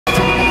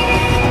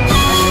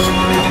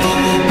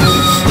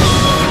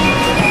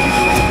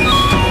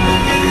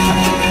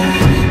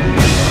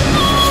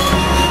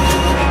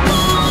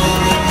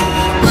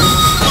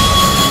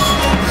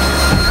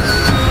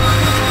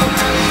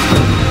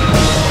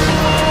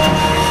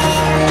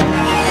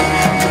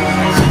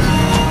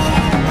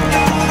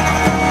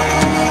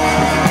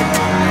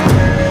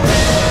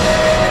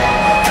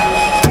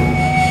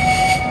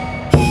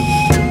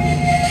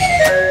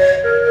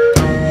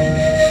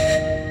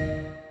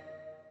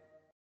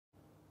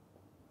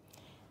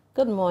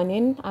Good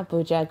morning,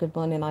 Abuja. Good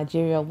morning,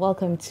 Nigeria.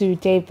 Welcome to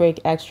Daybreak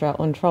Extra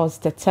on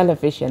Trust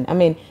Television.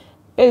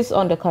 Based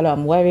on the color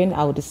I'm wearing,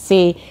 I would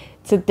say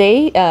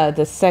today,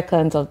 the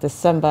 2nd of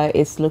December,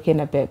 is looking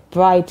a bit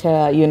brighter,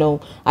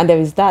 and there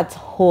is that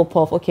hope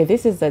of, okay,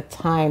 this is the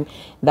time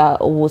that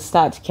we'll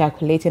start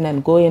calculating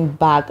and going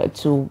back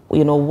to,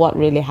 what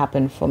really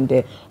happened from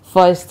the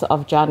 1st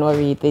of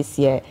January this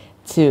year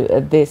to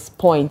this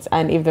point.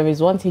 And if there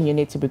is one thing you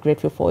need to be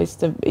grateful for, is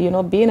to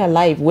being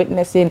alive,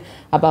 witnessing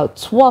about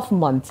 12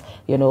 months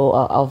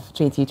of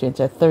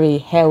 2023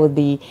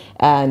 healthy.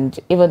 And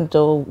even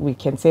though we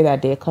can say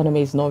that the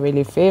economy is not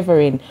really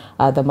favoring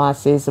the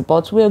masses,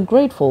 but we're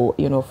grateful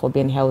for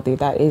being healthy.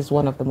 That is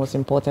one of the most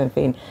important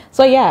things.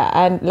 So yeah,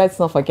 and let's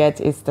not forget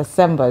it's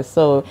December,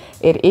 so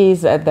it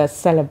is the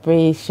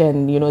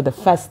celebration, the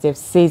festive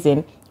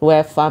season,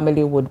 where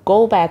family would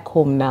go back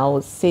home now,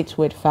 sit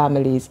with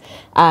families,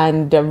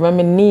 and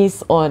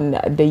reminisce on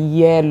the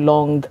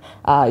year-long,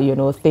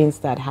 things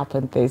that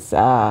happened this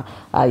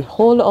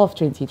whole of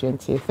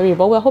 2023.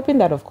 But we're hoping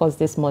that, of course,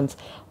 this month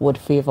would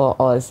favor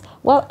us.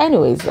 Well,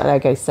 anyways,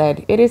 like I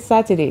said, it is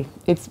Saturday.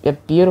 It's a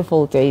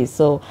beautiful day.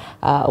 So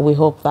we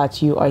hope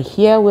that you are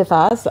here with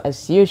us,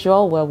 as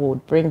usual, where we'll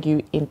bring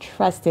you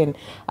interesting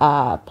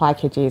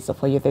packages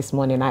for you this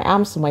morning. I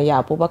am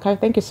Sumaya Abubakar.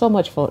 Thank you so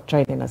much for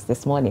joining us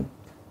this morning.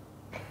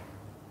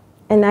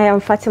 And I am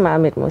Fatima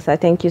Ahmed Musa.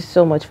 Thank you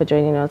so much for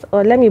joining us. Oh,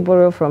 let me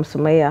borrow from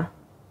Sumaya.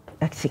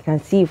 As you can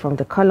see from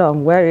the color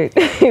I'm wearing,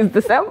 it's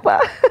December.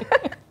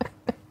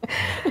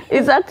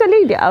 It's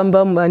actually the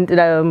Amber month,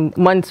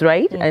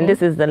 right? Mm-hmm. And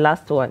this is the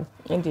last one.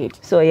 Indeed.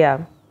 So yeah,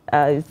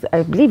 I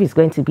believe it's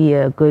going to be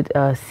a good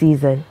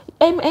season.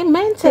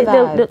 Amen to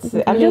that.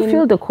 Did you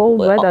feel the cold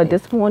weather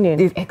this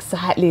morning?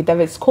 Exactly. That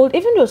it's cold,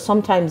 even though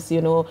sometimes,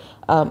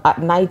 at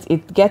night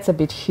it gets a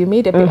bit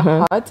humid, a bit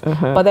hot.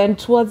 But then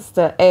towards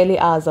the early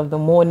hours of the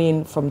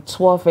morning, from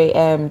 12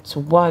 a.m.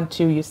 to 1,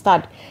 2, you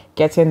start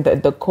getting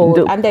the cold.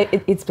 And then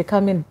it's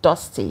becoming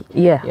dusty.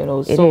 Yeah,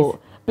 so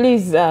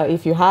please,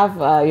 if you have,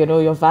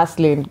 your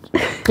Vaseline,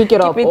 pick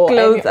it up it or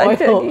close,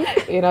 any oil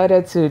in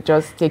order to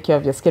just take care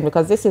of your skin,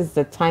 because this is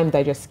the time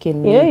that your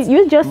skin needs. Yeah,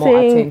 you're just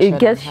saying it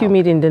gets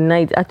humid in the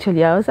night.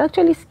 Actually, I was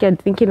actually scared,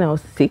 thinking I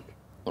was sick.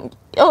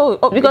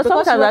 Because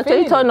sometimes I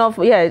actually turn off.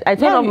 Yeah, I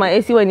turn off my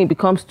AC when it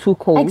becomes too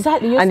cold.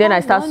 Exactly, and then I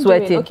start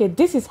sweating. Okay,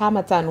 this is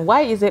Hamatan.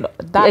 Why is it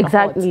that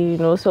exactly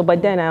hot? So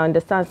but then I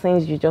understand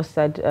things you just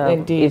said.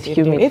 Indeed, it's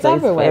humid. It's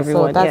everywhere.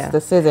 Everyone, so that's the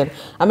season.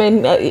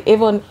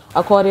 Even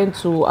according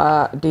to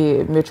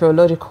the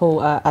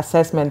meteorological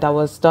assessment that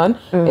was done,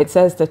 it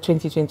says the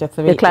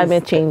 2023 the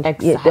climate change,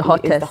 the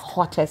hottest, is the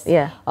hottest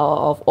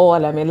of all.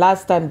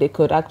 Last time they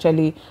could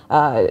actually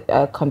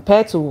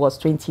compare to was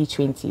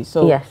 2020.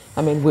 So yes.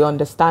 We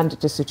understand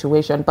the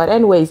situation. But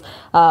anyways,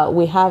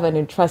 we have an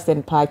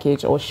interesting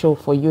package or show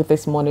for you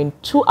this morning.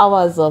 2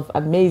 hours of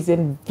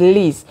amazing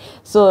bliss.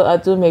 So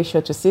do make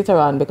sure to sit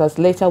around, because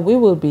later we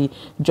will be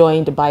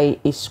joined by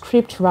a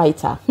script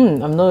writer.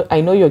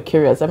 I know you're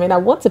curious. I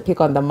want to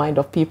pick on the mind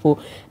of people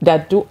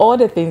that do all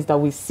the things that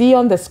we see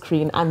on the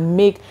screen and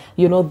make,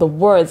 the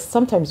words.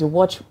 Sometimes you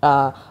watch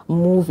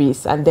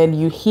movies and then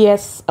you hear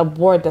a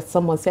word that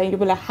someone's saying, you'll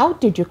be like, how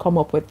did you come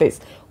up with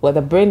this? Well,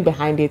 the brain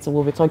behind it,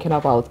 we'll be talking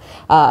about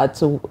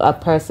to a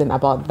person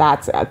about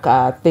that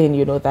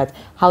thing, that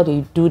how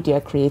they do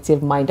their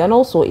creative mind. And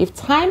also, if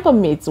time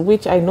permits,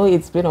 which I know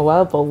it's been a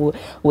while, but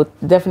we'll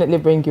definitely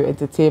bring you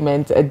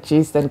entertainment,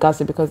 gist and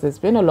gossip, because there's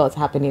been a lot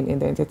happening in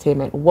the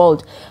entertainment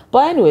world.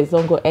 But anyways,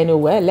 don't go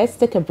anywhere. Let's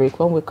take a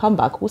break. When we come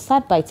back, we'll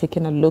start by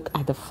taking a look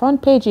at the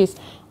front pages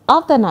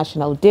of the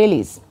national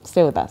dailies.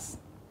 Stay with us.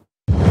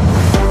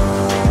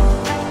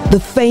 The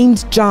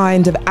famed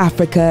giant of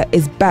Africa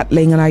is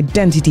battling an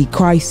identity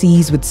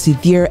crisis with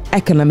severe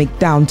economic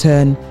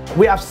downturn.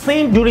 We have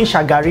seen during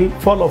Shagari,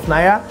 fall of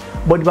Naira,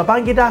 but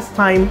Babangida's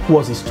time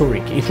was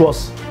historic. It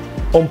was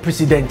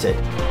unprecedented.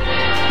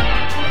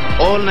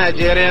 All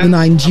Nigerians. The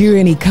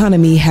Nigerian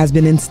economy has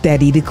been in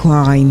steady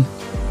decline.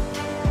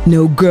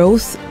 No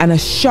growth and a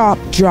sharp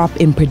drop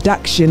in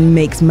production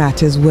makes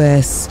matters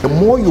worse. The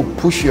more you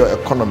push your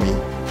economy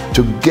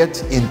to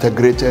get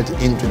integrated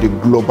into the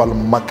global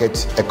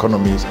market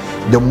economies,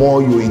 the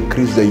more you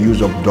increase the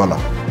use of dollar.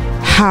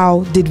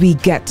 How did we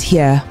get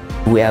here?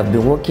 We have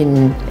been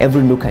working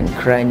every nook and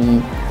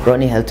cranny,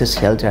 running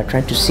helter-skelter,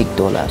 trying to seek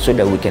dollar so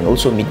that we can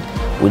also meet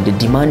with the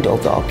demand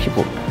of our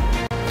people.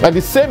 And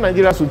the same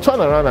Nigerians will turn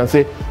around and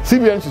say,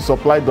 CBN should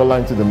supply dollar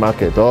into the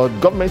market, or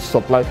government should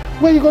supply.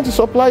 Where are you going to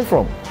supply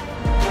from?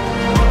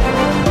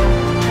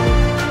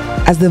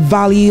 As the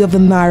value of the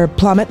Naira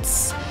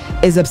plummets,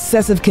 is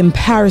obsessive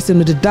comparison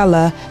with the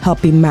dollar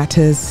helping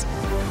matters?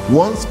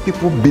 Once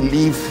people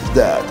believe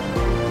that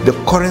the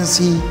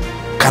currency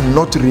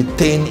cannot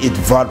retain its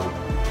value,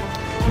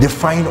 they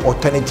find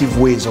alternative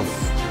ways of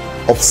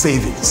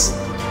savings.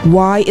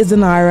 Why is the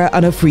Naira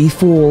on a free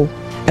fall?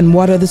 And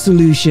what are the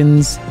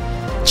solutions?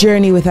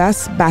 Journey with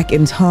us back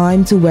in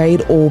time to where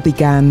it all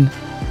began.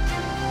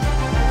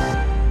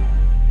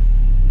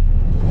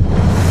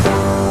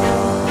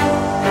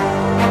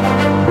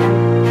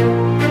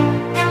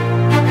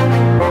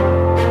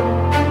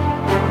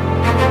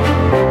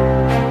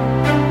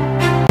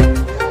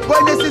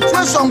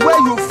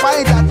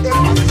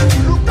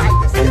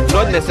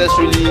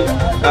 necessarily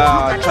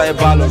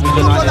tribal or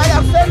regional.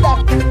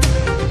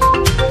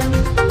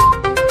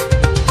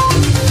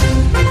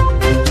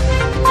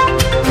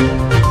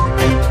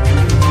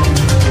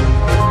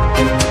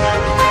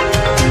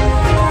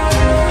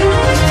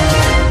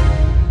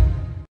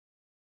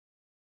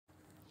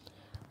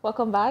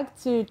 Welcome back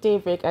to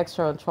Daybreak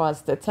Extra on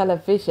Trust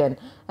Television,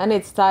 and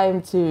it's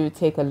time to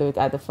take a look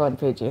at the front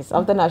pages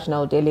of the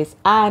national dailies.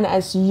 And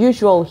as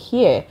usual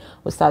here,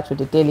 we'll start with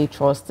the Daily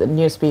Trust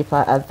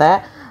newspaper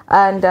there,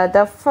 and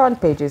the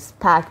front page is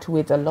packed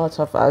with a lot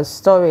of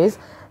stories.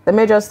 The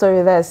major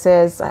story there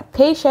says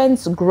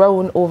patients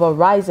groan over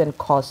rising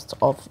cost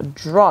of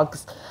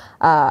drugs.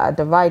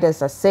 The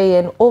writers are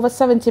saying over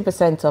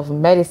 70% of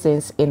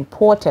medicines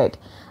imported,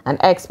 and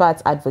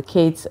experts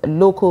advocate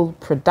local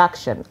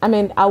production. I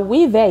mean, are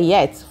we there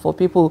yet for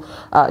people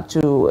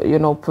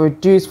to,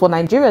 produce, for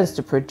Nigerians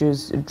to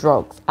produce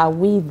drugs? Are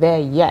we there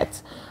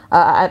yet?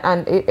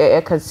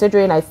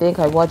 Considering, I think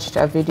I watched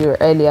a video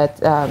earlier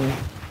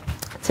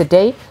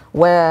today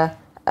where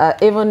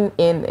even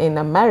in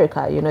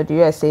America, the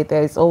USA,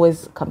 there is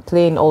always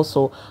complaint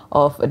also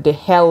of the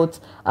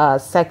health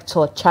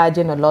sector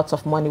charging a lot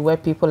of money, where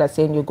people are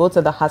saying you go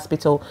to the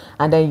hospital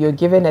and then you're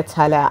given a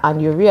teller and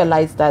you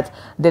realize that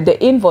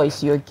the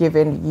invoice you're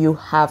given, you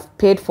have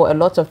paid for a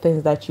lot of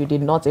things that you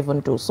did not even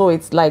do. So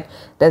it's like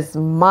there's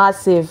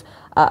massive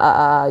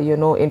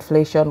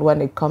inflation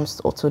when it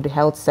comes to the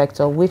health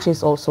sector, which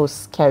is also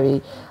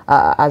scary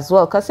as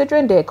well,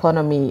 considering the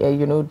economy,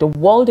 the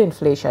world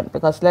inflation,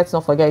 because let's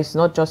not forget, it's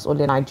not just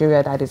only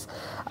Nigeria that is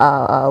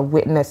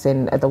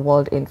witnessing the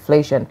world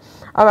inflation.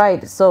 All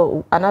right,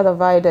 so another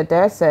writer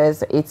there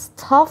says it's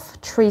tough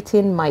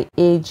treating my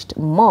aged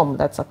mom.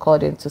 That's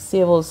according to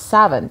civil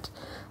servant.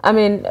 I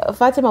mean,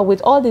 Fatima, with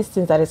all these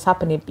things that is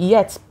happening,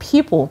 yet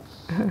people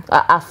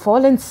are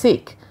falling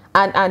sick.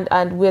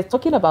 And we're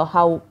talking about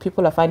how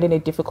people are finding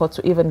it difficult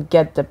to even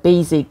get the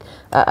basic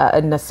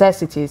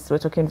necessities. We're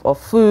talking of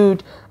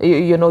food,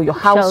 your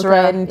house shelter,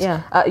 rent,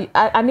 yeah.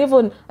 And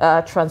even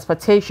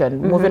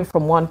transportation, moving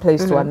from one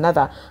place to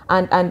another.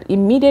 And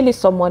immediately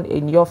someone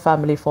in your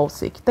family falls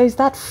sick. There's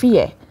that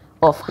fear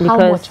of how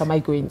much am I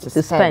going to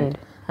spend?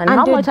 And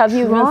how much have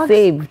you even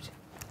saved?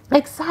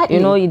 Exactly.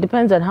 It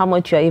depends on how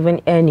much you're even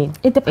earning.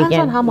 It depends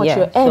on how much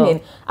you're earning.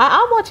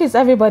 How much is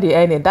everybody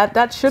earning?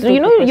 That should. So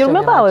you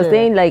remember I was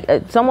saying like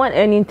someone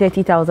earning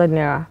 30,000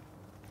 naira,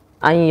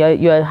 and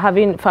you're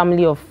having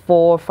family of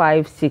 4,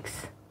 5,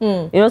 6.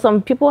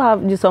 Some people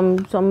have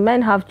some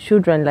men have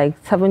children like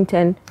 7,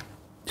 10,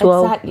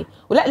 12. Exactly.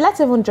 Well, let's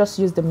even just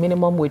use the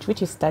minimum wage,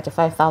 which is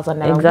 35,000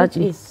 naira,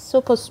 exactly. which is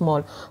super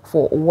small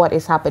for what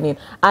is happening.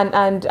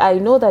 And I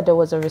know that there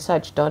was a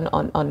research done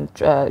on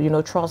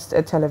Trust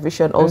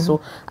Television also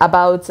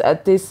about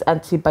these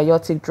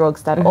antibiotic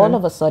drugs that all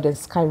of a sudden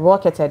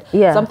skyrocketed.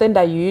 Yeah. Something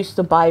that you used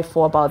to buy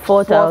for about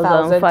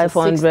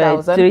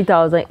 4,500,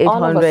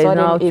 3,800,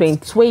 now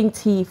it's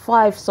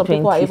 25. Some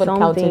people are even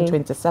counting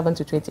 27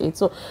 to 28.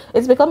 So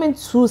it's becoming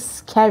too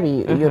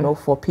scary,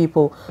 for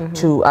people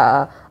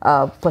to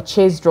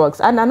purchase drugs.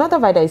 And another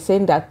writer is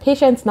saying that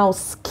patients now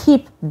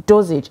skip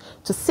dosage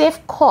to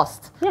save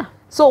cost. Yeah.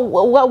 So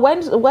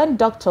when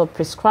doctor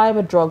prescribe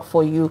a drug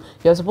for you,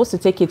 you're supposed to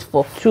take it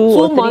for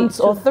 2 months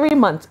or 3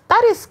 months.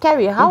 That is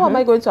scary. How am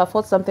I going to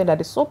afford something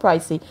that is so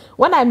pricey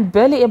when I'm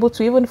barely able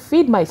to even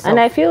feed myself? And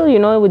I feel,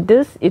 with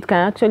this, it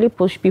can actually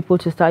push people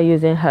to start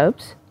using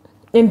herbs.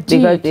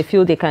 Indeed. Because they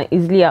feel they can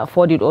easily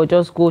afford it, or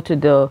just go to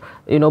the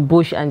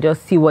bush and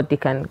just see what they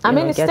can. I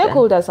mean, the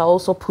stakeholders are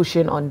also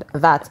pushing on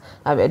that.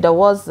 I mean, there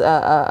was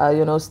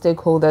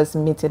stakeholders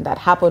meeting that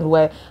happened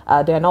where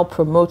they are now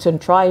promoting,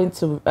 trying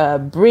to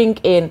bring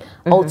in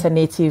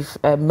alternative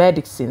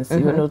medicines.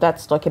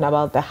 That's talking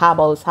about the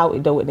herbals, how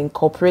they would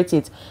incorporate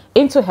it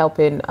into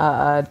helping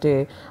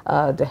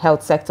the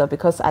health sector,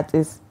 because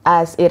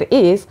as it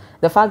is,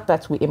 the fact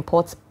that we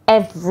import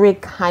every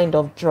kind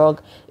of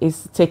drug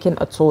is taking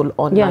a toll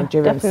on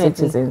Nigerian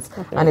citizens.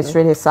 And it's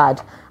really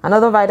sad.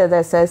 Another writer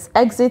there says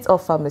exit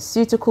of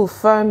pharmaceutical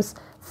firms,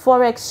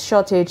 forex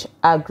shortage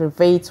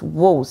aggravates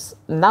woes.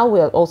 Now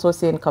we are also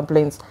seeing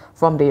complaints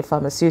from the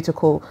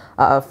pharmaceutical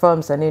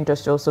firms and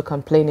industry also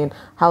complaining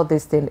how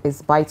this thing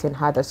is biting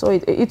harder. So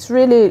it's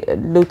really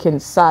looking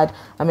sad.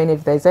 I mean,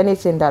 if there's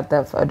anything that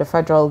the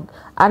federal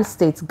and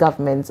state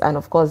governments and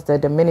of course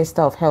the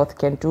Minister of Health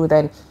can do,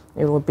 then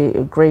it would be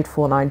great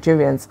for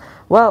Nigerians.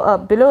 Well,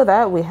 below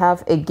that, we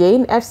have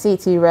again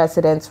FCT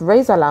residents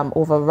raise alarm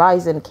over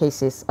rising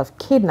cases of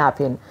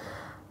kidnapping.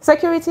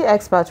 Security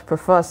experts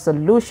prefer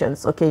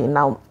solutions. Okay,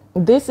 now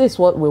this is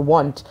what we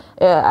want.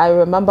 I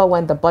remember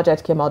when the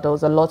budget came out, there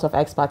was a lot of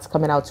experts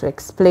coming out to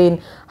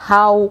explain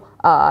how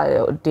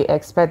they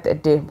expect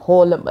the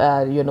whole,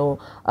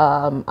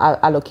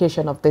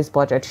 allocation of this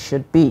budget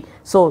should be.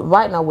 So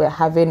right now we're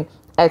having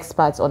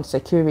experts on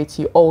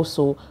security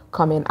also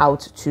coming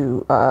out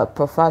to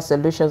prefer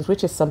solutions,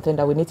 which is something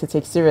that we need to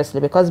take seriously,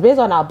 because based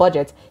on our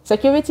budget,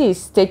 security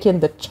is taking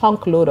the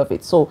chunk load of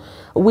it. So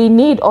we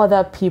need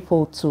other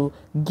people to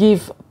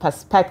give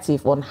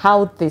perspective on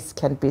how this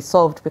can be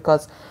solved,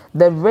 because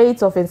the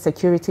rate of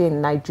insecurity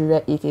in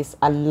Nigeria, it is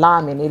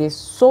alarming. It is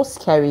so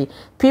scary.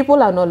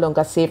 People are no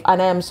longer safe,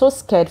 and I am so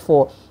scared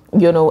for,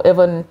 you know,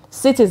 even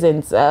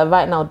citizens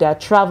right now. They are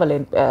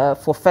traveling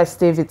for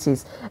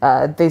festivities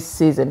this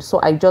season. So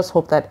I just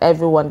hope that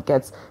everyone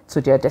gets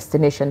to their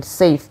destination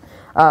safe.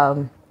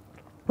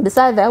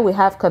 Beside that, we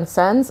have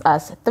concerns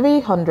as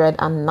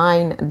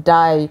 309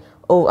 die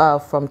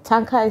from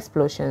tanker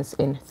explosions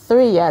in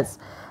 3 years.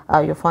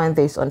 You'll find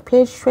this on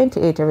page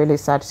 28, a really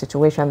sad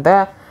situation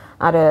there.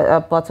 At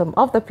the bottom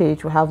of the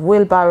page, we have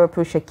wheelbarrow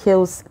pusher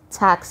kills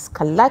tax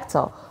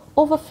collector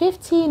over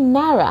 15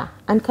 naira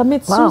and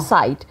commits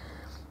suicide.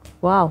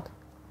 Wow.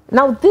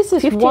 Now this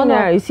is 15 one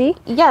naira, of, you see?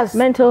 Yes.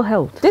 Mental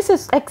health. This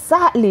is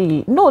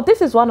exactly, no,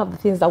 this is one of the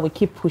things that we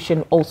keep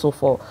pushing also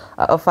for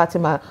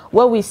Fatima,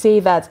 where we say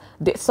that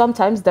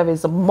sometimes there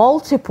is a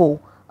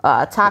multiple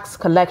tax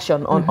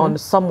collection on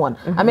someone.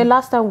 I mean,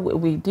 last time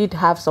we did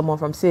have someone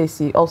from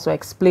CAC also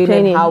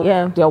explaining how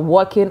they're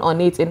working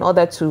on it in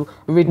order to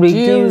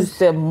reduce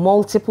the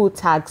multiple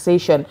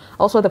taxation.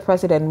 Also, the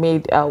president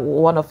made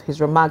one of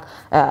his remarks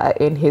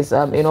in his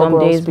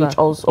inaugural speech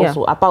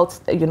also about,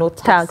 you know,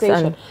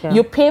 taxation.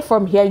 You pay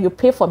from here, you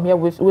pay from here.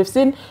 We've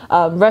seen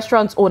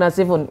restaurant owners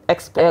even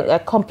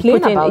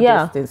complain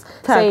about these things.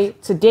 Say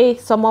today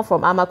someone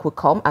from AMAC will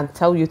come and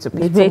tell you to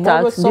pay.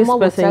 Tomorrow someone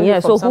will tell you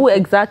from so who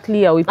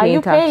exactly are we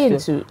paying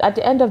tax to? At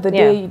the end of the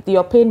day,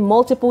 you're paying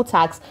multiple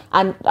tax,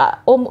 and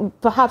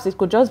perhaps it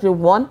could just be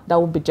one that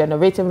will be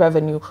generating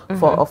revenue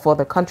for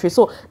the country.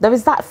 So there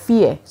is that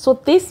fear. So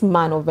this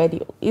man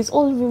already is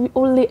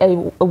only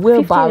a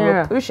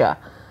wheelbarrow pusher.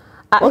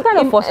 What kind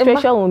of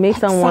frustration will make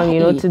someone, you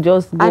know, to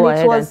just go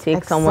ahead and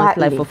take someone's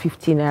life for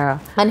 15 naira?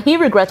 And he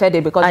regretted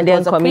it because it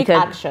was a quick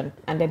action,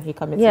 and then he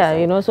committed suicide.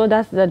 You know, so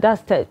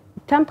that's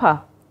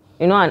temper.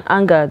 You know, and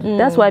anger.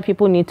 That's why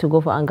people need to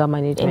go for anger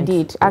management.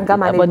 Indeed, anger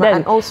management,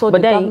 and also the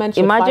government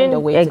should find a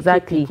way to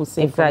keep people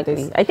safe from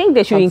this. I think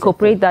they should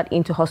incorporate that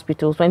into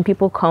hospitals. When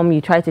people come,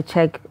 you try to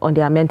check on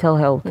their mental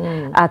health.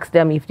 Ask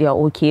them if they are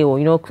okay, or,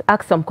 you know,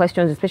 ask some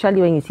questions,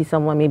 especially when you see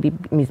someone maybe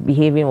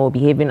misbehaving or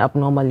behaving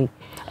abnormally.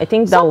 I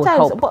think that will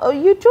help. But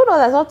you do know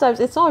that sometimes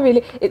it's not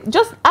really,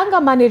 just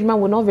anger management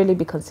will not really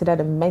be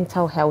considered a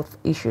mental health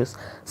issues.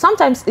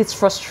 Sometimes it's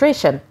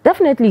frustration.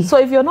 Definitely. So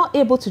if you're not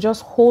able to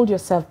just hold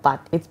yourself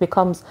back, it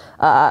becomes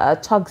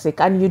toxic,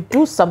 and you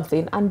do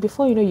something, and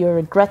before you know, you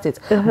regret it.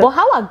 But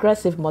how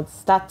aggressive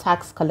must that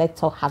tax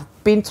collector have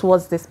been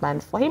towards this man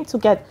for him to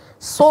get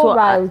so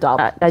riled up,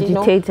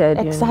 agitated,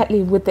 you know,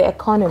 exactly, with the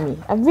economy?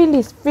 A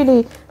really,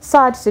 really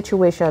sad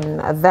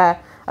situation there.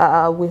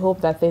 We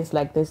hope that things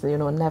like this, you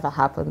know, never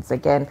happens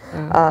again.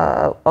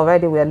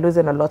 Already we are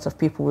losing a lot of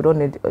people. We don't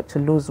need to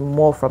lose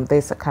more from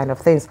this kind of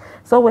things.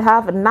 So we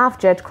have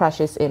NAFJET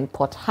crashes in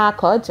Port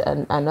Harcourt,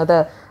 and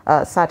another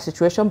sad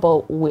situation,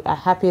 but we are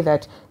happy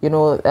that, you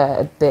know,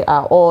 they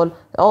are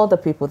all the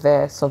people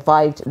there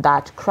survived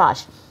that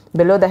crash.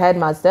 Below the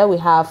headlines there, we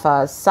have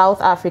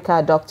South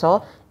Africa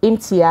Dr.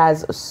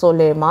 Imtiaz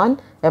Soleiman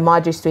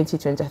emerges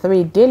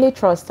 2023 Daily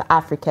Trust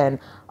African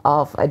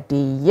of the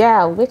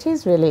year, which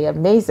is really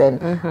amazing.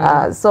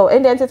 So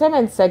in the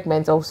entertainment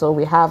segment also,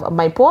 we have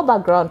my poor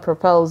background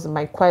propels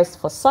my quest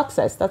for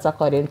success. That's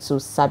according to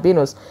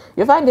Sabinos.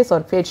 You find this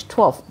on page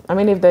 12. I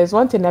mean, if there's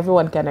one thing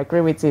everyone can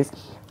agree with, is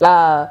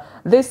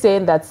this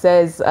saying that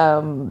says,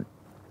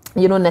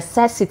 you know,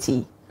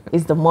 necessity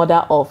is the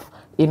mother of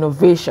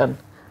innovation.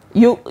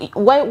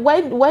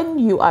 When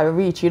you are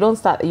rich, you don't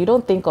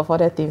think of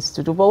other things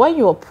to do. But when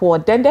you are poor,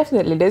 then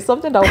definitely there's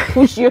something that will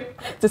push you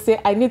to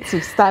say, I need to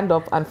stand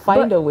up and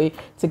find a way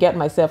to get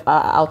myself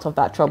out of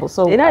that trouble.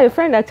 So, you know, a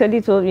friend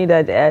actually told me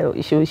that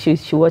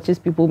she watches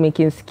people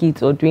making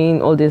skits or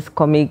doing all this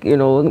comic, you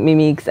know,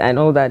 mimics and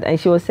all that, and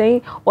she was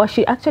saying, well,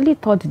 she actually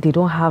thought they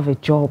don't have a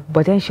job,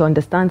 but then she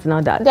understands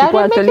now that people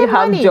actually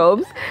have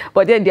jobs,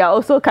 but then they are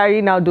also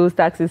carrying out those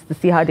taxes to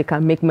see how they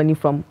can make money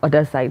from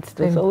other sides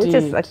too. So which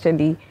is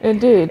actually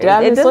indeed.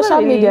 I mean,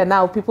 social media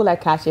now, people are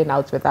cashing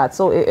out with that.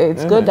 So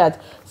it's good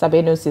that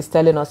Sabinos is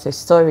telling us a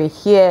story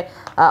here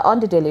on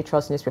the Daily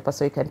Trust newspaper,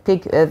 so you can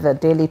pick the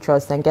Daily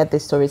Trust and get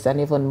these stories and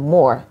even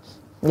more.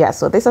 Yeah,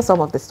 so these are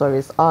some of the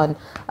stories on,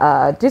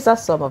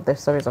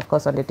 of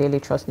course, on the Daily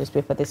Trust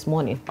newspaper this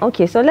morning.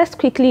 Okay, so let's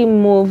quickly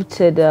move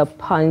to the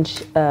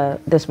Punch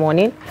this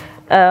morning.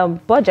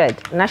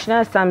 Budget.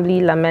 National Assembly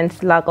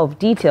laments lack of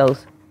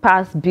details.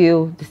 Passed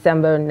bill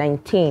December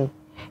 19.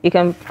 You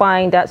can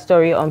find that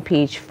story on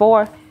page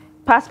 4.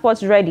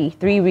 Passports ready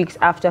 3 weeks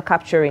after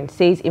capturing,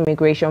 says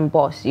immigration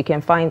boss. You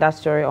can find that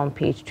story on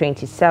page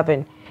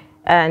 27.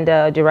 And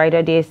the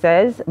writer there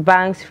says,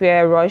 banks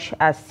fear rush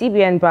as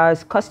CBN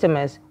bars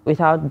customers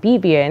without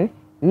BBN,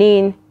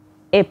 NIN,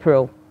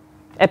 April.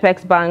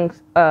 Apex Bank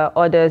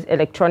orders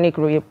electronic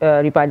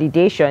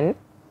revalidation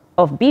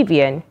of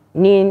BBN,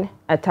 NIN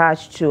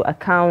attached to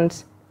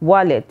accounts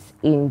wallets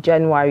in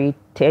January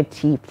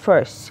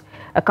 31st.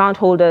 Account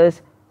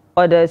holders,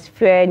 others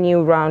fear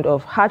new round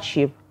of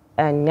hardship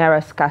and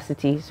naira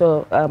scarcity.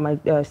 So,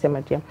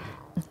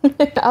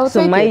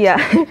 Sumaya,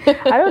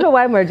 I don't know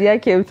why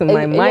Mardia came to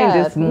my mind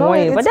this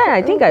morning, but then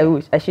I think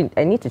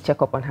I need to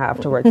check up on her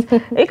afterwards.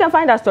 You can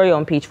find that story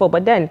on page 4.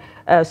 But then,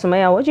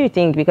 Sumaya, what do you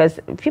think? Because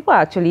people are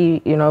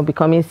actually,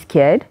 becoming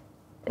scared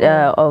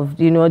of,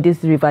 this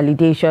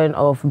revalidation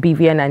of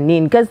BVN and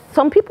NIN, because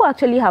some people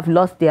actually have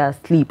lost their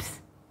sleeps.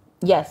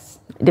 Yes.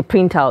 The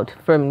printout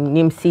from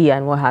NIMC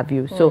and what have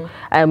you. So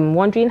I'm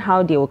wondering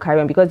how they will carry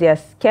on, because they are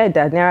scared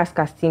that naira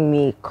scarcity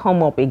may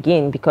come up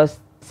again, because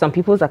some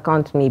people's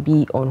accounts may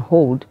be on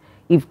hold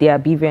if their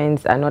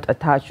BVNs are not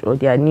attached or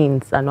their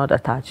NINs are not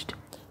attached.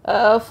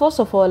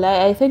 First of all,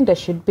 I think there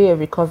should be a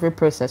recovery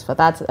process for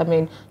that. I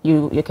mean,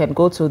 you can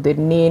go to the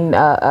NIN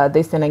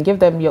this thing and give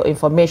them your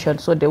information,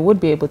 so they would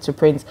be able to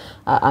print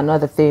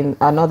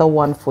another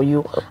one for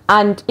you.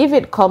 And if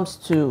it comes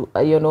to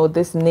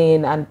this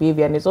NIN and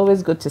BVN, it's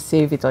always good to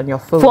save it on your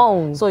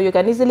phone. So you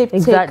can easily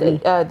take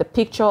the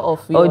picture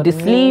of your or the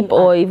slip,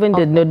 or even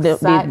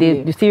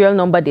the serial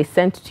number they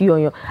sent to you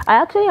on your. I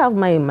actually have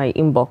my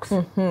inbox,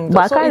 but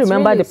I can't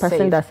remember the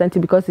person that sent it,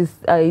 because it's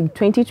in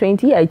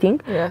 2020, I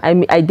think.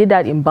 Yeah. I did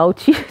that in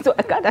Bauchi, so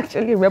I can't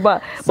actually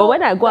remember. So but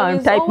when I go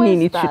and type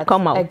NIN, it should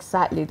come out.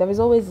 Exactly. There is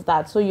always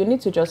that. So you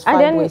need to just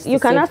find ways to save. And then you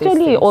can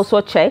actually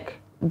also check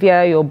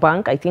via your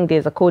bank. I think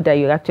there's a code that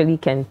you actually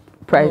can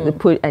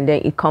put, and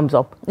then it comes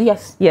up.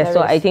 Yes. Yes.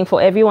 So I think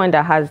for everyone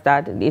that has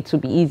that, it will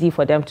be easy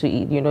for them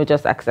to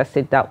just access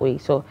it that way.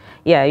 So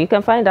yeah, you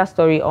can find that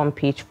story on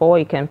page 4.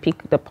 You can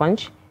pick the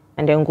Punch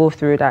and then go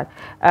through that.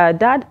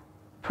 Dad,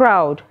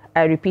 proud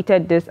I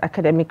repeated this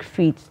academic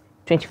feat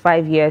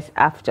 25 years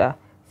after.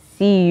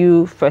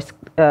 CU first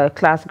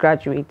class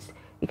graduates.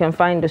 You can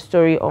find the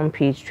story on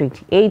page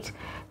 28.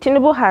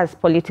 Tinubu has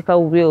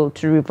political will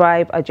to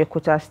revive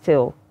Ajakuta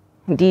still.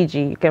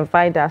 DG, you can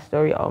find that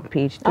story on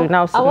page 2.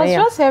 Now, I was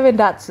just hearing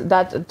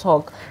that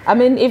talk. I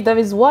mean, if there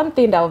is one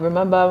thing that I will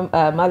remember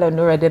Malam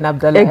Nuruddin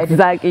Abdullah,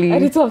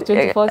 editor of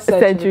 24th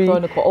Century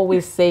Chronicle,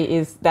 always say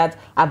is that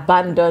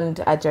abandoned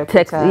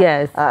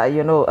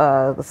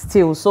Ajakuta,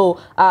 still.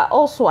 So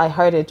also I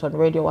heard it on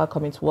radio while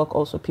coming to work.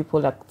 Also,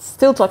 people are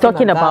still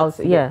talking about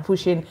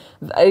pushing.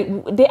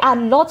 There are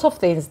lots of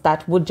things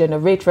that would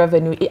generate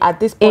revenue at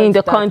this point in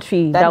the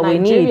country that we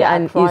need,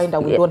 and crying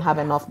that we don't have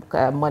enough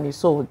money.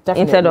 So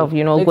definitely, instead of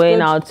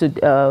going out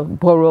to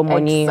borrow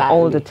money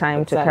all the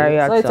time to carry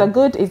out. So it's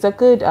a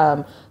good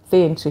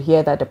thing to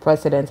hear that the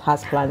president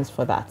has plans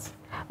for that.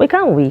 We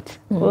can't wait.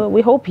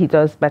 We hope he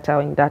does better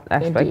in that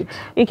aspect. Indeed.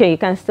 Okay, you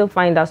can still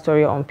find that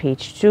story on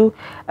page 2.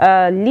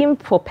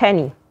 Limp for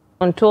penny,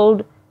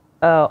 untold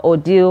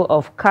ordeal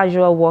of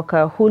casual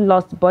worker who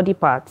lost body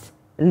parts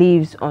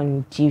leaves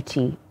on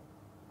duty.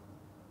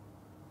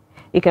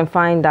 You can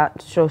find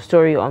that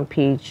story on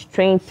page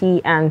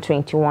 20 and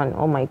 21.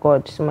 Oh my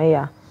God,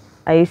 Sumaya.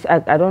 I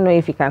don't know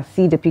if you can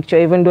see the picture,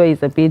 even though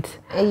it's a bit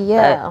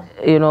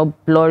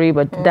blurry,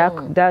 but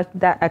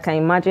that I can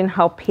imagine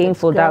how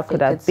painful that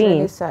could have been.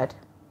 Really sad.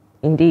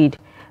 Indeed.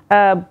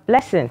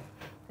 Blessing.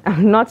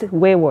 I'm not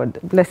wayward.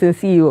 Blessing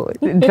CEO.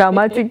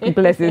 Dramatic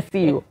Blessing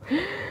CEO.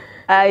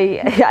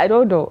 I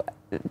don't know.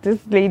 This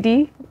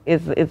lady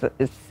is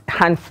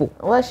handful.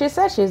 Well, she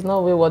said she's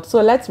not wayward,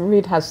 so let's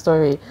read her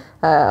story.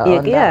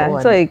 On that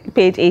one. So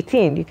page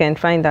 18, you can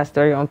find that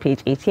story on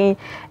page 18.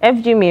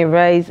 FG may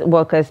raise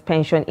workers'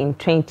 pension in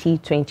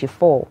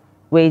 2024.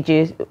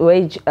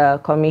 Wage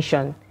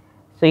commission.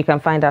 So you can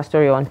find that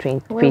story on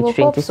page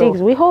 26. So.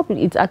 We hope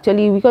it's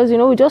actually, because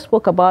we just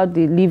spoke about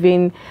the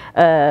living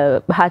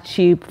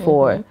hardship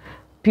for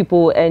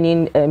people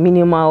earning a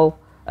minimal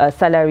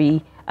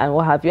salary and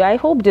what have you. I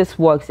hope this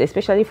works,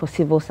 especially for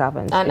civil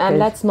servants. And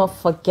let's not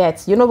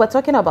forget, we're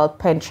talking about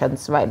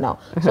pensions right now.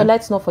 So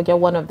let's not forget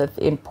one of the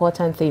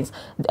important things.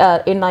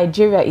 In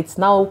Nigeria, it's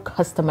now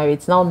customary,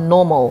 it's now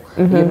normal,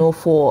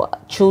 for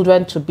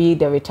children to be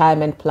the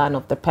retirement plan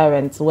of the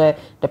parents, where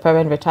the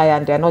parent retire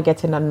and they're not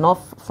getting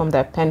enough from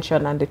their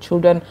pension, and the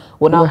children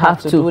will now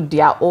have to do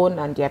their own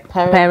and their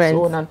parents'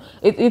 own. And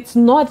it's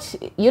not,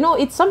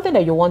 it's something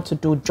that you want to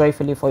do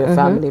joyfully for your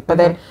family, but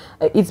then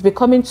it's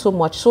becoming too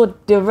much. So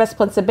the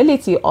responsibility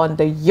on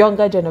the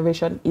younger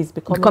generation is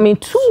becoming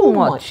too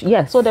much.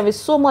 Yes. So there is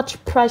so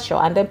much pressure,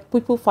 and then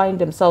people find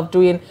themselves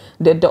doing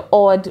the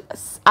odd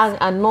and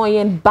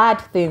annoying bad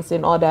things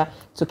in order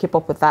to keep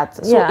up with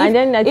that. So and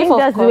then I think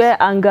that's where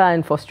anger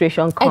and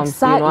frustration comes.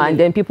 Exactly. And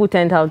then people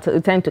tend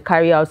to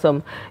carry out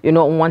some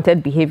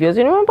unwanted behaviors.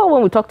 Remember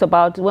when we talked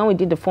about, when we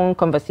did the phone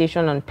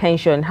conversation on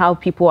pension, how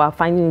people are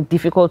finding it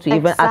difficult to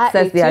even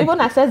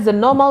access the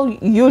normal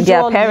usual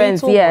their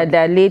parents,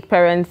 their late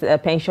parents'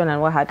 pension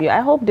and what have you. I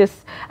hope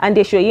this, and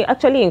they should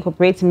actually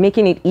incorporate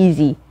making it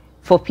easy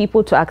for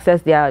people to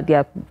access their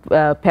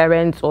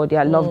parents or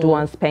their loved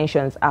ones'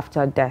 pensions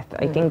after death.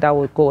 I think that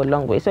would go a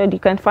long way. So you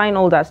can find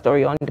all that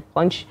story on the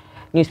Punch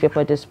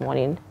newspaper this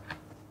morning.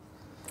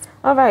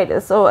 All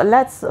right, so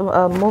let's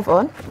move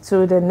on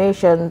to the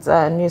Nation's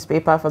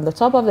newspaper. From the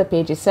top of the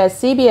page, it says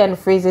CBN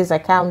freezes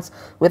accounts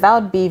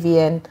without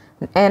BVN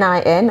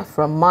NIN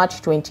from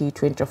March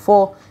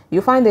 2024.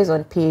 You find this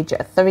on page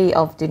 3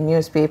 of the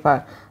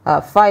newspaper.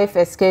 5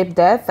 escape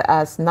death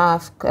as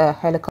NAF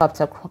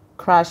helicopter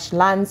crash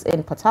lands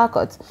in Port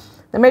Harcourt.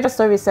 The major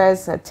story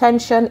says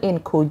tension in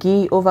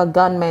Kogi over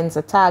gunmen's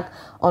attack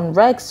on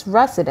Rex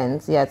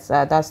residents. Yes,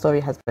 that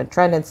story has been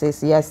trending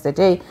since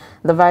yesterday.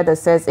 The writer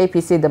says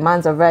APC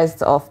demands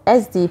arrest of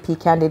SDP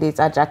candidate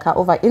Ajaka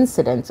over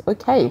incident.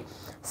 Okay.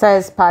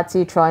 Says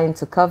party trying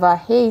to cover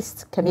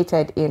haste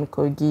committed in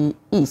Kogi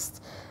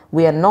East.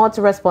 We are not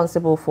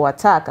responsible for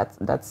attack.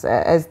 That's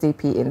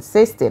SDP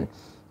insisting.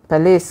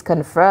 Police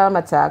confirm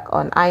attack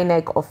on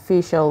INEC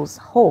officials'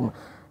 home.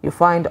 You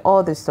find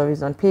all the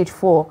stories on page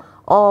 4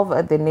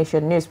 of the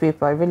Nation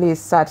newspaper. Really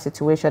sad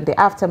situation. The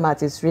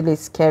aftermath is really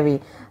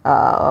scary.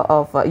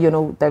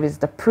 There is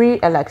the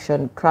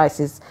pre-election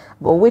crisis,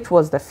 which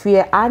was the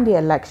fear, and the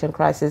election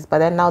crisis. But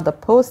then now the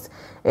post,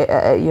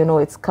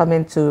 it's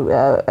coming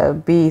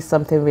to be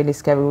something really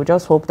scary. We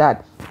just hope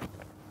that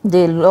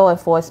the law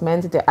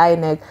enforcement, the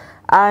INEC,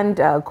 and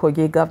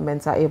Kogi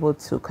governments are able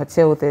to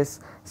curtail this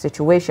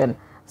situation.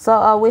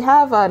 So we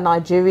have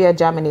Nigeria,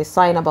 Germany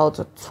sign about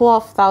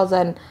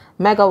 12,000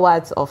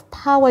 megawatts of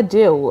power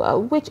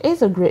deal, which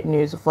is a great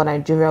news for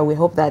Nigeria. We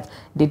hope that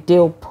the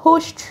deal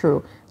pushed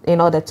through in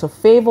order to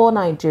favor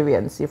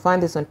Nigerians. You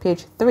find this on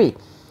page 3.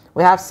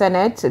 We have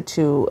Senate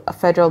to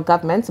federal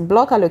government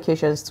block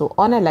allocations to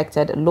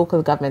unelected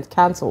local government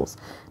councils.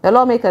 The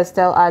lawmakers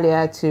tell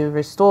earlier to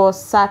restore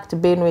sacked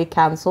Benue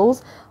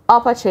councils.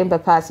 Upper Chamber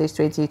passes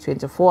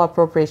 2024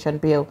 appropriation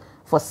bill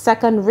for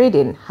second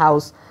reading.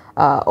 House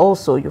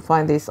also, you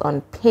find this on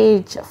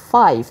page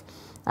 5.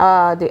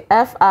 The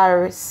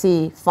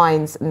FRC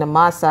finds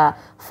Namasa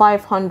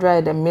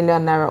 500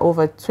 million naira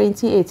over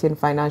 2018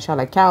 financial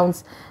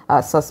accounts,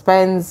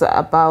 suspends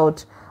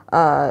about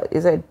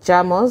is it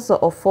JAMOS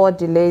or 4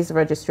 delays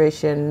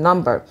registration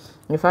number.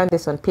 You find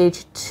this on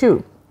page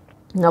 2.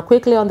 Now,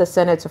 quickly on the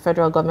Senate to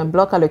federal government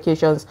block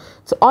allocations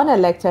to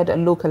unelected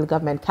local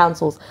government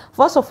councils.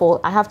 First of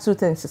all, I have 2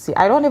 things to say.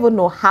 I don't even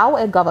know how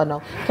a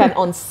governor can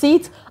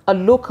unseat a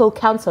local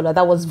councillor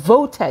that was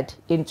voted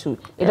into.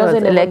 It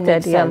doesn't even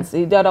make sense.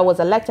 That was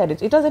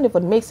elected. It doesn't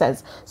even make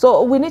sense.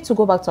 So we need to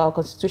go back to our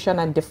constitution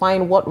and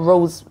define what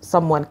roles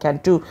someone can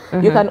do.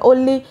 You can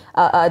only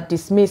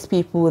dismiss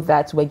people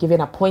that were given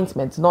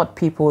appointments, not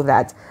people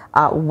that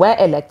were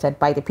elected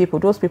by the people.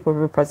 Those people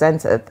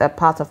represent a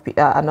part of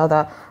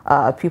another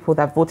people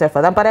that voted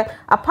for them. But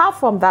apart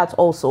from that,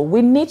 also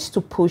we need to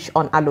push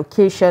on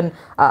allocation,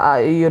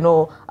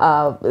 to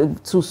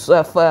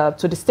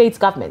the state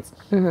governments.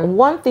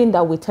 One thing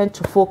that we tend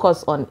to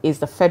focus on is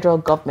the federal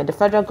government. The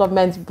federal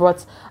government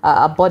brought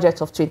a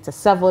budget of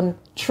 27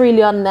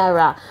 trillion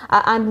naira,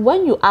 and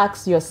when you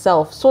ask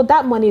yourself, so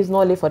that money is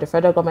not only for the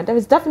federal government, there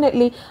is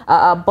definitely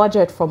a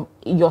budget from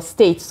your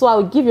state. So I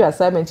will give you an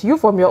assignment, you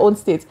from your own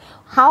state.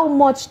 How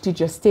much did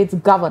your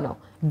state governor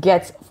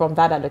get from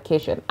that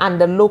allocation? And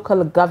the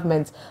local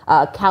government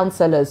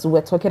councillors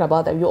we're talking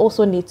about, that you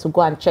also need to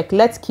go and check.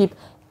 Let's keep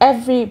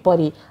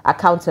everybody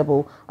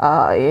accountable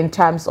in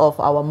terms of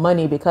our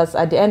money, because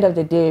at the end of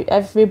the day,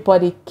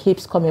 everybody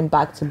keeps coming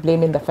back to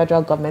blaming the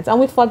federal government, and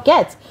we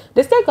forget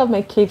the state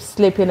government keeps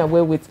slipping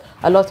away with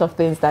a lot of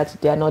things that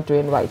they are not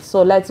doing right.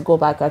 So let's go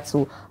back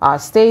to our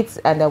states,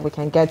 and then we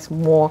can get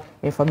more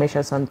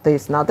information on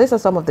this. Now, these are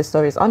some of the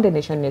stories on the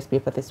Nation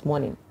newspaper this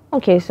morning.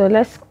 Okay, so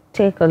let's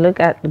take a look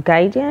at The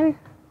Guardian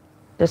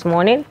this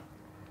morning.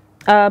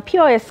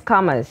 POS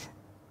scammers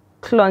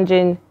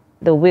plunging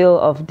the wheel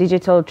of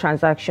digital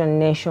transaction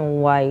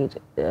nationwide.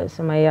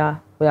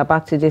 Samaya, we are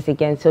back to this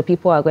again. So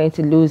people are going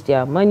to lose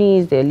their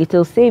monies, their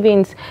little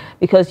savings,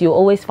 because you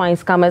always find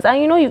scammers.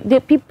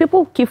 And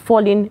people keep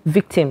falling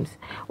victims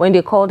when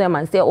they call them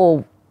and say,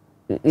 oh,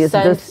 it's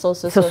this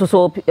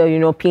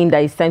pin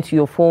that is sent to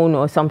your phone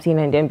or something,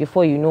 and then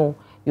before you know,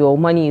 your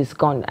money is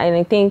gone. And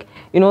I think,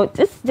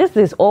 this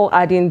is all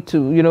adding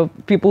to,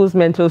 people's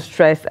mental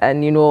stress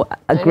and,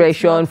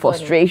 aggression,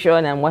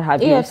 frustration, and what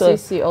have you.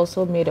 EFCC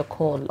also made a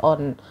call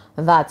on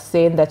that,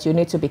 saying that you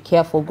need to be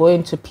careful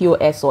going to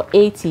POS or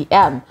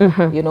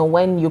ATM.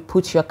 When you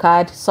put your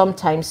card,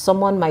 sometimes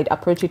someone might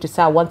approach you to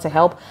say, I want to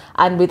help.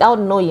 And without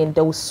knowing,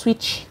 they will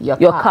switch your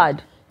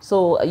card.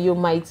 So you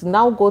might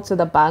now go to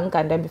the bank,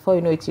 and then before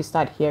you know it, you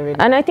start hearing.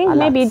 And I think alerts.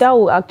 Maybe that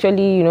will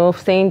actually,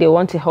 saying they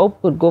want to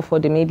help would go for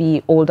the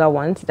maybe older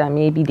ones that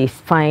maybe they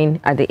find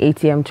at the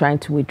ATM trying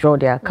to withdraw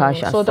their cash.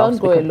 So don't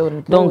go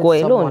alone. Don't go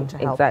alone.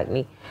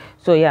 Exactly.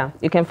 So yeah,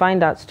 you can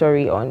find that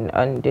story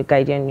on the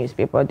Guardian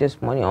newspaper this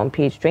morning on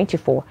page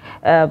 24.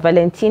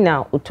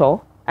 Valentina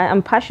Uto, I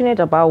am passionate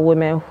about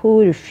women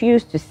who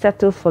refuse to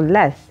settle for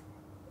less.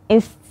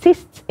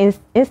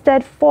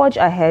 Instead forge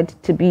ahead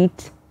to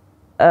beat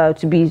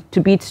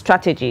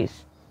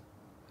strategies.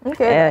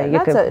 Okay,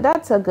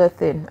 that's a good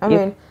thing. I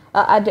mean,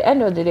 at the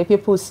end of the day,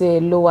 people say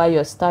lower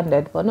your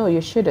standard, but no,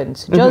 you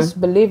shouldn't. Just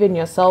believe in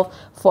yourself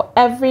for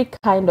every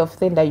kind of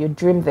thing that you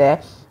dream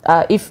there.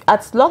 If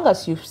as long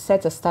as you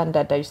set a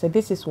standard that you say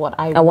this is what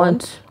I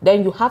want,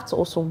 then you have to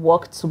also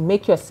work to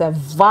make yourself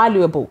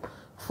valuable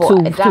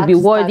to be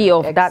worthy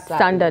of that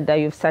standard that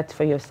you've set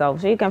for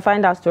yourself. So you can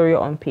find that story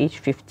on page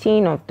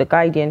 15 of The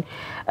Guardian.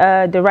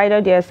 The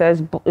writer there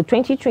says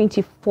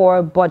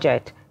 2024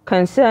 budget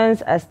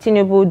concerns as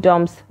Tinubu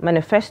dumps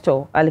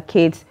manifesto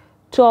allocates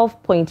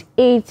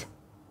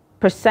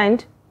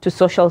 12.8% to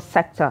social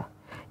sector.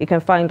 You can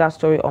find that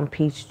story on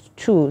page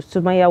 2.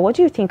 So Maya, what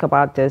do you think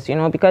about this?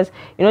 Because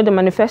the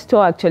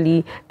manifesto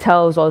actually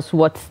tells us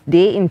what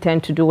they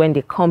intend to do when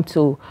they come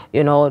to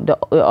the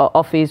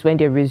office, when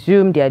they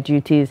resume their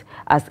duties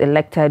as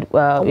elected.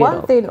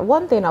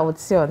 One thing I would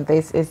say on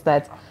this is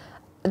that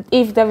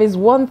if there is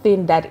one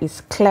thing that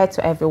is clear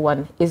to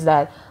everyone, is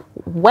that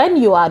when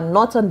you are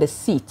not on the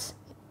seat,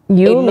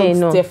 it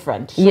looks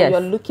different. So you're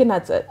looking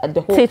at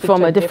the whole picture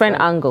from a different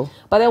angle.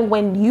 But then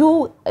when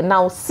you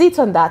now sit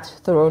on that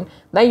throne,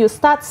 then you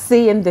start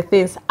seeing the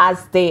things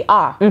as they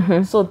are.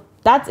 So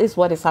that is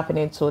what is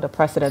happening to the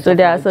president. So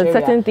there are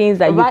certain things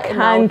that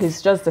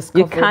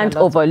you can't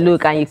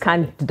overlook and you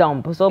can't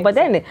dump. So, but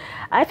then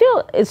I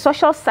feel it's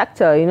social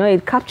sector.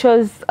 It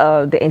captures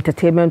the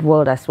entertainment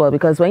world as well,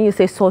 because when you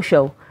say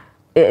social,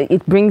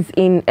 it brings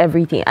in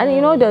everything, and the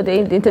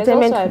entertainment.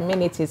 There's also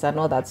amenities and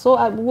all that.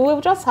 So we'll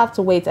just have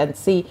to wait and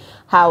see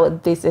how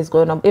this is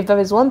going on. If there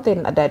is one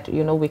thing that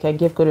we can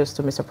give kudos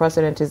to Mr.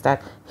 President, is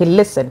that he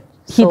listened.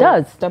 He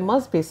does. There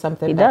must be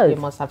something that he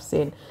must have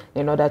seen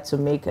in order to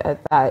make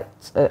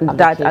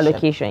that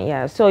allocation.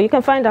 Yeah. So you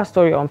can find that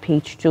story on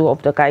page 2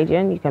 of The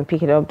Guardian. You can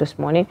pick it up this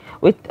morning.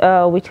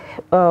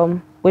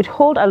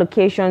 Withhold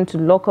allocation to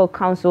local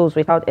councils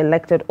without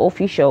elected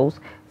officials.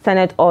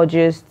 Senate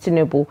urges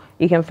Tinubu.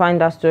 You can find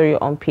that story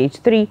on page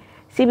 3.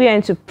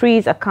 CBN to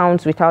freeze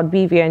accounts without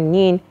BVN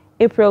NIN,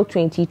 April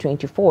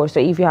 2024. So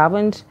if you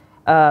haven't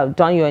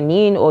done your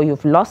NIN or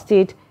you've lost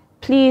it,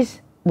 please,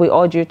 we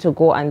urge you to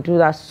go and do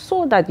that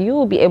so that you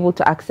will be able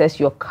to access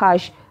your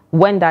cash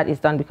when that is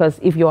done. Because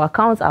if your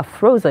accounts are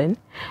frozen,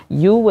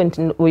 you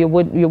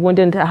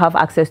wouldn't have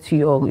access to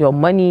your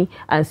money.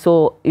 And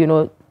so,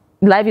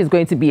 life is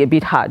going to be a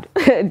bit hard,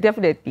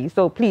 definitely.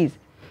 So please,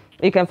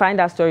 you can find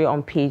that story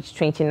on page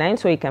 29,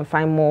 so you can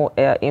find more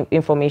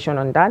information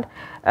on that.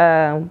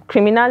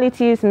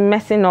 Criminality is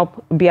messing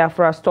up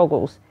Biafra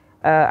struggles.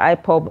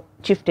 IPOB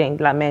chieftain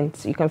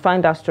laments. You can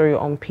find that story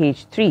on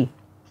page 3.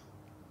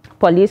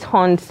 Police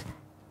hunts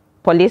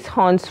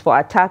for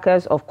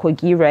attackers of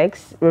Kogi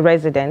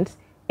residents.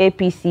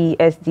 APC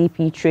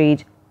SDP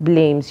trade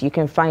blames. You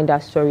can find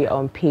that story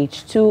on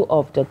page 2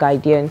 of the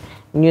Guardian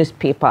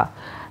newspaper.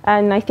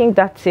 And I think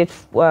that's it.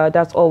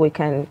 That's all we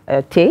can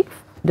take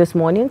this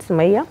morning,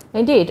 Sumaya.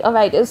 Indeed. All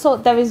right. So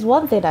there is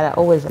one thing that I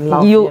always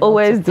love. You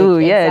always do,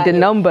 yeah. Exactly. The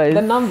numbers.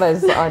 The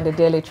numbers on the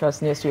Daily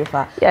Trust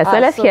newspaper. Yeah. So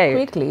let's hear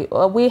quickly.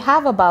 We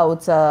have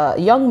about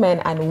young men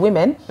and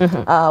women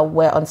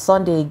were on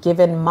Sunday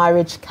given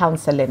marriage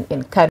counseling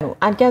in Kano,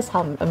 and guess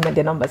how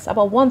the numbers?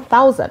 About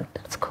 1,000.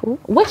 That's cool.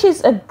 Which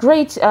is a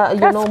great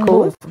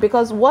move,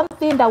 because one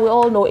thing that we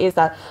all know is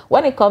that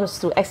when it comes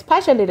to,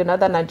 especially in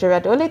northern Nigeria,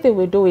 the only thing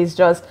we do is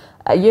just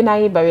you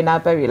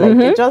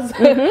just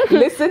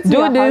listen to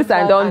do this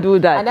and don't do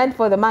that, and then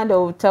for the man they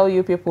will tell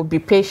you, people be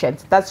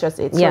patient. That's just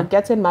it. So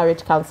getting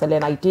marriage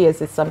counseling ideas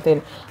is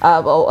something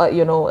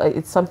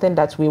it's something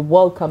that we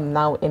welcome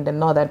now in the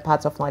northern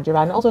parts of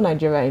Nigeria and also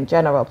Nigeria in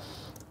general.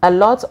 A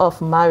lot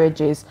of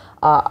marriages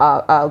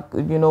are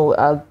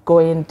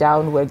going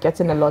down. We're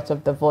getting a lot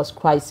of divorce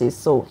crisis.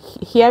 So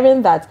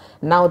hearing that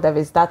now there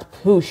is that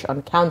push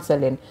on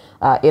counseling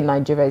in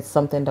Nigeria is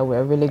something that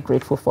we're really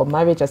grateful for.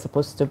 Marriage is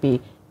supposed to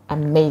be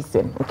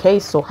amazing. Okay,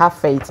 so have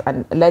faith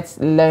and let's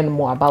learn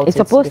more about it. It's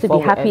supposed to be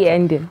happy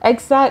ending.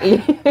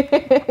 Exactly.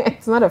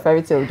 It's not a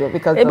fairy tale though,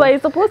 because but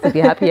it's supposed to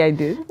be happy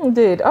ending.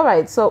 Indeed. All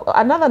right, so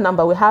another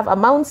number, we have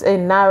amounts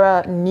in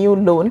Naira new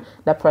loan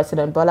that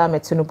President Bola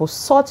Ahmed Tinubu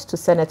sought to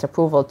Senate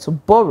approval to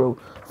borrow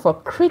for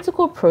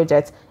critical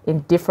projects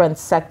in different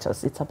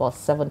sectors. It's about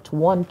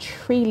 71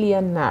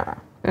 trillion Naira.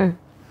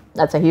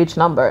 That's a huge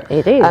number.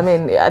 It is. I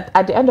mean,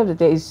 at the end of the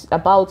day, it's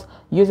about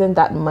using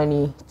that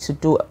money to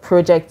do a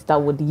project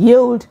that would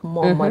yield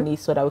more money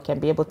so that we can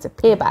be able to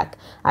pay back,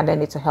 and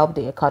then it will help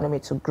the economy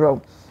to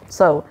grow.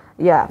 So,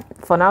 yeah,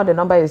 for now, the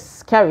number is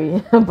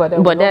scary, but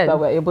then we know that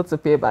we're able to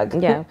pay back.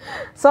 Yeah.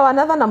 So,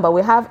 another number,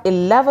 we have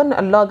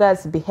 11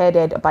 loggers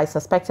beheaded by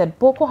suspected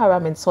Boko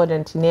Haram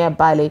insurgent near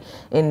Bali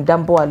in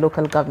Damboa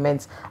local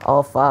government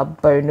of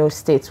Borno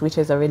State, which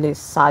is a really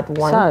sad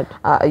one.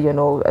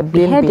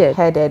 Being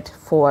beheaded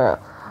for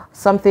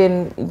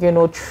something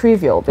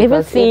trivial.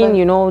 Even seeing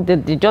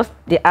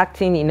the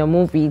acting in a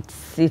movie,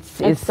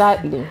 it's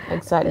exactly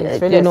it's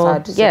really a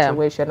sad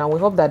situation, and we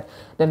hope that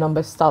the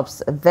number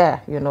stops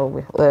there. You know,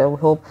 we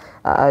hope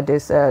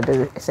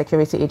the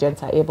security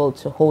agents are able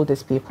to hold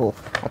these people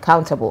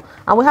accountable.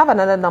 And we have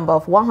another number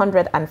of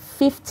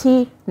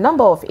 150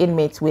 number of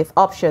inmates with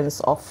options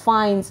of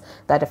fines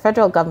that the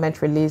federal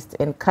government released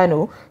in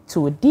Kano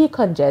to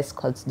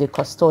decongest the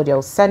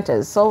custodial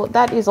centers. So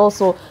that is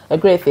also a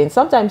great thing.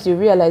 Sometimes you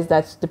realize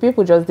that the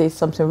people just did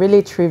something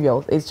really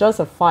trivial. It's just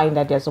a fine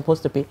that they're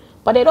supposed to pay,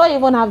 but they don't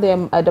even have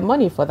the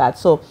money for that.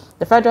 So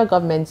the federal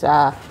government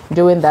are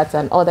doing that,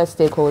 and other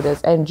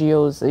stakeholders,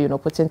 NGOs, you know,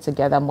 putting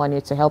together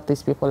money to help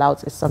these people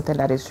out is something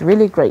that is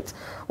really great.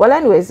 Well,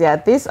 anyways, yeah,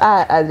 these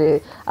are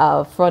the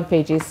front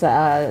pages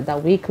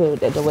that we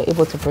were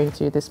able to bring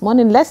to you this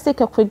morning. Let's take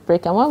a quick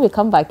break, and when we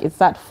come back, it's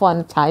that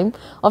fun time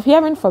of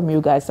hearing from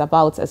you guys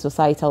about a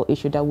societal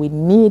issue that we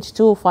need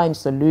to find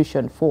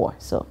solution for.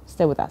 So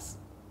stay with us.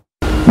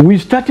 We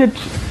started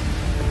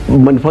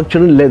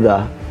manufacturing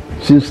leather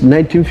since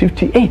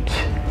 1958.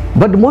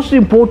 But the most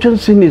important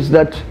thing is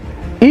that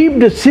if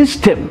the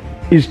system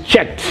is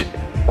checked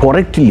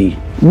correctly,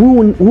 we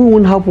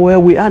won't have where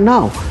we are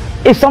now.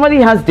 If somebody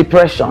has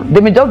depression,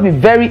 they may just be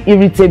very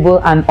irritable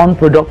and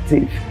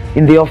unproductive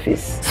in the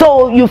office.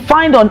 So you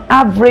find on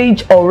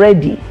average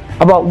already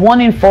about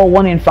 1 in 4,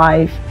 1 in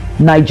 5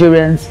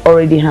 Nigerians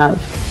already have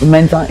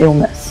mental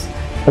illness,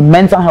 a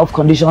mental health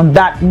condition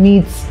that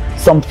needs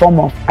some form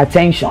of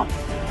attention.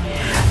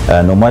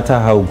 No matter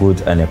how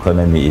good an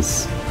economy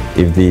is,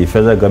 if the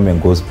federal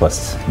government goes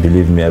bust,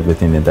 believe me,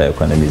 everything in the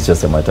economy is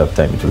just a matter of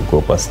time it will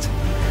go bust.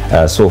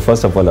 So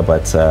first of all,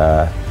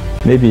 about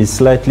maybe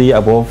slightly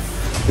above,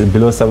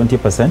 below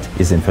 70%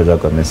 is in federal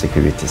government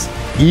securities.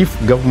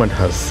 If government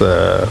has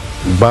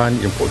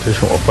banned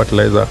importation of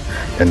fertilizer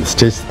and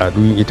states are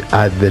doing it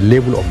at the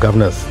level of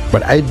governance,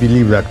 but I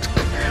believe that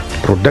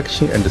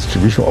production and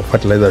distribution of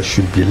fertilizer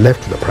should be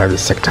left to the private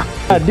sector.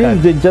 This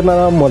is the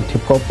general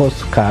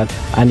multi-purpose card,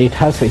 and it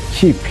has a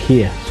chip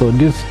here. So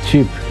this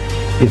chip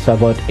is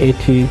about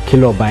 80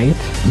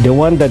 kilobytes. The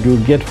one that you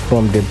get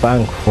from the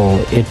bank for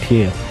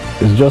ATM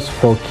is just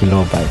 4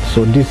 kilobytes.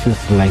 So this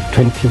is like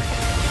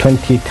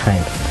 20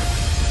 times.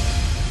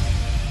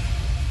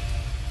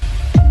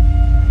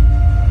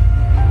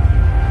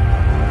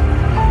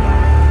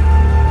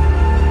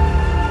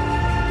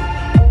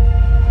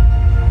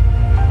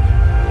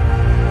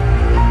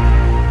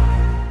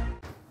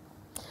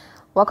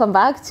 Welcome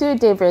back to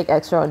Daybreak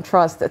Extra on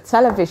Trust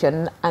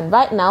Television, and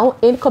right now,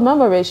 in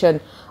commemoration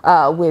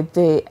with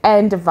the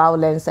End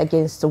Violence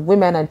Against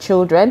Women and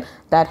Children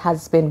that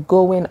has been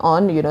going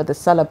on, you know, the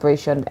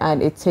celebration,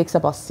 and it takes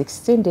about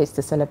 16 days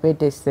to celebrate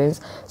these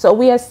things. So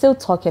we are still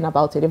talking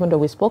about it, even though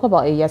we spoke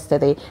about it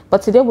yesterday.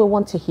 But today we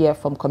want to hear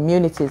from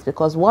communities,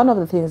 because one of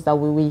the things that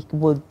we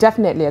will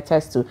definitely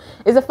attest to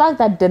is the fact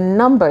that the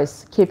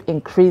numbers keep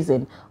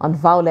increasing on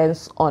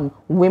violence on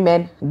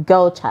women,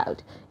 girl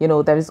child. You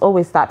know, there is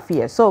always that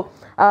fear. So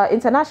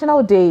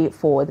International Day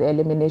for the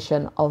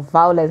Elimination of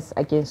Violence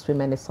Against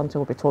Women is something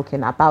we'll be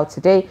talking about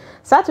today.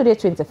 Saturday,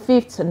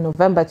 25th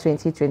November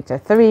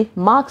 2023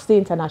 marks the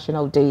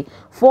International Day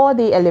for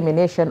the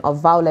Elimination of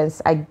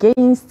Violence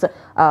Against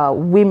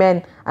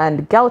Women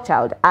and Girl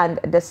Child, and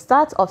the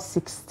start of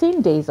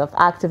 16 days of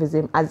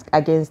activism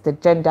against the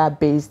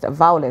gender-based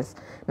violence.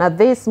 Now,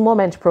 this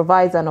moment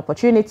provides an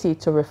opportunity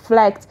to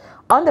reflect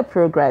on the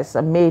progress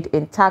made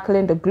in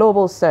tackling the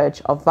global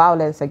surge of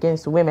violence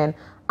against women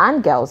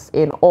and girls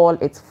in all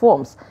its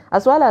forms,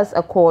 as well as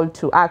a call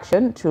to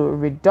action to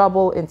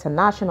redouble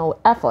international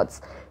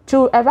efforts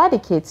to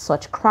eradicate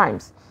such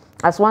crimes.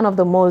 As one of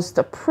the most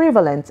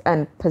prevalent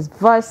and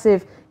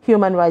pervasive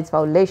human rights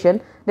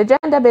violations, the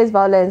gender-based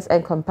violence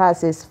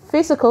encompasses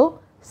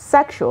physical,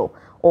 sexual,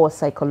 or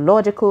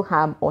psychological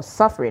harm or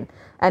suffering,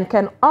 and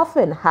can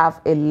often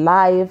have a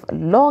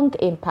lifelong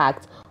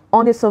impact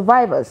on the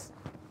survivors.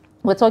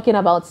 We're talking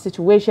about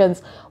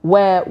situations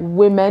where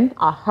women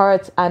are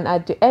hurt, and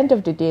at the end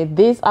of the day,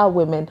 these are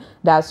women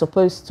that are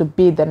supposed to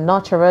be the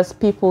nurturers,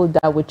 people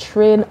that will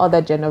train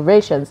other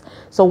generations.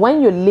 So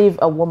when you leave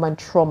a woman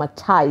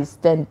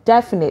traumatized, then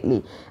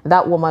definitely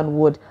that woman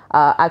would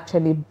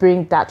actually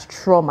bring that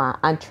trauma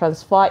and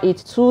transfer it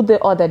to the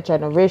other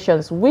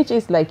generations, which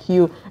is like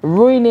you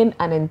ruining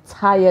an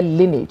entire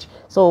lineage.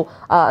 So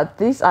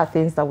these are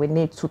things that we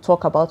need to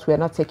talk about. We're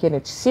not taking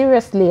it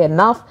seriously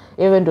enough,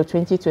 even though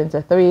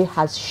 2023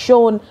 has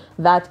shown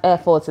that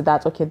effort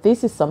that, okay,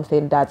 this is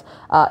something that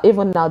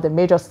even now the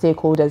major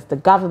stakeholders, the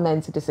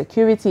government, the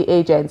security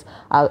agents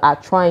are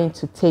trying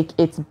to take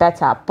it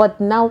better. But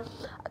now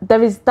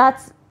there is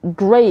that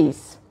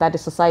grace that the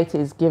society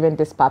is giving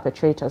these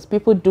perpetrators.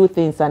 People do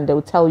things and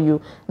they'll tell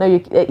you, no,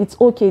 it's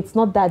okay, it's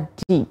not that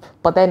deep.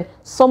 But then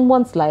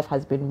someone's life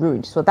has been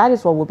ruined. So that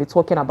is what we'll be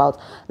talking about.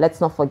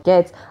 Let's not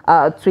forget,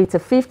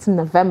 25th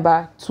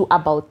November to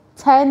about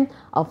 10th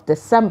of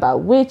December,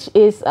 which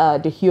is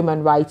the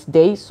Human Rights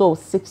Day. So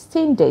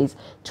 16 days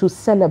to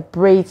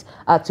celebrate,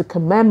 to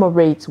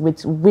commemorate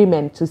with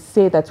women, to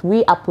say that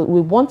we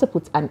want to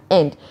put an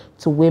end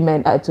to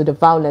women, to the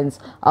violence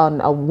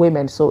on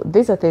women. So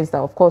these are things that,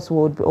 of course, we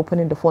would be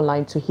opening the phone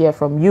line to hear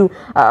from you.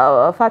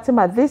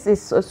 Fatima, this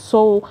is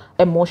so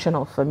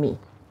emotional for me.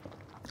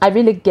 I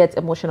really get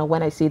emotional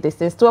when I see these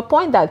things, to a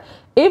point that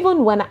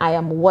even when I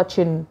am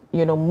watching,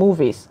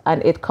 movies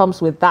and it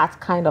comes with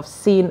that kind of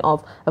scene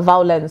of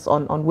violence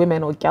on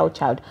women or girl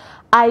child,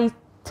 I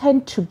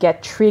tend to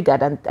get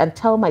triggered and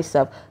tell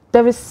myself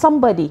there is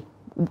somebody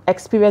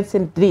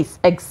experiencing this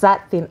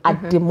exact thing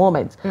at the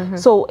moment.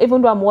 So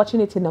even though I'm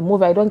watching it in a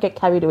movie, I don't get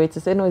carried away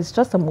to say, no, it's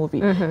just a movie.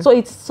 So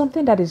it's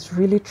something that is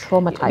really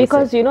traumatizing.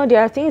 Because,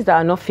 there are things that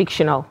are not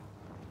fictional.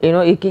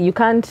 You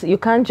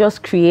can't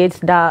just create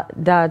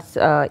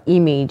that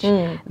image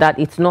that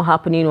it's not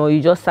happening, or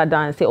you just sat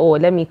down and say, oh,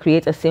 let me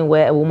create a scene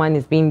where a woman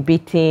is being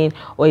beaten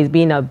or is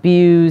being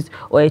abused,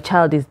 or a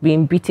child is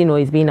being beaten or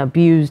is being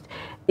abused.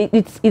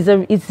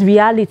 It's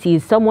reality.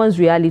 It's someone's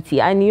reality.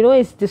 And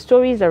it's the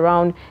stories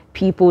around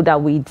people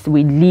that we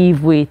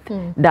live with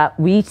that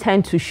we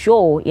tend to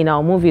show in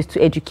our movies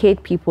to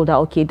educate people that,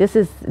 okay, this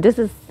is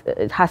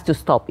it has to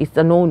stop. It's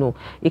a no-no.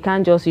 You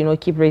can't just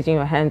keep raising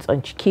your hands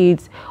on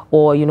kids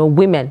or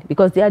women,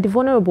 because they are the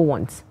vulnerable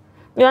ones.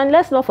 And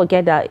let's not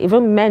forget that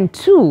even men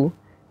too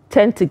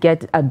tend to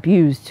get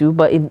abused too,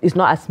 but it's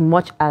not as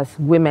much as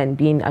women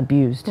being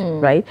abused,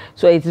 right?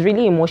 So it's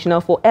really emotional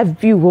for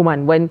every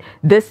woman when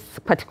this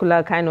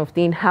particular kind of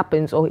thing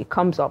happens or it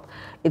comes up.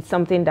 It's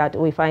something that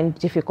we find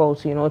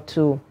difficult,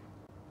 to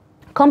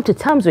come to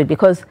terms with,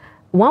 because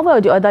one way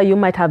or the other you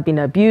might have been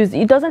abused.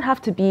 It doesn't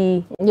have to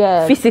be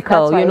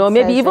physical,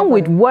 maybe even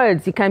with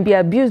words. You can be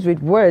abused with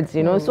words,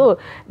 so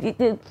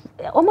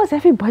almost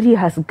everybody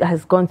has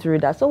gone through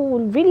that. So we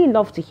would really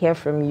love to hear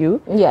from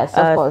you. Yes,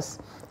 of course.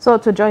 So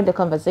to join the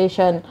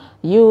conversation,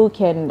 you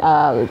can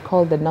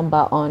call the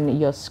number on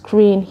your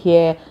screen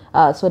here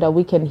so that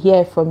we can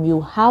hear from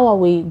you. How are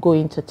we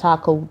going to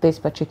tackle this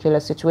particular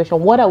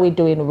situation? What are we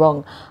doing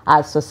wrong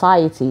as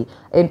society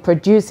in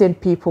producing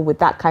people with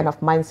that kind of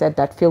mindset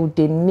that feel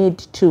they need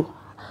to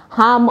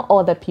harm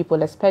other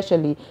people,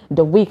 especially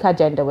the weaker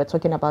gender? We're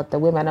talking about the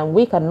women, and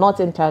weaker not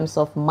in terms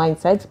of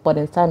mindset, but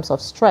in terms of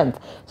strength.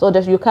 So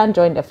that you can't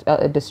join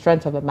the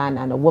strength of a man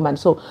and a woman.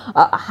 So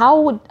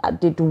how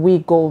did we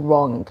go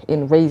wrong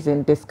in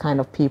raising this kind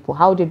of people?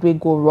 How did we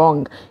go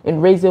wrong in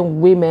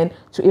raising women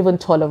to even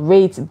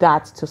tolerate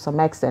that to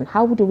some extent?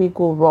 How do we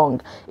go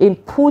wrong in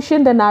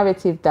pushing the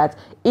narrative that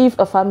if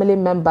a family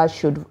member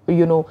should,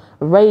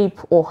 rape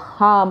or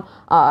harm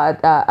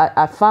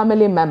a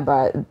family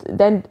member,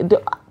 then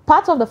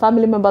part of the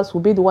family members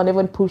will be the one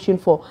even pushing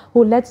for,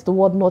 who lets the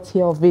world not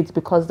hear of it,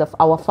 because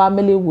our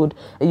family would,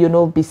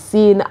 be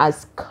seen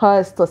as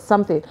cursed or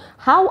something.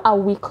 How are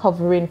we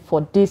covering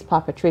for these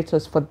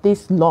perpetrators for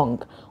this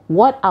long?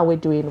 What are we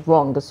doing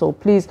wrong? So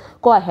please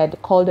go ahead,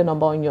 call the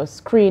number on your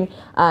screen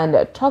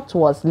and talk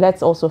to us.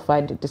 Let's also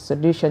find the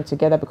solution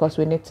together, because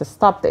we need to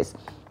stop this.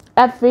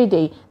 Every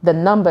day, the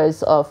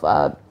numbers of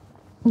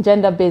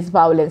gender-based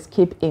violence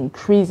keep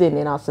increasing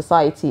in our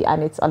society,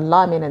 and it's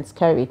alarming and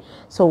scary.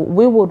 So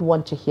we would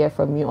want to hear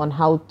from you on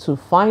how to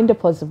find the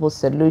possible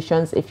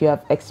solutions. If you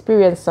have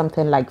experienced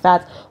something like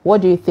that, what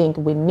do you think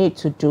we need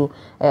to do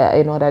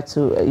in order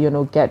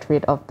to get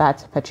rid of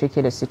that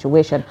particular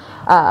situation?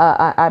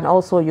 And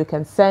also you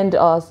can send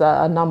us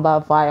a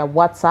number via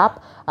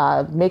WhatsApp.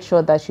 Make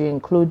sure that you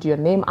include your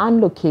name and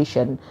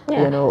location,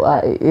 in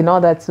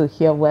order to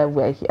hear where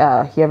we're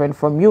hearing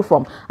from you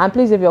from. And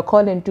please, if you're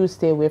calling, do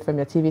stay away from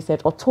your TV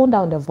set or tone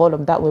down the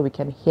volume. That way we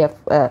can hear,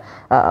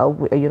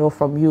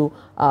 from you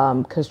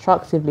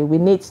constructively. We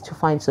need to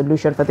find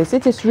solution for this.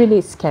 It is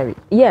really scary.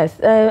 Yes,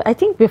 I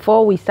think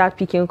before we start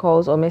picking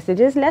calls or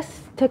messages,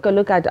 let's take a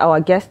look at our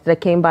guest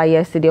that came by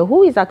yesterday,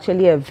 who is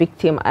actually a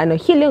victim and a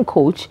healing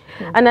coach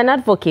and an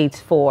advocate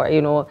for,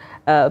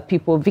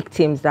 people,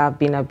 victims that have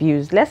been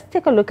abused. Let's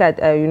take a look at,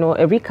 a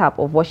recap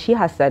of what she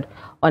has said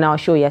on our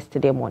show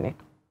yesterday morning.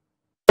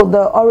 So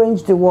the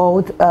Orange the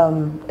World,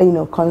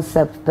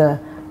 concept, the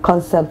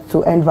concept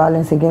to end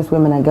violence against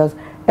women and girls.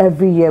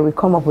 Every year we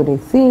come up with a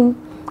theme,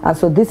 and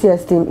so this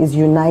year's theme is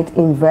Unite,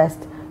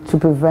 Invest to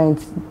prevent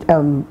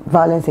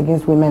violence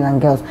against women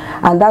and girls.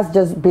 And that's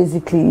just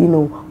basically,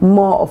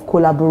 more of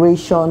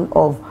collaboration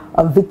of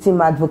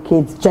victim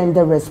advocates,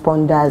 gender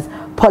responders,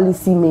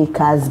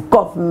 policymakers,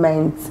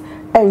 governments,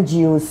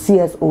 NGOs,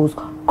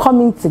 CSOs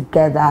coming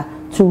together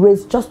to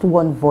raise just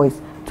one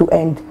voice to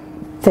end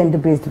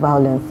gender-based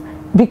violence.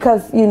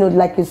 Because,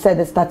 like you said,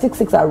 the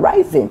statistics are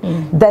rising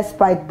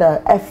despite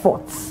the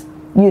efforts,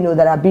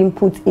 that are being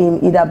put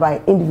in either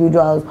by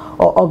individuals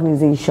or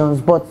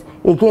organizations. But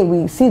again,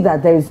 we see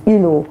that there is,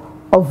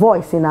 a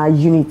voice in our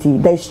unity.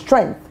 There's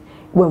strength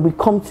when we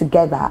come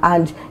together.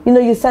 And,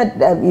 you said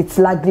it's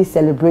largely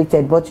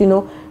celebrated, but, I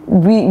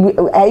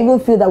even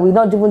feel that we're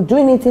not even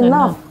doing it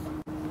enough,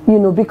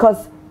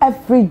 because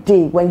every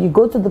day, when you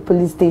go to the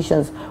police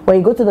stations, when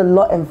you go to the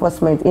law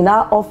enforcement, in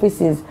our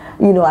offices,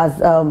 you know, as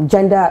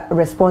gender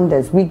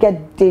responders, we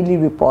get daily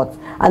reports,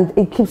 and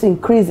it keeps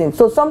increasing.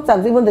 So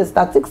sometimes even the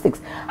statistics,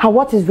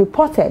 what is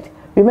reported,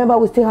 remember,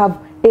 we still have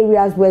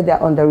areas where they're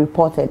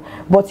underreported.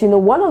 But you know,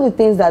 one of the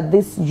things that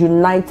this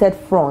united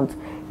front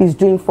is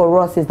doing for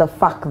us is the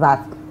fact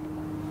that,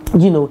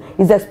 you know,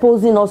 is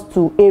exposing us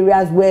to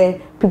areas where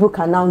people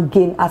can now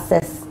gain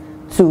access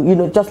to, you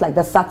know, just like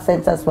the SAC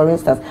centers, for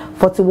instance.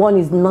 41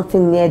 is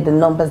nothing near the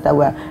numbers that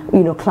we're,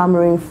 you know,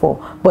 clamoring for.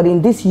 But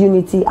in this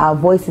unity, our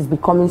voice is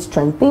becoming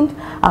strengthened,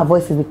 our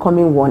voice is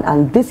becoming one.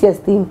 And this year's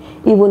theme,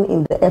 even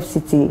in the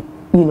FCT,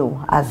 you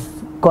know, has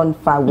gone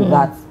far with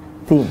that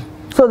theme.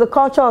 So the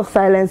culture of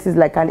silence is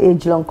like an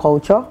age-long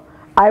culture.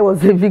 I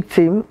was a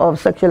victim of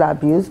sexual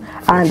abuse,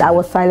 and I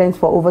was silenced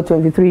for over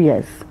 23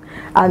 years.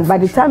 And by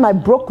the time I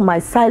broke my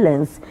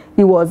silence,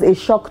 it was a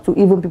shock to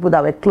even people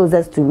that were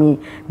closest to me,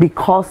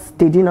 because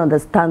they didn't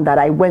understand that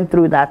I went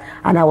through that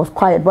and I was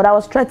quiet. But I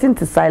was threatened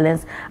to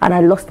silence, and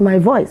I lost my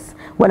voice.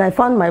 When I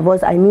found my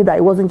voice, I knew that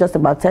it wasn't just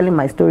about telling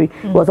my story,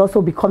 it was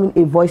also becoming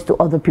a voice to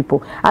other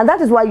people. And that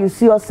is why you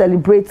see us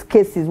celebrate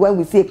cases when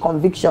we see a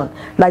conviction,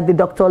 like the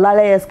Dr.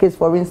 Lalaye's case,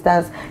 for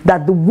instance,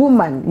 that the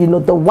woman, you know,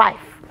 the wife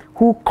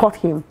who caught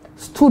him,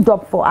 stood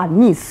up for her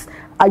niece,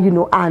 you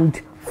know,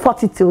 and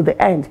fought it till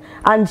the end.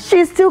 And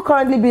she's still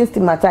currently being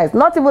stigmatized.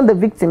 Not even the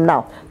victim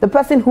now, the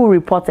person who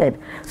reported.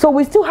 So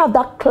we still have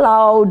that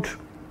cloud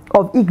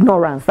of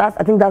ignorance. I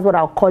think that's what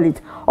I'll call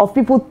it, of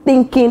people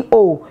thinking,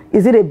 oh,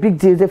 is it a big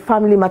deal? Is it a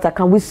family matter?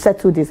 Can we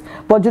settle this?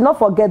 But do not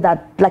forget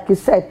that, like you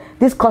said,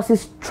 this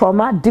causes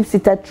trauma,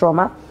 deep-seated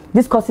trauma.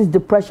 This causes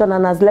depression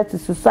and has led to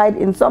suicide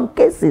in some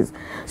cases.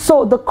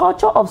 So the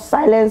culture of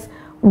silence,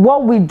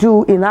 what we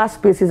do in our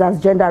spaces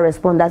as gender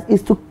responders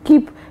is to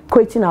keep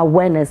creating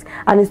awareness,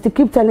 and is to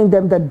keep telling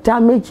them the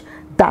damage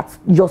that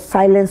your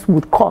silence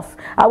would cause.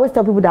 I always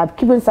tell people that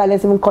keeping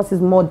silence even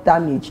causes more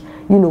damage,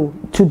 you know,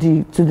 to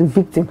the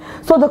victim.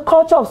 So the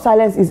culture of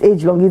silence is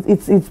age-long.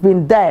 It's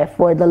been there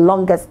for the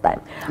longest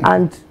time.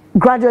 And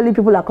gradually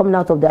people are coming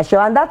out of their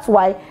shell. And that's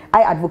why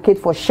I advocate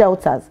for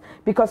shelters.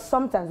 Because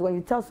sometimes when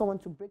you tell someone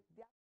to break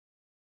their...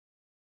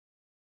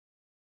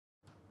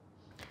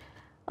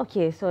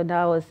 Okay, so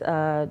that was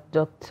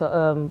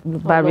Dr.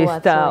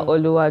 Barrister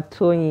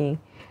Oluwatoyin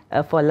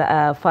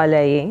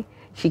Falaye.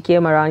 She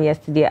came around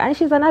yesterday, and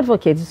she's an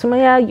advocate.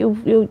 Sumaya,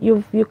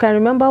 you can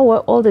remember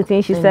all the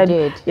things she said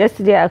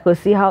yesterday. I could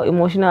see how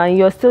emotional, and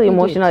you're still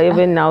emotional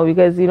even now,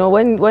 because you know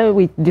when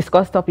we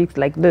discuss topics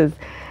like this,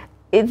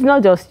 it's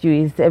not just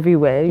you, it's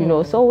everywhere, you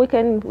know. So we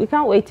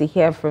can't wait to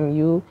hear from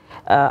you,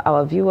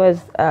 our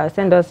viewers.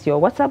 Send us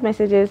your WhatsApp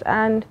messages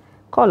and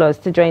call us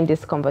to join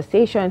this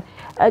conversation.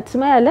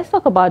 Sumaya, let's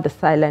talk about the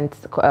silent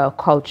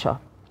culture.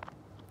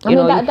 You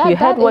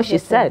heard what she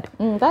said.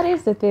 That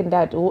is the thing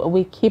that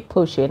we keep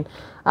pushing.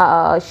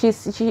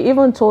 She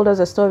even told us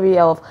a story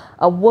of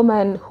a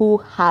woman who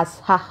her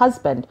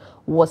husband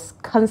was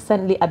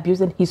constantly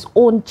abusing his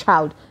own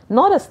child,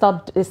 not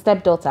a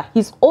stepdaughter,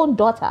 his own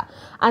daughter.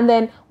 And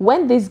then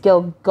when this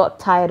girl got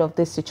tired of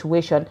this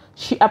situation,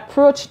 she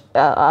approached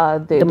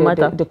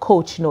the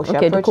coach. No, she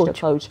approached the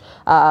coach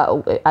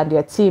and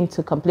their team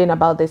to complain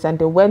about this, and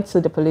they went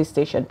to the police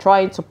station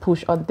trying to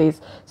push on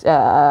this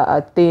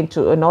thing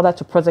in order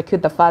to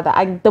prosecute the father.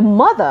 And the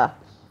mother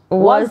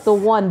was the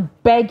one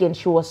begging.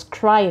 She was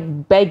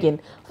crying,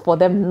 begging for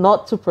them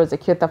not to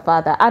prosecute the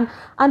father. And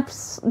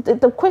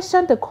the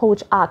question the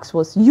coach asked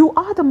was, you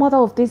are the mother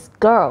of this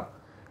girl,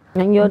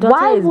 and your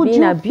daughter is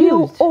being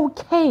abused. Feel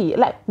okay?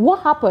 Like,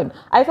 what happened?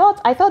 I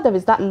thought there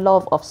is that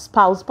love of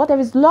spouse, but there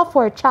is love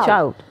for a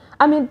child.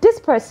 I mean, this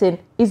person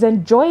is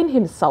enjoying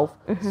himself,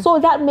 so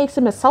that makes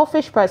him a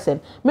selfish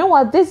person.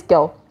 Meanwhile, this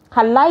girl,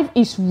 her life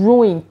is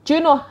ruined. Do you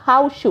know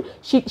how she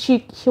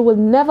will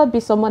never be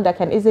someone that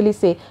can easily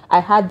say,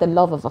 I had the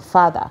love of a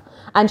father.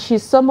 And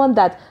she's someone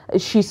that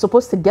she's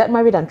supposed to get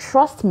married and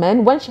trust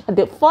men. When she had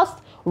the first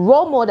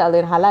role model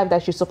in her life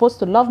that she's supposed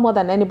to love more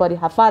than anybody,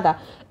 her father,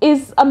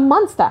 is a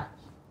monster.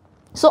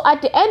 So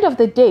at the end of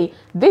the day,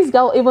 this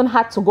girl even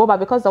had to go back,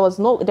 because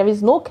there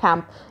is no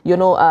camp, you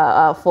know,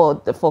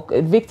 for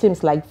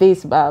victims like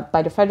this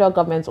by the federal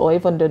government, or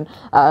even the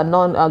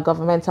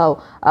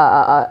non-governmental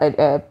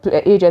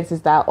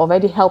agencies that are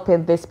already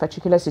helping this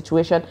particular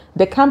situation.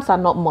 The camps are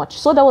not much,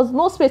 so there was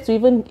no space to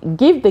even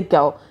give the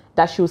girl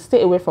that she would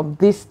stay away from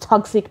these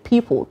toxic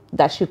people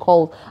that she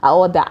called,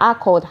 or that are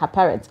called her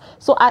parents.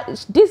 So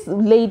this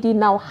lady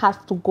now has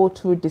to go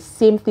through the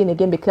same thing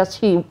again, because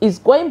she is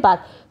going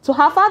back to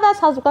her father's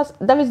house, because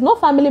there is no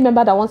family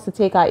member that wants to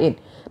take her in.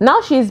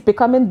 Now she is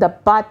becoming the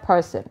bad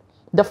person.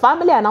 The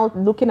family are now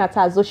looking at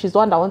her as though she's the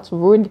one that wants to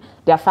ruin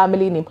their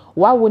family name.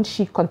 Why wouldn't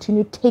she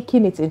continue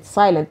taking it in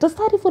silence? Does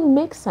that even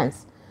make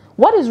sense?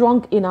 What is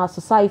wrong in our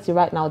society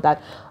right now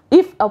that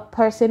if a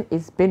person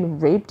is being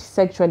raped,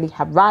 sexually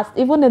harassed,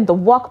 even in the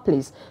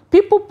workplace,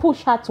 people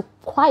push her to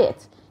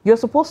quiet. you're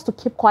supposed to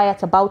keep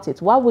quiet about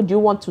it. Why would you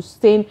want to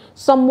stain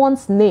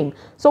someone's name?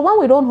 So when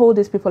we don't hold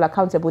these people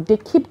accountable, they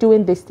keep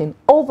doing this thing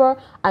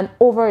over and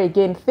over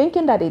again,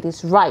 thinking that it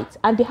is right,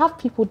 and they have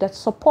people that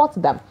support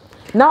them.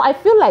 Now, I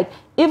feel like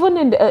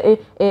even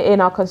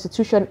in our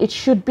constitution, it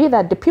should be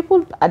that the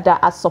people that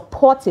are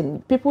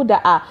supporting, people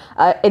that are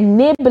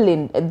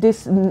enabling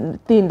this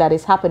thing that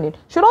is happening,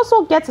 should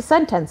also get a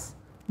sentence.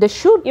 They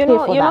should pay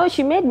for that.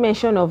 She made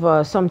mention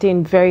of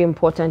something very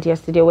important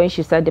yesterday when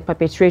she said the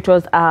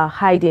perpetrators are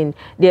hiding.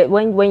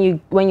 When you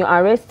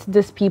arrest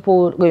these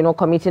people,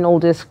 committing all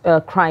these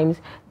crimes,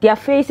 their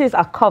faces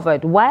are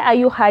covered. Why are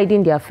you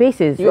hiding their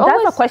faces?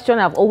 That's a question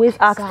I've always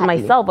asked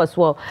myself as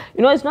well.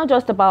 It's not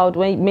just about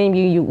when maybe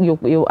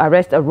you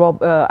arrest a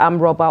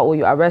armed robber, or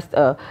you arrest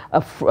a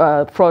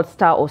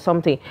fraudster or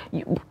something.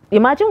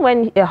 Imagine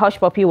when a hush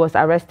puppy was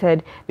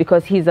arrested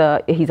because he's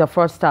a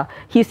fraudster.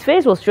 His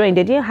face was showing.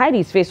 They didn't hide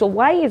his face. So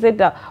why is it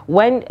that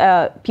when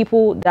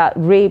people that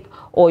rape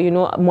or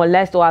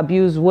molest or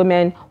abuse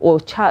women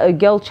or a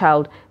girl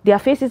child, their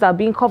faces are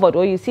being covered,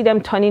 or you see them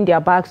turning their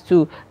backs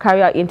to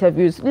carry out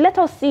interviews? Let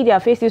us see their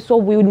faces so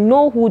we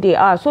know who they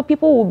are. So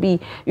people will be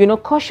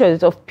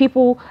cautious of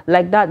people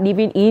like that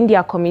living in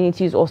their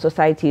communities or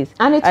societies.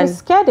 And it will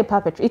scare the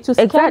perpetrator. It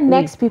will scare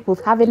next people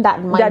having that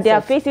mindset. That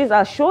their faces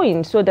are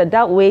showing, so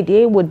that way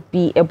they would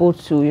be able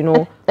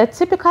to, A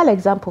typical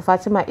example,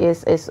 Fatima,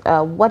 is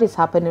what is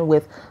happening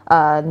with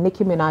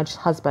Nicki Minaj's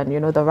husband,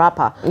 the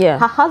rapper. Yeah.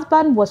 Her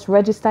husband was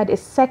registered a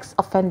sex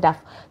offender.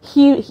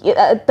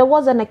 There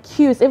was an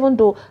accused, even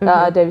though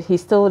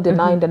he's still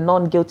denying the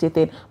non-guilty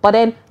thing. But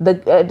then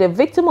the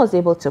victim was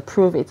able to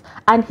prove it.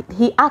 And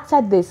he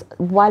acted this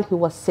while he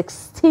was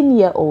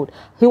 16-year-old.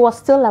 He was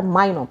still a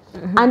minor.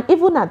 And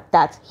even at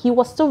that, he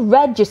was still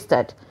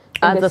registered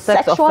as a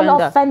sexual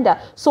offender.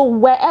 So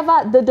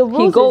wherever the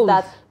rules is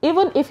that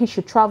even if he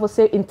should travel,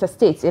 say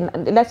interstate,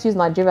 let's use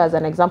Nigeria as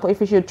an example, if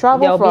he should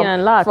travel from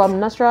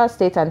Nasarawa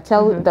State and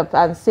tell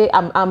and say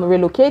I'm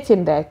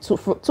relocating there to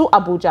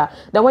Abuja,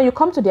 then when you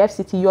come to the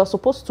FCT, you're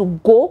supposed to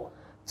go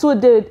to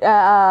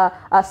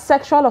the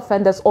sexual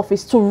offenders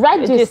office to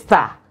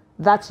register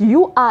that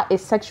you are a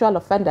sexual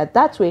offender.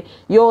 That way,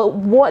 they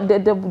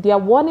are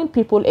warning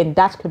people in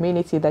that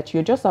community that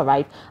you just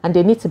arrived and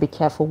they need to be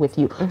careful with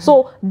you.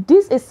 So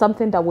this is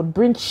something that would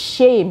bring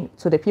shame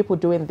to the people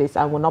doing this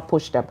and will not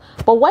push them.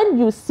 But when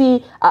you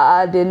see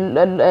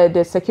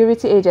the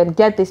security agent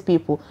get these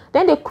people,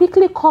 then they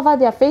quickly cover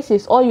their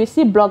faces, or you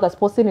see bloggers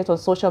posting it on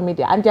social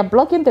media and they're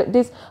blocking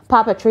this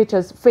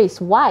perpetrator's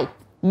face. Why?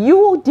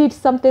 You did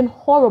something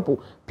horrible.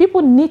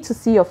 People need to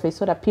see your face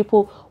so that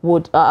people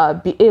would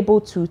be able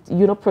to,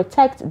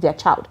 protect their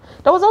child.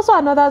 There was also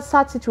another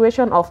sad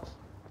situation of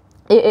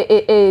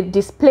a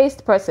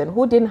displaced person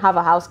who didn't have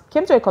a house,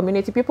 came to a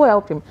community, people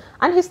helped him,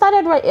 and he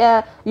started,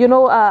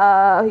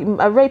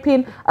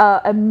 raping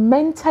a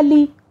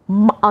mentally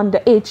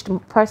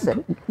underaged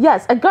person.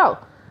 Yes, a girl.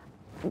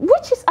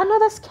 Which is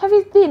another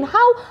scary thing.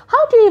 How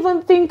do you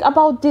even think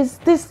about this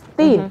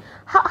thing?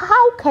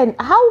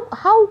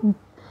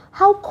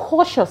 How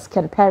cautious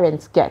can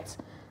parents get?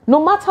 No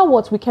matter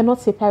what, we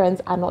cannot say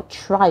parents are not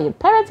trying.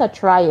 Parents are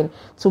trying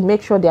to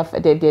make sure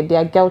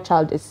their girl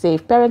child is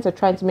safe. Parents are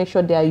trying to make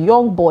sure their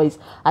young boys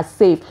are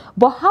safe.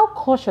 But how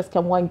cautious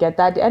can one get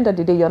that at the end of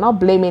the day, you're not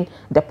blaming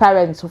the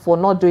parents for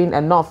not doing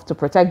enough to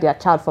protect their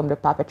child from the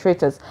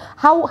perpetrators?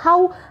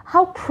 How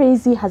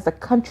crazy has the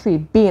country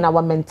been,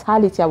 our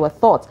mentality, our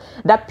thoughts,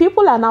 that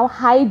people are now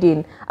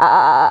hiding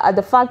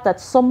the fact that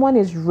someone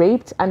is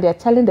raped and they're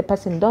telling the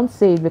person, don't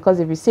say it,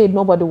 because if you say it,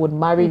 nobody would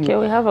marry you. Okay,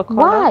 we have a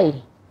caller. Why?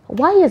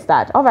 Why is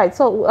that? All right,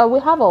 so we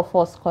have our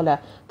first caller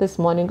this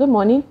morning. Good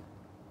morning.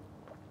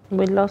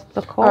 We lost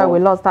the call. All right, we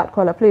lost that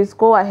caller. Please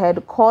go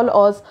ahead, call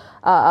us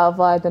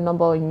via the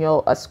number on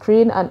your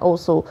screen, and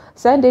also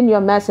send in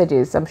your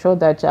messages. I'm sure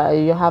that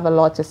you have a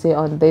lot to say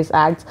on this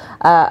act.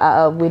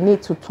 We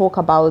need to talk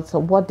about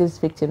what these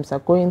victims are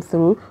going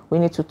through. We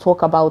need to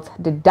talk about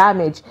the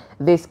damage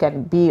this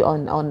can be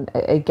on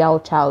a girl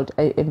child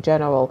in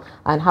general,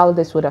 and how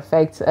this would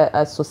affect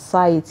a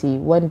society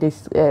when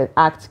this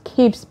act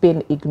keeps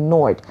being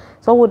ignored.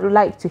 So we would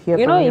like to hear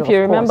from you. If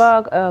you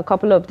remember a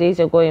couple of days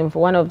ago in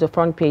one of the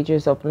front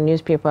pages of the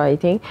newspaper, I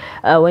think,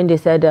 when they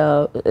said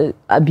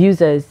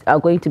abusers are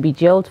going to be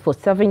jailed for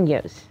 7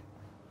 years.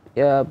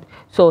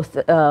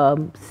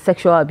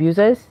 Sexual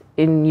abusers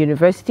in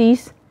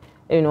universities,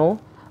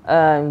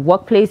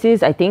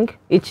 workplaces, I think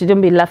it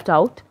shouldn't be left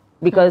out,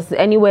 because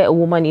anywhere a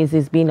woman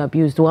is being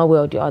abused one way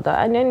or the other.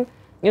 And then,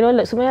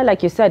 somewhere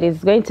like you said,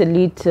 it's going to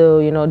lead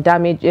to,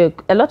 damage,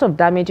 a lot of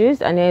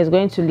damages, and then it's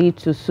going to lead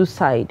to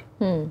suicide.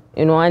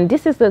 And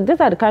these are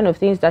the kind of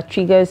things that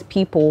triggers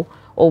people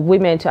or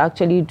women to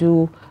actually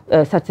do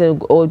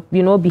certain, or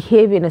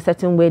behave in a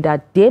certain way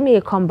that they may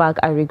come back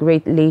and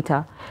regret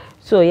later.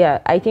 So yeah,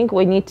 I think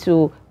we need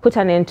to put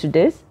an end to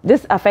this.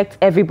 This affects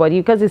everybody,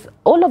 because it's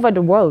all over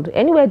the world.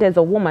 Anywhere there's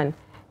a woman,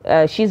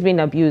 she's been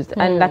abused.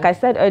 And like I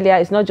said earlier,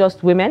 it's not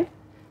just women.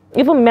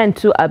 Even men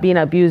too are being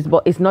abused,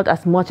 but it's not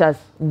as much as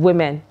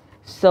women.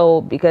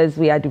 So because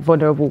we are the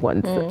vulnerable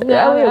ones. There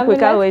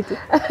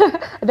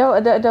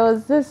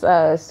was this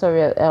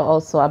story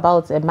also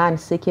about a man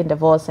seeking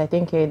divorce, I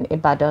think in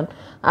Ibadan,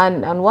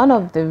 and one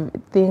of the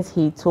things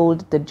he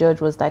told the judge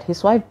was that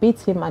his wife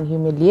beats him and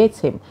humiliates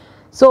him.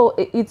 So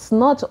it's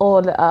not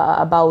all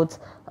about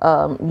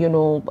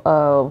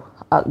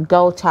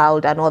girl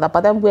child and all that,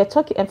 but then we're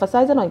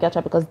emphasizing on girl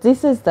child because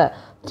this is the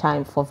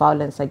time for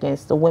violence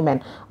against the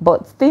women.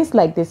 But things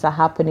like this are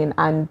happening,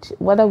 and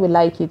whether we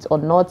like it or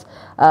not,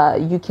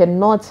 you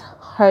cannot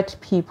hurt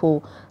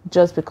people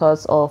just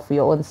because of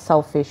your own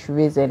selfish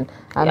reason.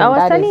 I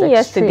was telling you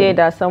yesterday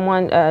that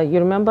someone, you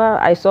remember,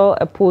 I saw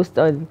a post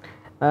on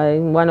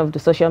one of the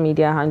social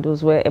media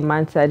handles where a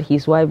man said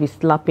his wife is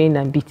slapping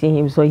and beating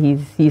him, so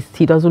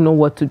he doesn't know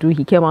what to do.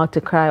 He came out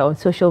to cry on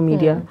social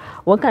media.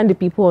 What can the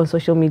people on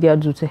social media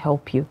do to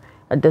help you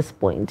at this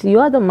point? You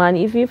are the man.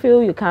 If you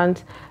feel you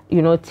can't,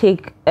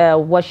 take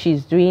what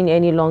she's doing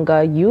any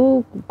longer,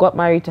 you got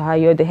married to her,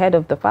 you're the head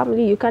of the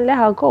family, you can let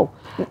her go.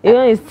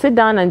 Sit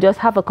down and just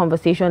have a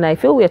conversation. I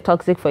feel we're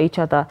toxic for each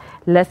other.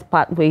 Let's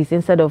part ways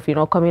instead of,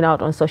 coming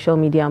out on social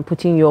media and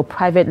putting your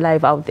private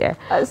life out there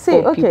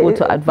for people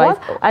to advise.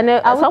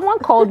 Someone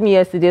called me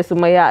yesterday,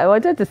 Sumaya. I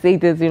wanted to say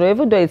this,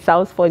 even though it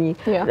sounds funny,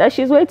 that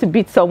she's going to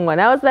beat someone.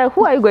 I was like,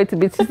 who are you going to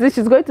beat? She said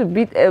she's going to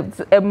beat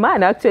a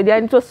man, actually.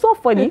 And it was so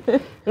funny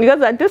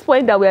because at this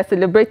point that we are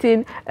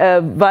celebrating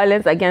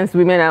violence against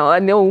women,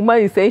 and the woman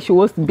is saying she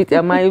wants to beat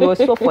a man. It was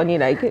so funny,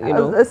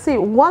 See,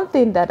 one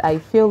thing that I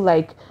feel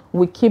like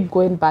we keep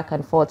going back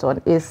and forth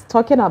on is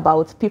talking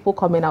about people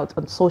coming out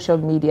on social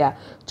media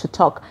to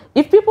talk.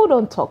 If people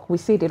don't talk, we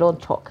say they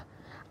don't talk.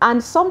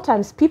 And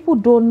sometimes people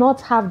do not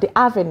have the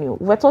avenue.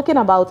 We're talking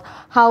about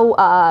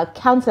how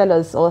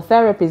counselors or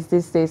therapists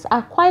these days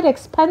are quite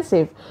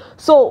expensive.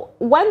 So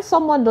when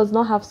someone does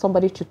not have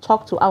somebody to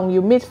talk to, and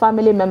you meet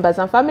family members,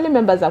 and family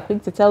members are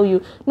quick to tell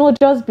you, no,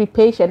 just be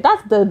patient.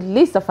 That's the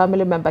least a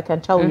family member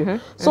can tell you.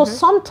 So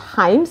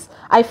sometimes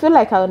I feel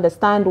like I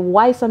understand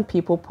why some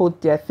people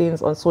put their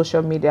things on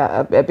social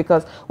media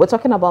because we're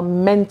talking about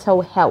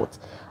mental health.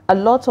 A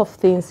lot of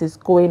things is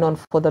going on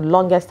for the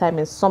longest time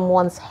in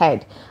someone's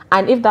head,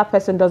 and if that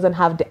person doesn't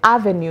have the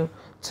avenue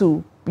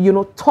to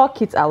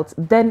talk it out,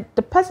 then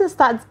the person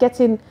starts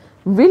getting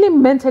really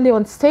mentally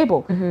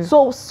unstable.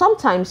 So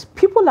sometimes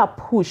people are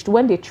pushed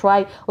when they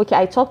try, okay,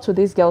 I talked to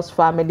this girl's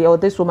family or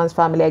this woman's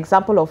family,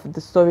 example of the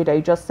story that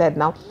you just said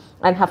now,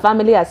 and her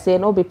family are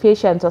saying, oh, be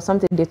patient or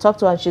something. They talk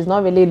to her and she's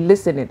not really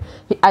listening.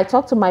 I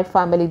talk to my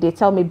family, they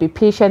tell me, be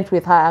patient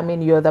with her. I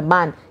mean, you're the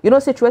man.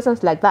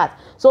 Situations like that.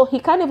 So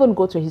he can't even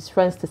go to his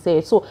friends to say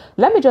it. So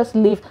let me just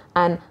leave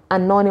an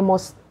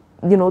anonymous,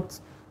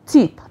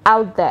 tip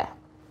out there.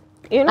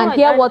 And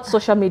hear what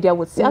social media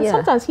would say. And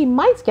sometimes he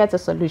might get a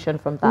solution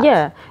from that.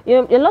 Yeah.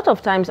 A lot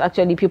of times,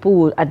 actually, people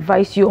will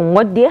advise you on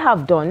what they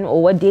have done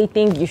or what they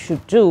think you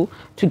should do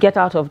to get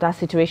out of that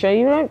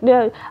situation.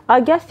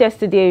 Our guest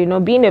yesterday,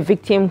 being a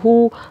victim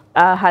who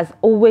has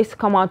always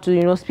come out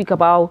to, speak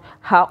about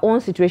her own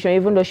situation,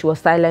 even though she was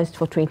silenced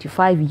for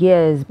 25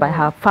 years by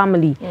her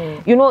family.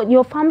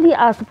 Your family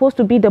are supposed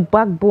to be the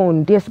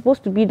backbone. They're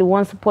supposed to be the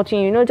ones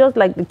supporting you. Just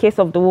like the case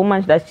of the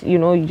woman that,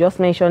 you just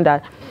mentioned,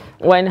 that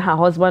when her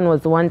husband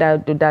was the one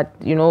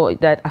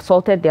that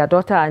assaulted their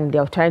daughter, and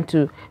they're trying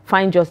to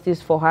find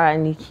justice for her,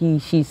 and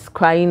she's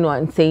crying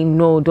and saying,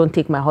 no, don't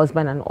take my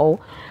husband and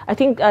all. I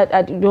think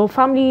your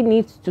family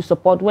needs to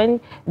support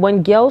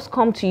when girls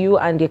come to you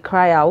and they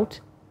cry out.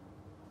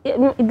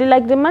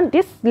 Like the man,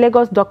 this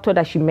Lagos doctor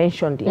that she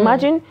mentioned,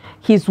 imagine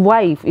his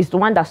wife is the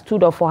one that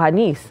stood up for her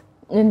niece.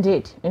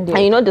 Indeed.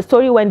 And the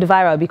story went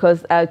viral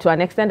because to an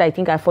extent, I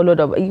think I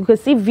followed up. You can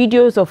see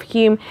videos of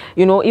him,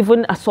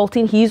 even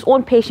assaulting his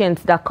own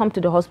patients that come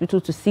to the hospital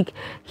to seek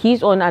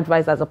his own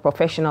advice as a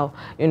professional,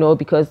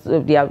 because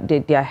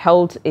their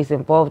health is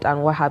involved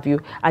and what have you,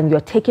 and you're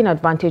taking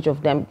advantage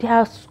of them. There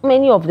are so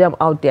many of them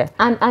out there.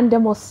 And the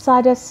most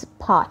saddest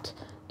part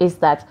is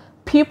that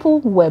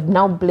people were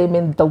now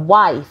blaming the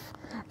wife,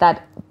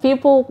 that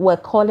people were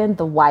calling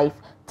the wife,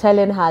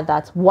 telling her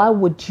that why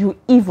would you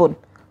even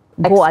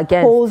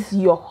expose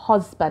your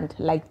husband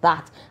like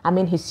that? I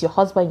mean, he's your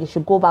husband. You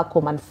should go back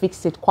home and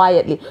fix it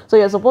quietly. So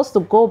you're supposed to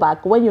go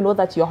back when you know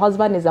that your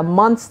husband is a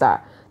monster,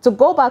 to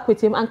go back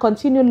with him and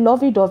continue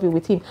lovey-dovey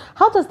with him.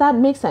 How does that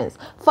make sense?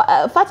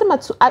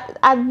 Fatima,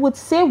 I would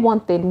say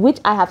one thing which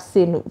I have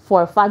seen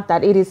for a fact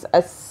that it is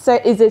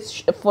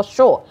for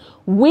sure.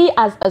 We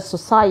as a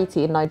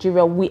society in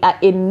Nigeria, we are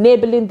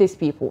enabling these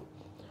people.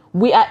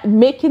 We are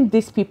making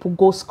these people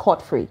go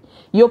scot-free.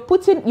 You're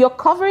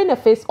covering the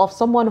face of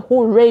someone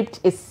who raped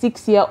a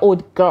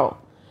 6-year-old girl.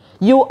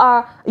 You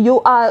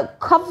are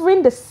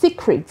covering the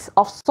secrets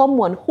of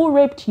someone who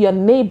raped your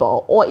neighbor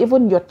or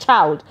even your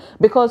child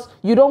because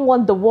you don't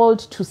want the world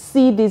to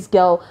see this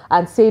girl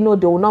and say, no,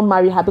 they will not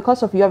marry her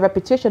because of your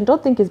reputation.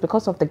 Don't think it's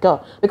because of the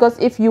girl. Because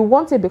if you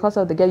want it because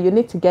of the girl, you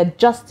need to get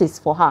justice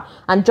for her.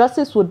 And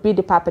justice would be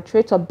the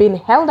perpetrator being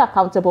held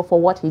accountable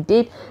for what he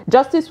did.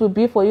 Justice would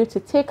be for you to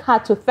take her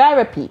to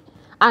therapy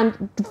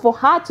and for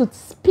her to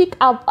speak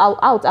out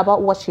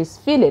about what she's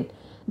feeling.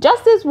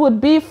 Justice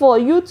would be for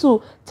you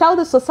to tell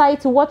the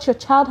society what your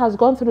child has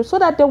gone through so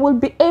that they will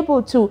be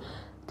able to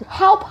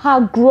help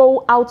her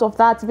grow out of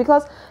that,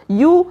 because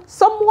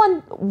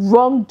someone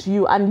wronged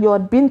you and you're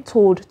being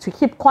told to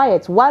keep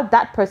quiet while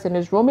that person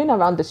is roaming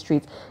around the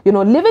streets,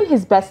 living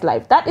his best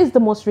life. That is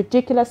the most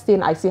ridiculous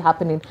thing I see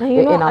happening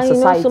in our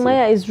society.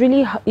 Sumaya,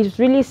 it's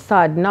really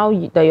sad now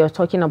that you're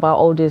talking about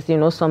all this,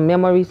 some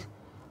memories.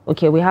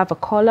 Okay, we have a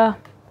caller.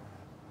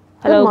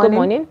 Hello, good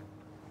morning.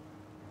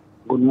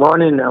 Good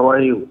morning, how are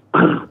you?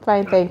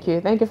 Fine, thank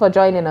you. Thank you for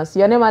joining us.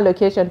 Your name and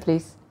location,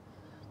 please.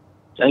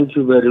 Thank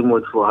you very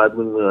much for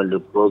having me on the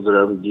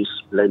program this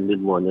splendid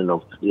morning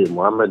of today.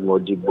 Mohammed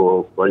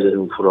Modibo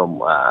calling from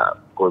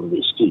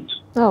Gombe State.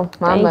 Oh,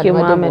 Thank you,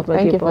 Mohammed.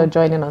 Thank you for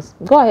joining us.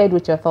 Go ahead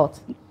with your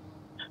thoughts.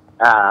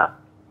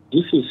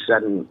 This is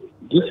an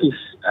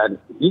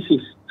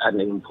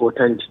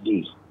important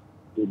day,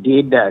 the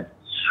day that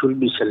should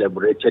be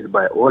celebrated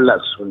by all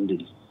as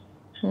Sunday.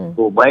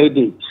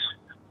 Provided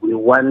we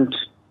want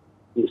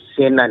a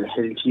sane and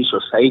healthy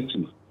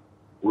society,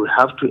 we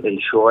have to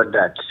ensure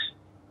that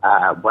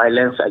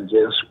violence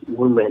against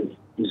women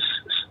is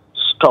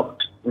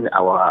stopped in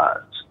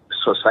our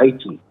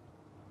society.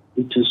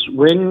 It is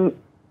when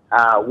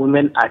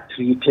women are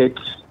treated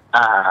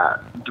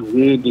the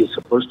way they're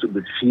supposed to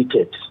be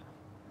treated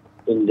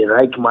in the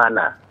right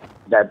manner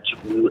that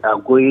we are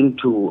going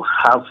to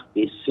have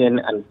a sane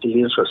and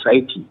clean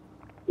society.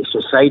 A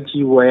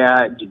society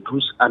where the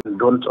do's and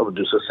don'ts of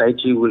the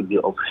society will be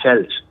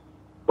upheld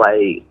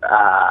by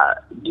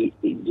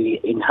the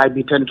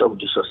inhabitants of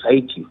the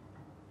society.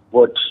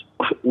 But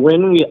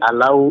when we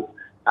allow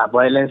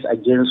violence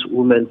against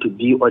women to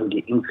be on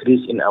the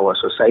increase in our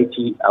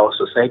society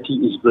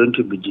is going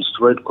to be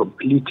destroyed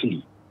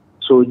completely.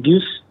 So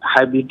this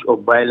habit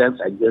of violence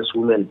against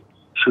women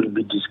should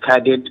be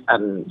discarded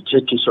and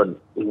jettisoned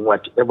in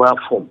whatever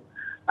form.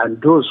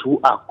 And those who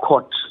are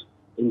caught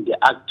in the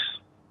act,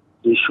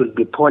 they should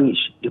be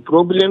punished. The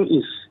problem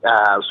is,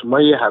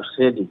 Sumaya have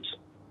said it,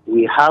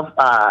 we have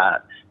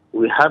a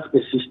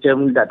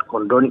system that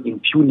condones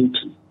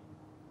impunity.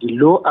 The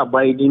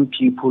law-abiding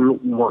people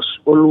must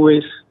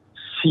always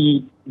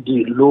see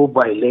the law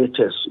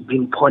violators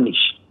being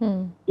punished.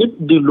 If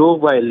the law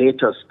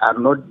violators are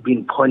not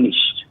being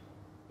punished,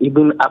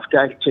 even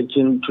after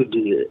taking to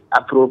the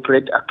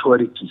appropriate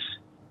authorities,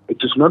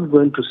 it is not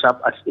going to serve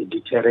as a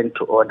deterrent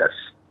to others.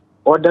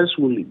 Others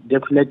will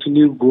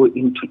definitely go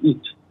into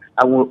it.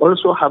 And we'll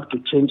also have to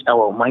change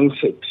our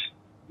mindset.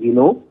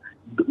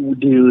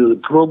 The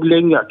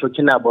problem you are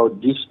talking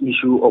about, this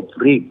issue of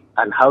rape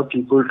and how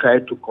people try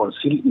to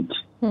conceal it,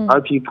 how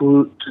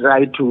people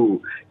try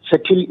to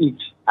settle it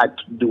at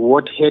the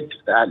Waterhead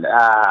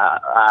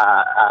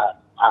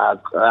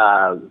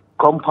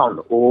compound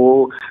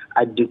or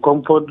at the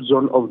comfort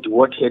zone of the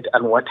Waterhead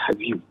and what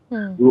have you.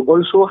 We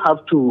also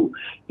have to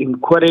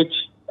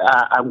encourage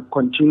and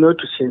continue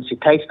to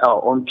sensitize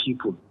our own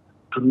people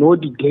to know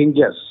the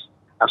dangers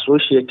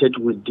associated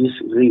with this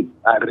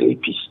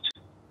rapists,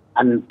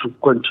 and to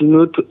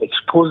continue to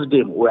expose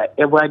them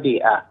wherever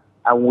they are.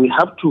 And we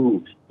have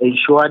to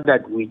ensure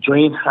that we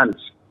join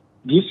hands.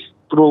 This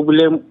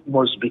problem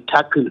must be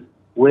tackled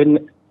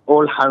when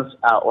all hands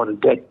are on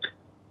deck.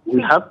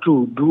 We have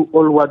to do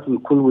all what we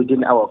could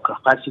within our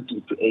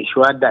capacity to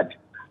ensure that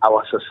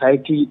our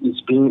society is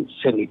being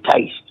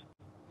sanitized.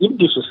 If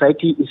the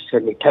society is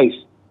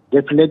sanitized,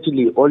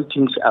 definitely all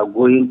things are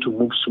going to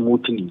move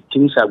smoothly.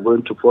 Things are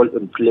going to fall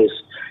in place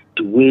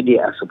the way they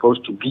are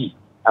supposed to be.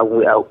 And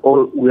we are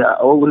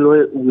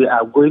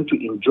going to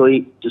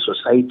enjoy the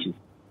society.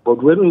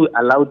 But when we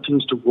allow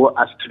things to go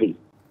astray,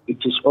 it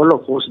is all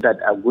of us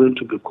that are going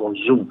to be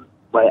consumed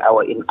by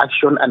our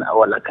inaction and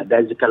our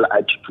lackadaisical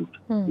attitude.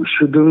 We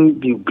shouldn't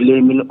be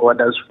blaming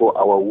others for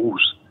our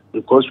woes,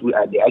 because we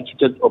are the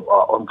architect of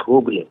our own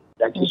problem.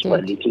 That is my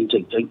little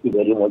take. Thank you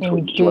very much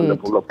for this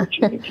wonderful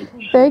opportunity.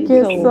 Thank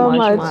you so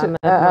much,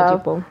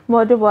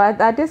 Modibo.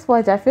 At this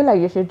point, I feel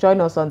like you should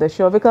join us on the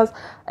show, because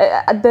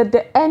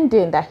the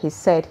ending that he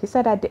said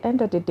at the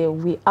end of the day,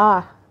 we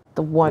are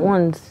the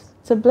ones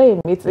to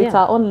blame. It's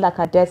our own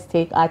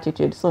lackadaisical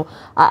attitude. So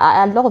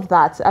I love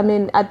that. I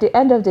mean, at the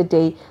end of the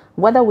day,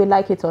 whether we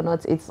like it or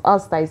not, it's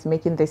us that is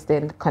making this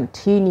thing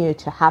continue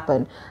to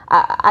happen.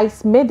 I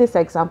made this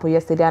example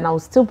yesterday, and I will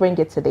still bring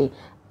it today.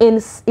 In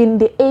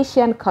the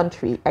Asian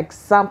country,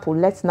 example,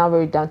 let's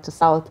narrow it down to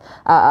South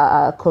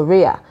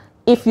Korea.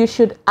 If you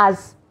should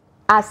as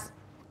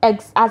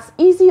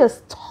easy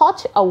as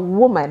touch a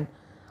woman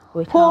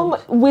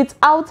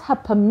without her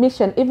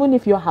permission, even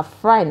if you're her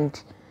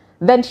friend,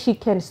 then she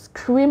can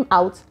scream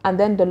out, and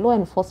then the law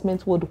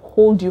enforcement would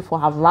hold you for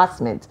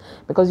harassment,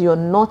 because you're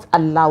not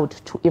allowed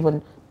to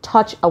even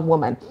touch a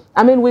woman.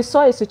 I mean, we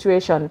saw a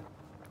situation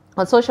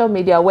on social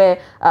media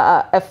where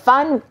a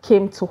fan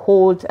came to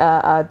hold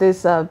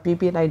this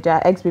ex-BB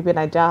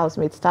Nigeria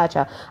housemate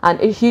Stacha,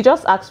 and he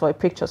just asked for a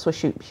picture, so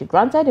she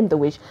granted him the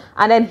wish,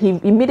 and then he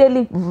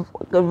immediately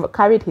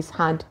carried his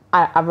hand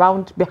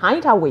around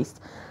behind her waist,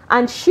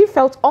 and she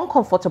felt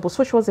uncomfortable,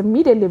 so she was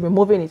immediately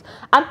removing it.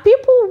 And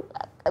people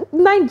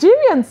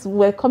Nigerians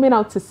were coming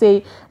out to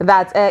say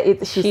that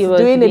she's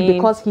doing it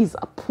because he's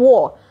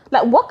poor.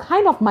 Like, what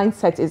kind of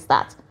mindset is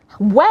that?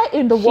 Where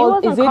in the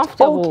world is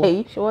it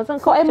okay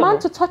for a man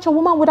to touch a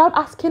woman without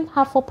asking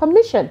her for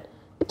permission?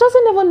 It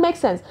doesn't even make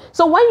sense.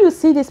 So when you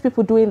see these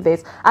people doing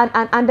this,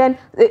 and then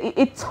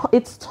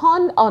it's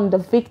turned on the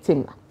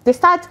victim. They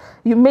start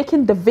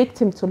making the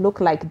victim to look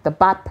like the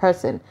bad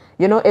person.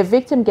 You know, a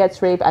victim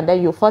gets raped, and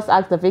then you first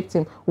ask the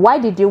victim, "Why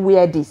did you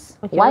wear this?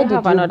 Why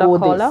did you go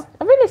this?"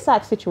 A really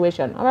sad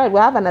situation. All right, we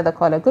have another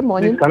caller. Good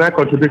morning. Please, can I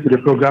contribute to the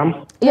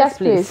program? Yes,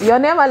 please. Your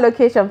name and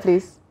location,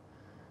 please.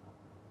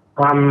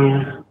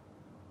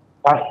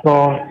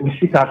 Pastor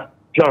Mr.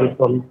 John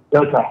from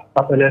Delta,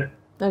 Sapele.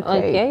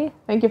 Okay.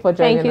 Thank you for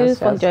joining us. Thank you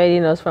for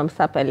joining us from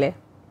Sapele.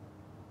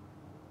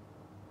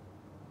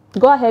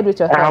 Go ahead with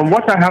your thoughts.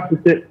 What I have to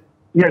say,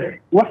 yes,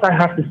 what I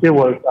have to say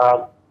was,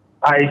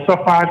 I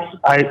suffered.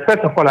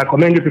 First of all, I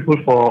commend you people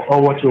for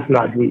all what you people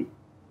are doing.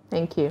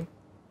 Thank you.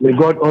 May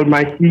God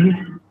Almighty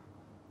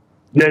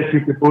bless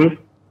you people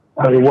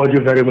and reward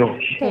you very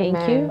much. Thank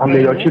you. And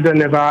may your children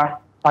never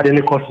had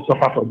any cause to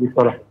suffer for this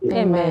sort of thing.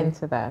 Amen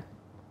to that.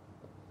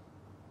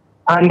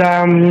 And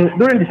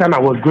during the time I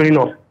was growing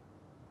up,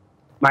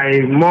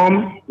 my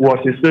mom was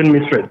a stone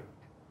mistress.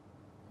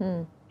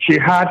 She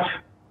had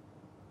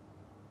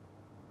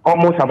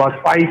almost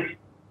about 5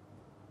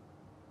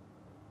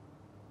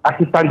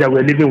 assistants that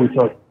were living with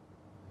us.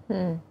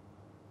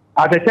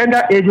 At a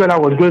tender age, when I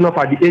was growing up,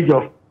 at the age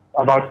of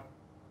about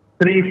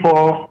 3,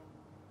 4,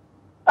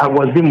 I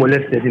was being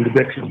molested in the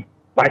bedroom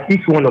by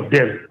each one of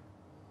them.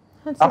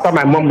 After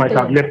my mom might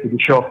have left to the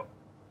shop.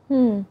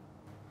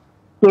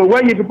 So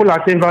when you people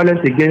are saying violence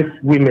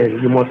against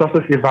women, you must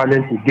also say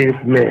violence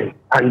against men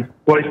and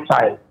boys'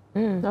 child.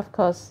 Of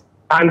course.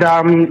 And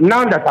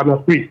now that I'm a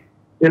priest,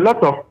 a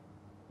lot of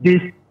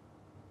these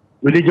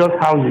religious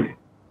houses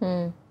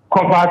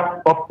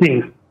cover up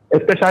things,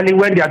 especially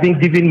when they are being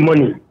given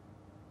money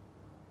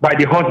by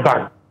the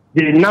husband.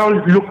 They now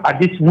look at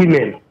these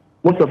women,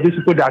 most of these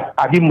people that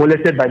are being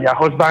molested by their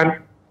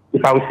husband,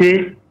 if I would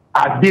say,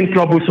 as being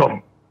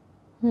troublesome.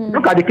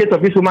 Look at the case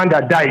of this woman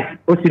that died,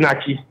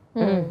 Osinachi.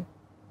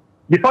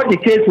 Before the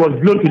case was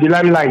blown to the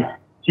limelight,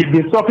 she'd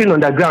been suffering on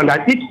the ground.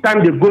 And each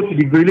time they go to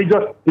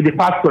the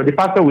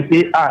pastor will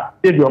say,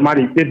 save your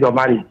marriage, save your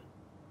marriage.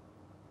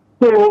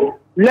 So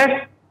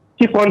let's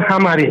keep on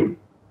hammering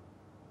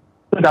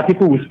so that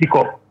people will speak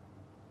up.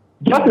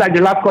 Just like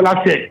the last caller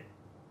said,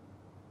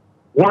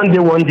 one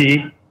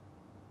day,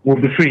 we'll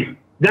be free.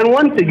 Then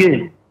once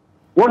again,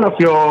 one of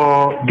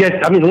your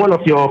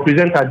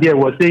presenters there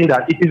was saying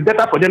that it is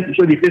better for them to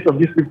show the face of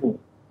these people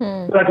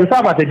so that we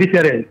serve as a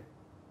deterrent.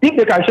 If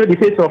they can show the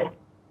face of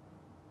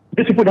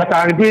these people that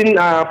are doing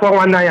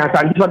 419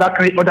 and these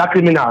other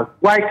criminals,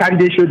 why can't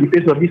they show the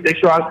face of these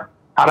sexual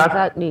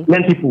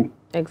harassment people?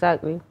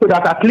 Exactly. So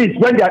that at least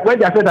when their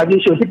face are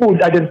being shown, people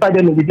will identify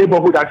them in the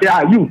neighborhood and say,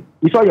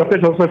 we saw your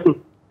face also.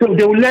 So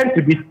they will learn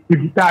to be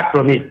detached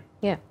from it.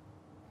 Yeah.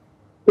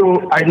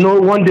 So I know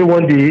one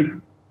day,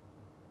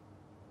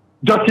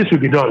 justice will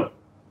be done.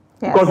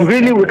 Yes. Because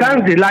really we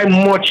can't rely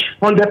much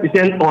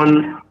 100%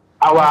 on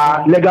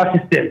our legal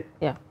system.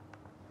 Yeah.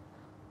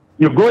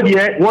 You go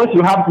there, once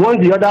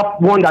the other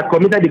one that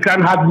committed the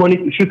crime has money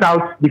to shoot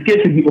out, the case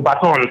will be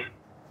overturned.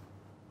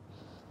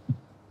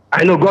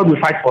 I know God will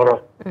fight for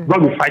us.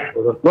 God will fight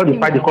for us. God will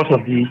fight the cause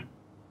of the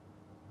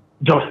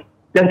just.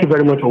 Thank you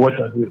very much for what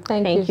you're doing.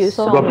 Thank you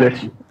so God much.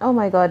 bless you. Oh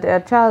my God,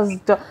 Charles,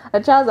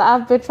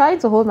 I've been trying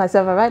to hold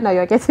myself, and right now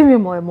you're getting me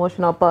more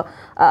emotional. But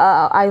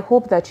I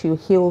hope that you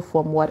heal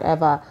from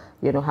whatever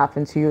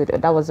happened to you.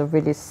 That was a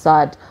really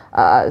sad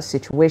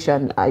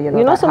situation.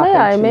 Somewhere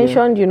I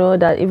mentioned,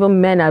 that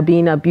even men are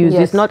being abused.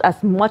 Yes. It's not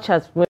as much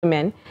as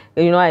women.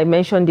 I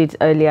mentioned it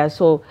earlier.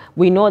 So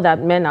we know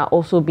that men are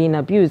also being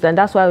abused, and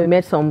that's why we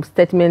made some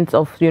statements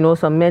of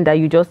some men that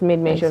you just made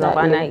mention of,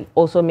 and I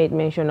also made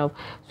mention of.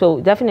 So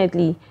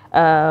definitely,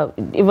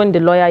 even the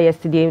lawyer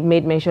yesterday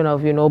made mention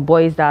of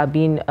boys that are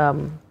being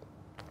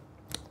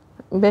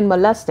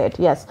molested.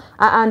 Yes,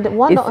 and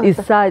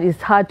it's sad.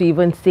 It's hard to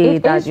even say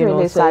that. It's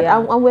really sad.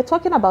 And we're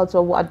talking about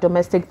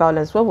domestic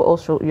violence, where we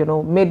also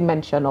made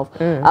mention of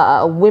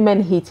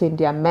women hitting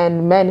their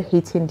men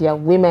hitting their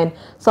women.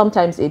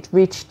 Sometimes it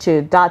reached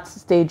to that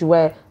stage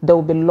where there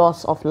will be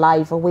loss of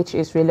life, which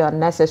is really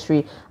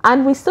unnecessary.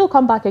 And we still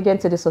come back again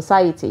to the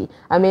society.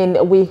 I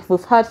mean,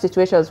 we've heard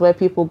situations where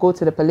people go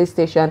to the police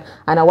station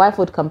and a wife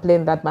would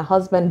complain that my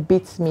husband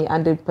beats me,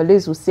 and the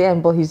police will say,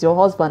 but he's your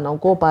husband, I'll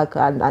go back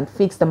and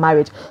fix the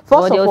marriage.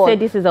 First of all, say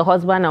this is a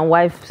husband and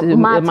wife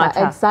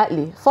matter.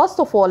 Exactly. First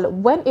of all,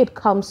 when it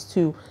comes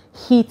to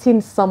hitting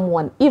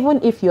someone,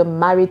 even if you're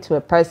married to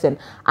a person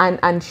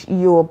and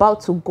you're about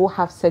to go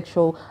have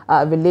sexual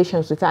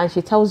relations with her, and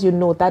she tells you,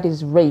 no, that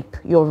is rape,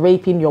 you're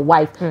raping your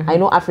wife. I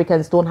know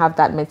Africans don't have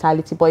that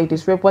mentality, but it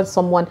is rape when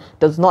someone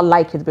does not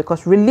like it,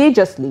 because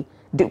religiously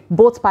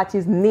both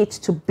parties need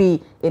to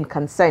be in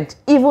consent,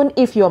 even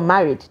if you're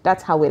married.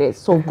 That's how it is.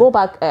 So go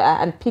back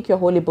and pick your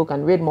holy book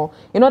and read more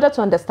in order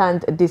to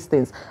understand these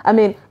things. I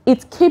mean,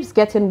 it keeps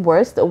getting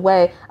worse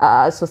where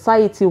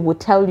society would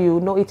tell you,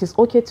 no, it is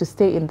okay to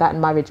stay in that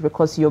marriage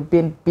because you're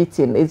being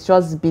beaten. It's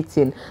just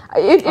beating.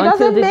 It Until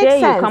doesn't the make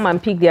day sense. you come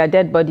and pick their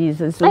dead bodies.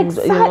 So,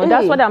 Exactly. you know,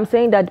 that's what I'm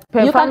saying, that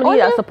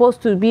family are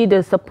supposed to be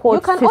the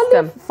support system.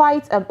 Only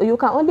fight, you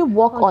can only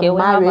work on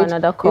marriage.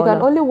 You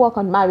can only work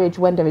on marriage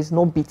when there is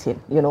no beating,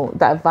 you know,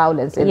 that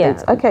violence in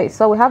it. Okay,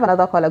 so we have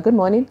another caller. Good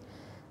morning.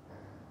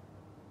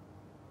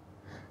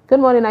 Good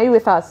morning. Are you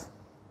with us?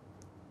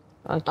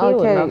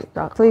 Okay,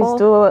 please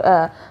do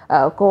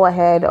go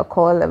ahead or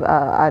call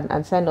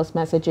and send us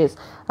messages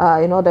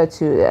in order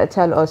to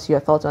tell us your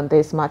thoughts on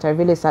this matter.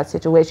 Really sad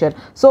situation.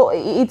 So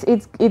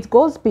it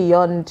goes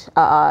beyond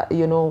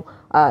you know,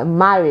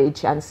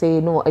 marriage and say,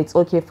 no, it's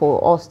okay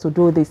for us to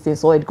do these things.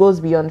 So it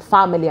goes beyond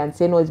family and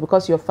say, no, it's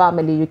because you're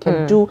family, you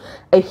can do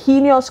a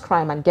heinous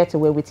crime and get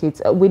away with it.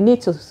 We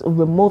need to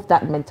remove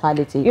that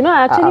mentality. You know,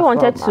 I actually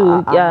wanted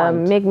to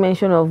make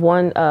mention of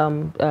one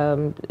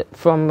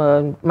from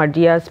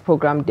Mardia's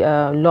program,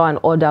 Law and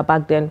Order,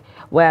 back then,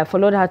 where I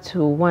followed her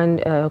to one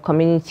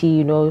community,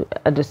 you know,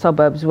 at the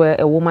suburbs, where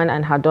a woman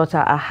and her daughter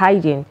are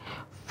hiding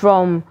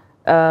from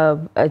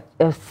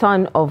a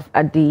son of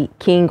the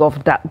king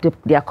of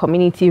their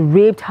community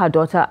raped her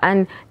daughter,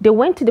 and they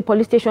went to the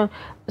police station.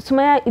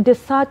 Sumaya, the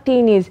sad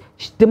thing is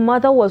the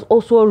mother was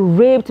also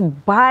raped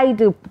by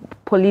the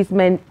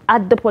policemen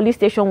at the police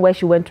station where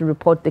she went to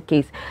report the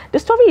case. The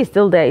story is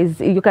still there.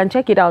 You can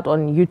check it out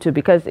on YouTube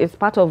because it's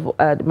part of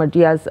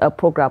Mardia's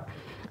program.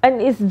 And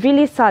it's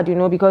really sad, you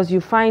know, because you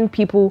find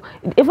people,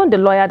 even the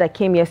lawyer that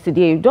came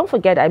yesterday, don't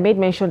forget, I made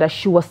mention that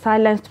she was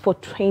silenced for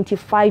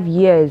 25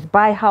 years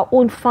by her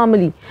own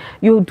family.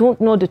 You don't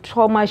know the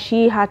trauma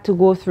she had to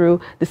go through,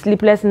 the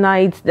sleepless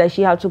nights that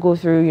she had to go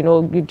through, you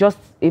know, you just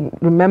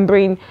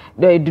remembering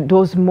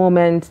those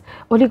moments.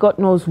 Only God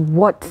knows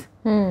what,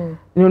 you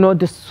know,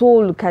 the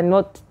soul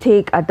cannot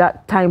take at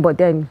that time, but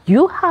then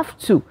you have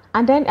to.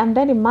 And then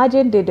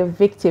imagine the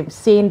victim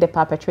seeing the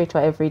perpetrator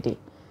every day.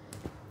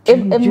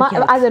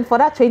 As in for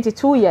that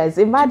 22 years,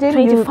 imagine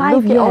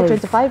 25 years. Or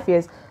 25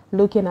 years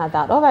looking at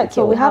that. All right, okay,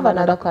 so we have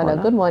another caller.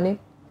 Good morning.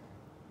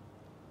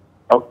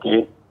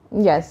 Okay.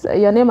 Yes,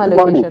 your name and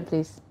location,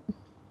 please.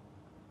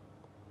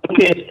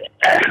 Okay,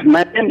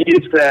 my name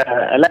is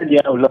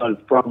Eladia Ulol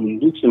from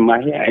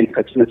Duchimahia in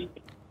Katsina.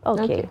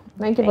 Okay,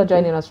 thank you for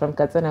joining us from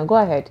Katsina. Go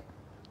ahead.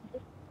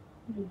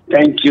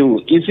 Thank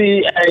you. You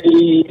see,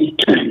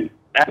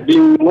 I've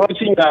been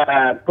watching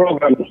a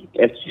program,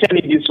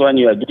 especially this one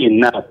you are doing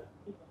now.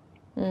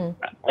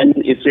 And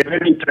it's a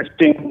very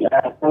interesting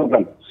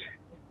program.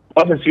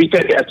 Also,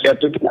 especially as you are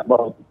talking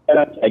about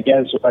violence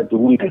against the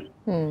women.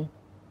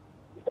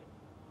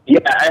 Yeah,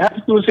 I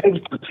have two things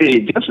to say.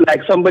 Just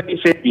like somebody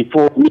said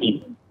before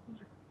me,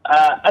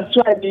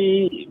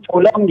 actually,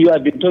 for long you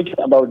have been talking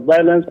about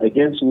violence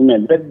against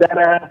women, but there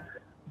are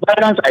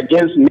violence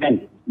against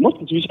men, most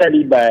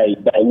especially by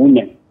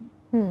women.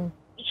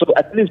 So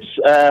at least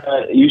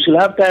you should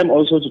have time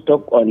also to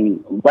talk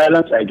on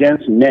violence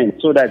against men,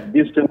 so that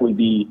this thing will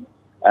be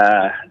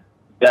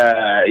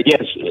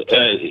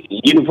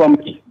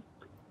uniformly.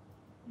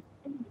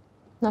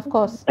 Of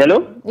course.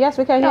 Hello? Yes,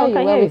 we can hear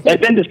you.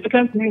 And then the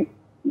second thing,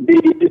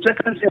 the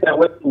second thing I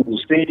want to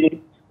say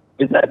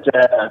is that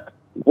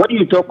when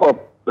you talk of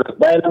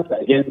violence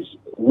against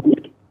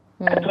women,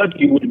 I thought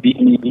you would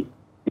be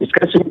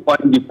discussing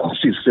on the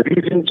causes, the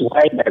reasons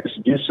why there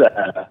is this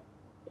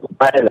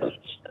violence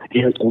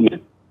against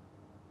women.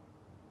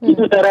 You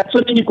know, there are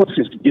so many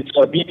causes,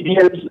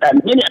 disobedience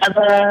and many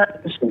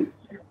other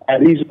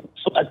reasons.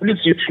 So at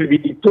least you should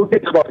be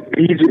talking about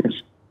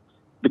reasons.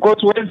 Because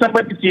when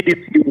somebody sees it,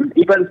 you will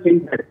even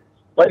think that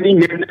only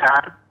men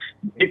are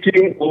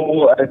beating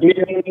or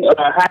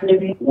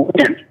harming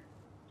women.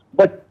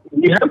 But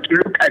we have to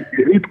look at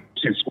the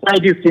reasons why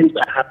these things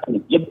are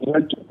happening if we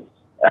want to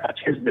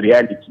face the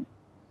reality.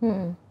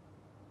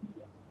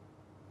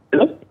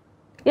 Hello?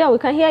 Yeah, we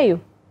can hear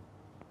you.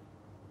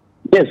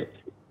 Yes.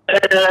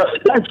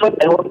 That's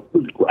what I want to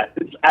do, at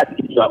least add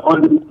in your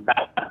own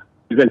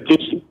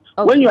presentation.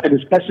 Okay. When you are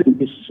discussing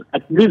this,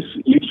 at least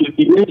you should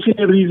be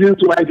mentioning reasons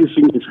why this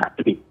thing is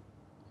happening.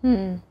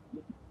 And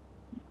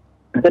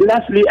then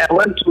lastly, I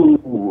want to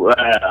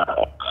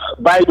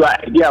buy your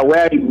idea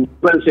where you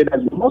say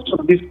that most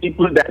of these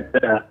people that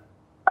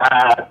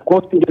are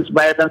causing this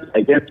violence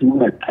against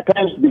women, at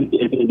times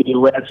they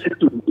were said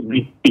to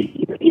be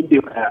if they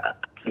were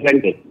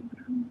presented.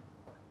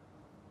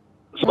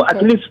 So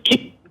at least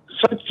if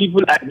such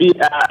people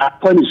are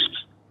punished,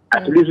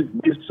 at least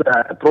this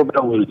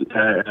problem will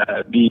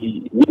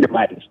be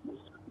minimized.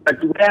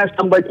 But where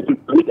somebody will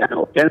commit an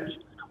offense,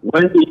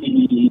 when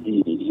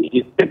he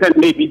is taken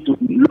maybe to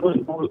law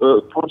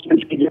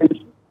enforcement agents,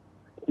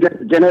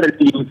 generally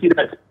you will see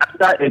that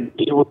after a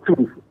day or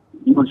two,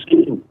 you will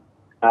see him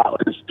on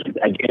the street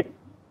again.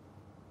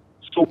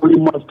 So we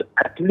must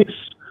at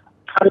least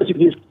punish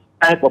this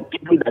type of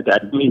people that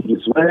are doing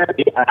this, whether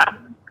they are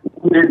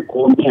women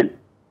or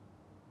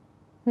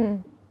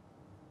men.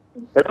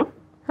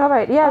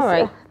 right. Yes. All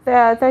right.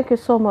 Thank you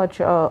so much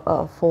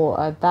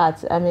for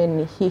that. I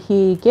mean,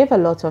 he gave a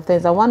lot of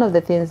things, and one of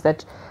the things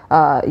that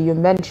you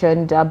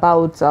mentioned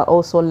about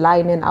also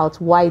lining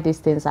out why these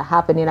things are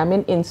happening. I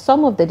mean, in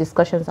some of the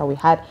discussions that we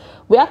had,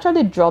 we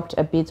actually dropped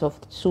a bit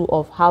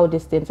of how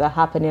these things are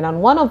happening,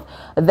 and one of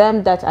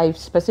them that I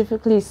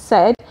specifically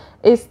said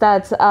is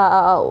that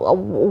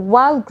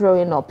while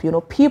growing up,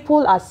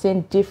 people are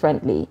seen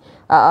differently.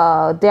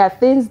 There are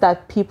things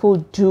that people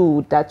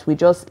do that we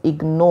just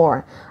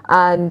ignore,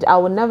 and I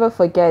will never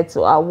forget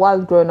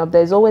while growing up,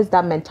 there's always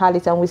that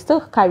mentality, and we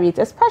still carry it,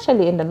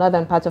 especially in the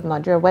northern part of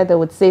Nigeria, where they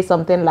would say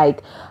something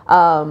like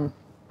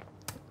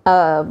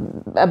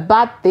a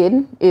bad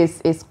thing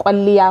is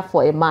qualia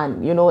for a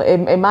man.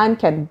 A man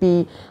can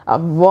be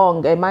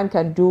wrong, a man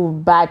can do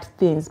bad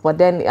things, but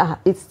then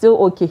it's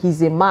still okay,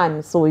 he's a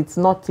man, so it's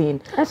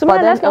nothing.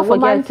 But then a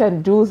woman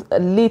can do a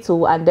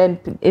little, and then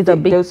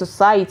the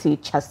society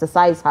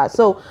chastises her.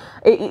 So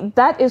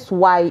that is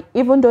why,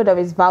 even though there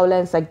is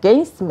violence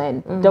against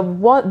men,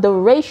 the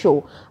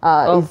ratio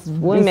is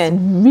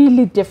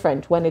really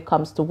different when it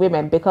comes to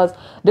women, because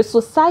the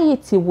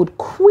society would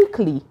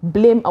quickly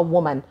blame a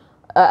woman.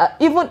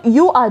 Even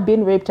you are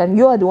being raped, and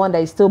you are the one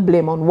that is still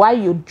blamed on why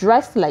you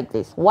dressed like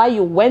this, why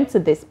you went to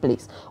this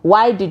place,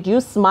 why did you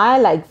smile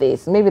like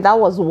this. Maybe that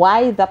was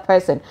why the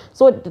person.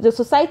 So the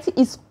society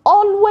is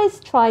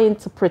always trying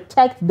to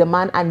protect the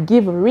man and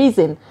give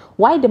reason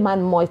why the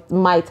man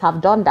might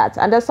have done that.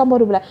 And then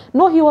somebody will be like,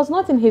 no, he was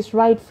not in his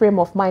right frame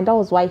of mind, that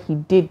was why he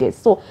did this.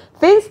 So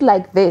things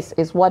like this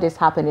is what is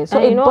happening. So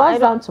it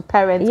boils down to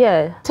parents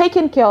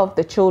taking care of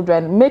the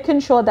children, making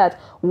sure that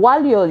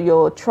while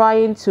you're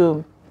trying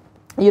to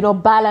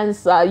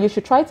balance, you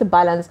should try to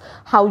balance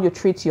how you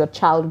treat your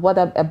child,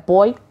 whether a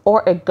boy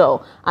or a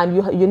girl, and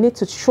you need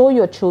to show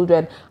your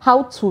children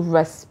how to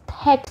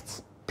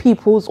respect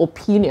people's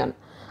opinion.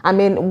 I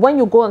mean, when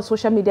you go on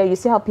social media, you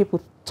see how people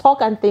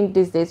talk and think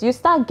these days, you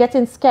start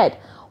getting scared.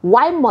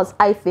 Why must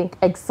I think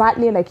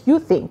exactly like you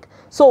think?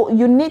 So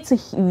you need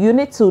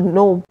to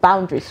know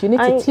boundaries. You need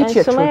to teach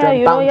your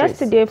children boundaries.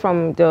 Yesterday,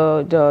 from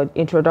the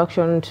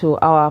introduction to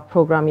our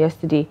program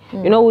yesterday,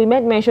 we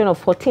made mention of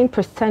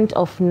 14%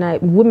 of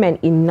women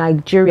in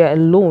Nigeria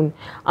alone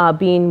are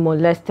being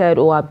molested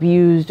or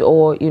abused,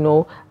 or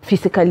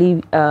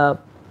physically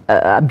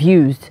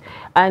abused.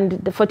 And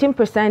the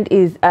 14%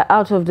 is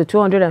out of the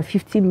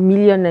 250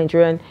 million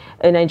Nigerians.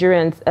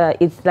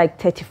 It's like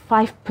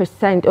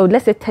 35%, or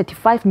let's say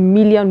 35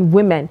 million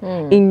women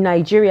in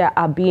Nigeria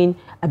are being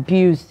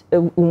abused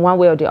in one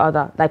way or the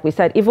other. Like we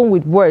said, even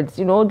with words,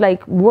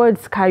 like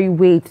words carry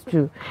weight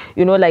too.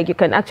 Like you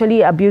can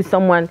actually abuse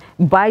someone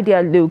by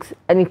their looks,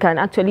 and it can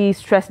actually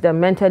stress them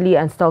mentally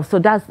and stuff. So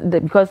that's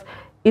because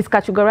it's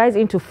categorized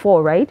into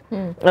 4, right?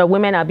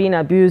 Women are being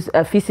abused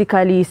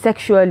physically,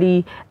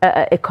 sexually,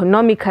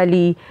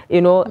 economically,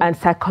 and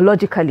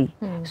psychologically.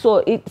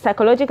 So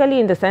psychologically,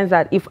 in the sense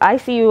that if I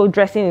see you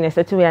dressing in a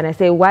certain way and I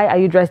say, why are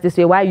you dressed this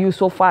way? Why are you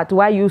so fat?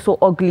 Why are you so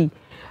ugly?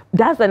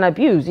 That's an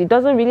abuse. It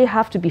doesn't really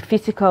have to be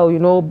physical,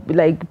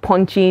 like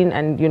punching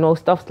and,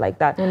 stuff like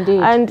that.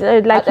 Indeed. And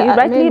like you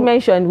rightly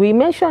mentioned, we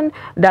mentioned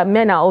that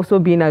men are also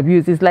being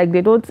abused. It's like they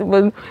don't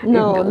even...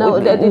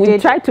 We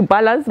try to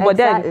balance, but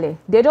then...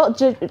 They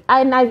don't...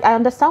 And I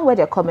understand where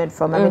they're coming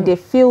from. I mean, they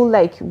feel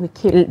like we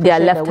keep... They are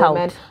left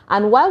out.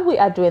 And why we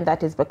are doing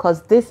that is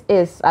because this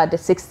is the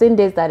 16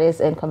 days that is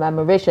in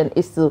commemoration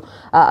is to,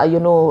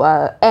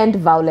 end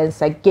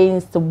violence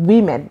against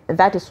women.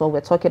 That is what we're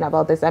talking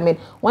about this. I mean,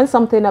 when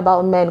something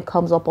about men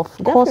comes up, of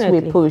course we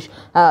push.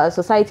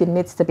 Society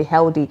needs to be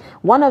healthy.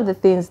 One of the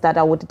things that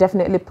I would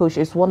definitely push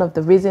is one of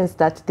the reasons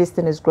that this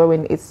thing is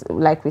growing is,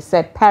 like we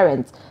said,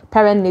 parents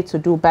need to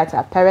do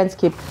better. Parents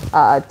keep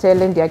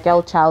telling their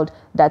girl child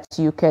that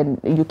you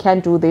can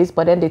do this,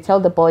 but then they tell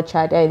the boy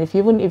child, and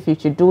even if you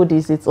should do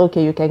this, it's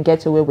okay, you can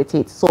get away with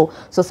it. So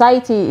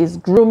society is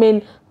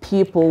grooming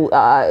people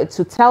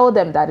to tell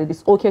them that it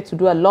is okay to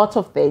do a lot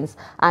of things,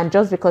 and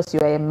just because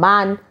you're a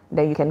man,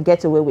 then you can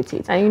get away with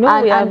it. And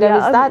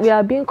we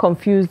are being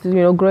confused.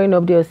 Growing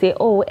up, they'll say,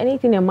 oh,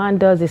 anything a man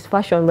does is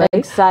fashion, right?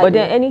 Exactly. But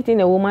then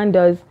anything a woman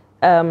does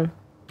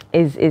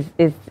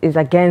is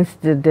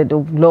against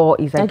the law,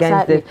 is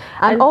against it.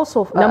 And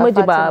also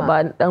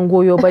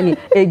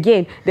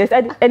again, they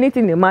said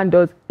anything a man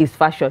does is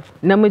fashion.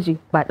 So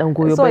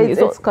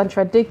it's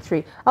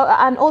contradictory.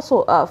 And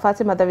also,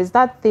 Fatima, there is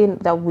that thing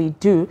that we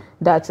do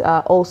that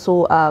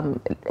also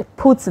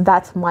puts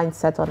that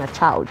mindset on a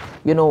child.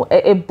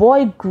 A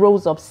boy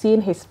grows up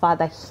seeing his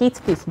father hit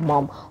his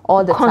mom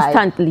all the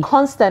time.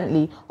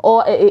 Constantly.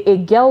 Or a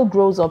girl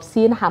grows up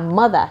seeing her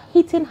mother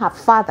hitting her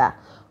father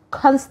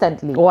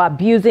constantly, or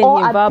abusing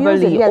him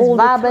verbally, yes, all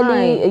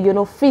verbally, the time. you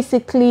know,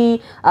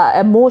 physically,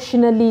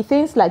 emotionally,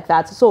 things like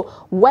that. So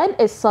when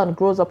a son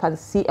grows up and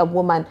see a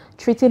woman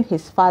treating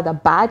his father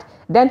bad,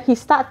 then he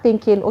start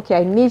thinking, okay,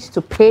 I need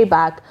to pay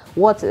back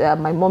what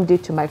my mom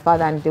did to my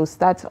father, and they'll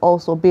start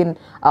also being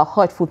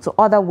hurtful to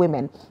other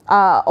women.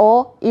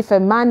 Or if a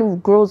man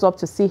grows up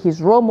to see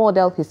his role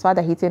model, his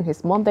father hitting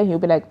his mom, then he'll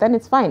be like, then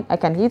it's fine, I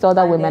can hit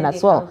other women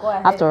as well.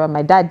 After all,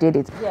 my dad did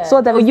it. Yeah.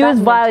 So they use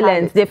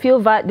violence. They feel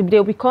they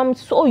become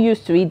so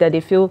used to it that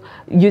they feel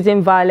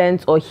using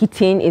violence or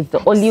hitting is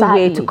the only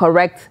way to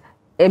correct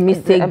a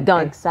mistake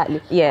done.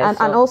 Exactly. Yeah.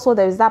 And also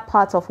there is that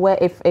part of where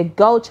if a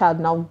girl child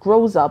now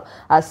grows up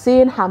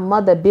seeing her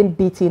mother being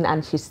beaten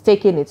and she's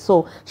taking it,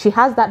 so she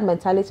has that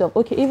mentality of,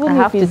 okay, even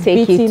if he's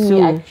beating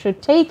me, I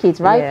should take it,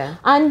 right? Yeah.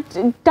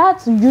 And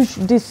that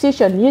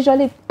decision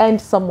usually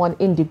ends someone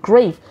in the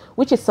grave,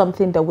 which is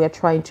something that we're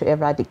trying to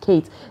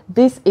eradicate.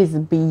 This is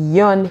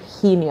beyond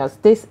heinous.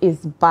 This is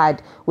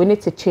bad. We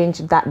need to change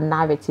that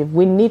narrative.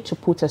 We need to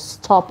put a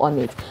stop on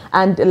it.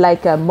 And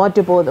like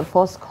Modibo, the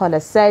first caller,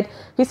 said,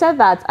 he said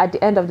that at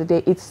the end of the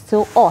day, it's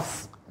still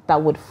us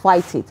that would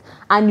fight it.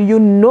 And you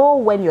know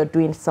when you're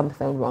doing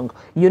something wrong.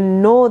 You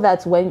know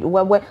that when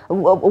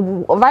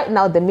right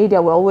now the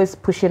media, we're always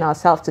pushing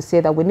ourselves to say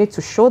that we need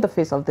to show the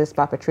face of these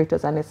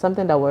perpetrators, and it's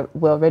something that we're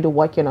already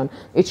working on.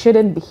 It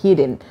shouldn't be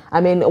hidden.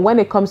 I mean, when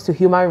it comes to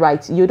human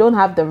rights, you don't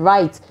have the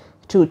right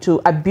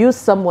to abuse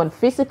someone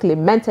physically,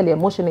 mentally,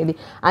 emotionally,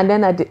 and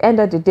then at the end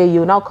of the day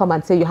you now come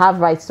and say you have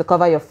rights to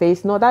cover your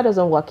face. No, that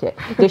doesn't work here.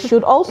 There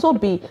should also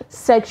be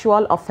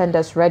sexual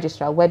offenders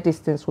register where these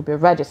things will be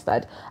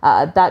registered.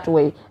 That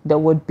way they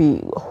would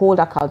be held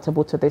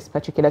accountable to these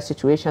particular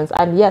situations.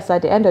 And yes,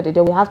 at the end of the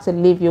day, we have to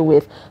leave you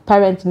with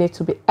parents need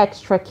to be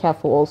extra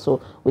careful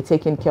also with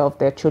taking care of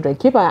their children.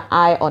 Keep an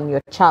eye on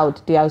your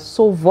child. They are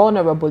so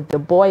vulnerable, the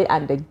boy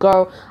and the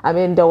girl. I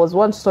mean, there was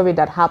one story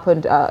that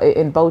happened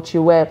in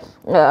Bauchi where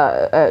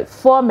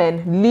 4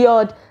 men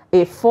lured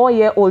a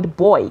 4-year-old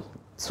boy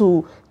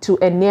to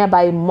a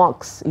nearby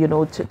mosque, you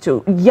know,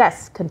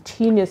 yes,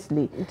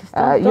 continuously,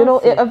 you know,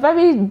 a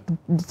very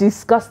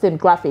disgusting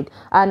graphic,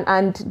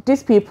 and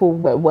these people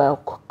were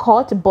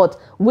caught, but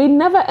we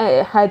never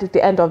heard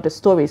the end of the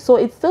story. So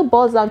it still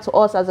boils down to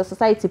us as a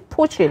society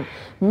pushing,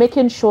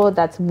 making sure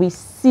that we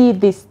see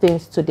these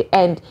things to the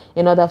end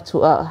in order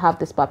to have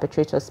these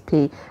perpetrators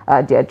pay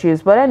their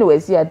dues. But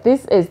anyways, yeah,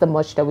 this is the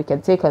much that we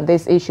can take on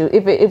this issue.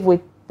 If we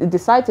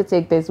decide to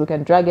take this, we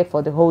can drag it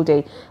for the whole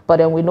day, but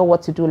then we know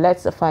what to do.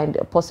 Let's find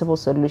possible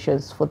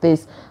solutions for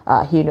these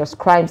heinous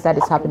crimes that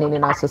is happening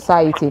in our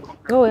society.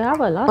 Oh, we have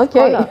a last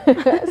caller.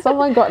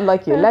 Someone got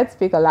lucky. Let's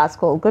pick a last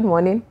call. Good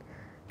morning.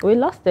 We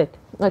lost it.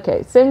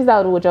 Okay, seems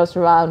that we'll just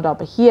round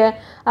up here.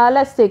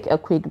 Let's take a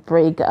quick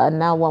break.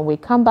 Now when we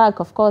come back,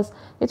 of course,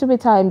 it will be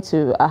time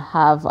to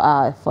have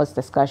our first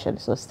discussion,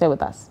 so stay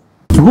with us.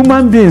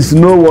 Human beings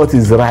know what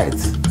is right.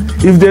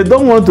 If they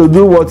don't want to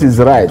do what is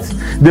right,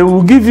 they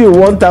will give you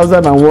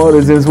 1,001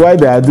 reasons why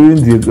they are doing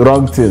the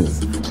wrong things.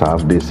 So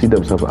they see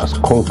themselves as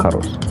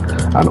conquerors,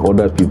 and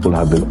other people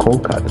have been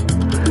conquered.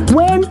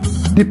 When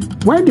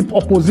the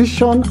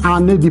opposition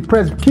and the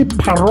press keep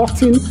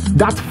parroting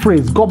that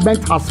phrase,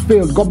 government has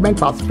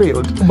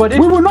failed, but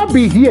we will not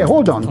be here,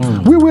 hold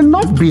on, we will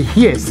not be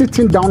here,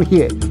 sitting down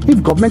here,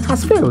 if government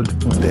has failed.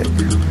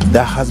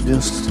 There has been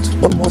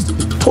almost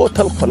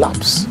total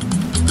collapse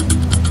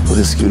of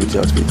the security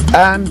outfit,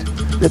 and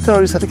the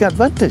terrorists are taking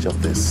advantage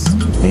of this.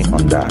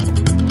 On that,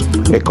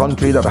 a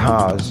country that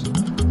has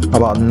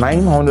about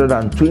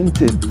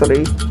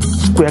 923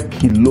 square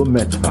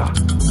kilometers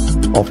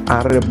of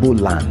arable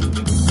land,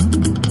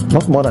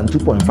 not more than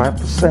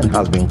 2.5%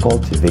 has been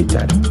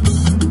cultivated.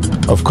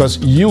 Of course,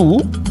 you,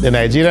 the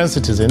Nigerian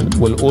citizen,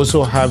 will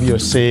also have your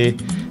say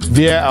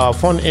via our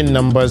phone-in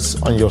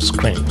numbers on your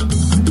screen.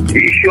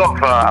 The issue of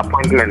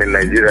appointment in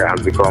Nigeria has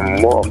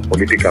become more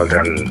political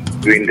than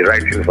doing the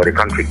right thing for the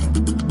country.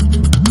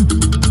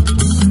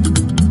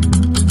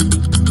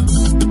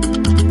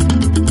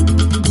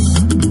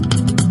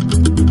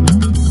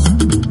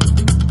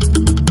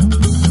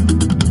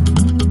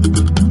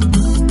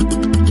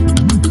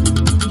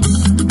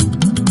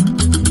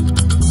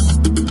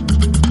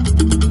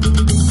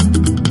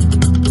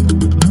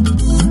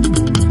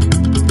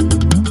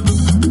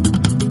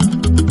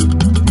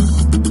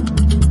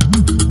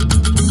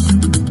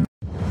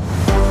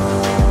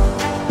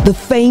 The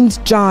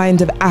famed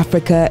giant of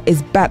Africa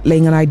is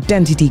battling an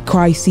identity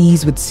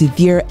crisis with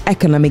severe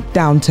economic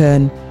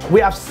downturn.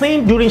 We have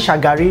seen during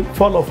Shagari,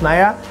 fall of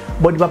Naira,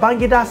 but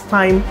Babangida's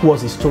time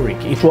was historic.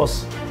 It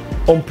was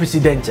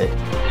unprecedented.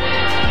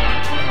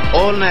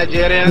 All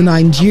Nigerians. The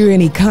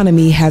Nigerian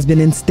economy has been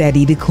in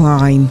steady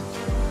decline.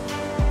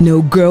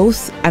 No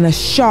growth and a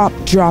sharp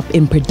drop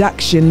in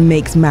production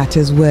makes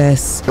matters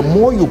worse. The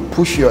more you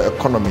push your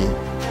economy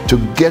to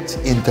get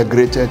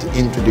integrated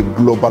into the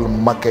global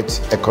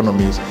market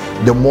economies,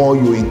 the more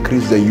you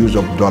increase the use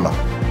of dollar.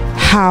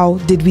 How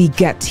did we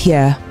get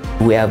here?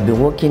 We have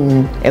been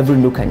working every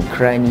nook and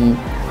cranny,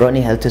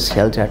 running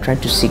helter-skelter,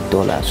 trying to seek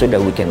dollar so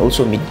that we can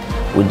also meet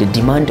with the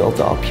demand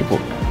of our people.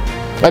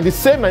 And the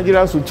same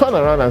Nigerians will turn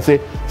around and say,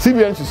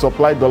 CBN should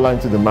supply dollar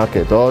into the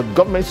market, or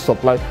government should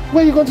supply.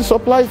 Where are you going to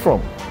supply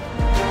from?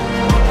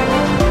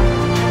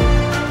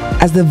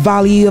 As the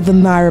value of the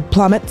naira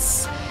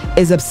plummets,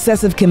 is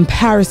obsessive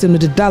comparison with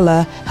the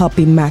dollar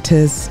helping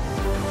matters?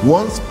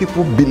 Once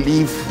people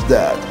believe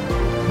that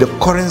the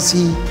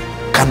currency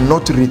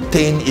cannot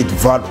retain its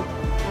value,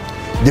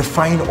 they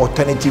find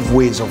alternative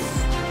ways of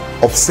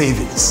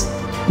savings.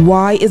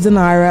 Why is the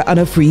naira on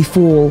a free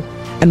fall?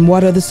 And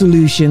what are the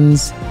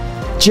solutions?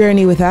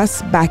 Journey with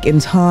us back in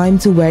time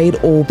to where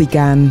it all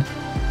began.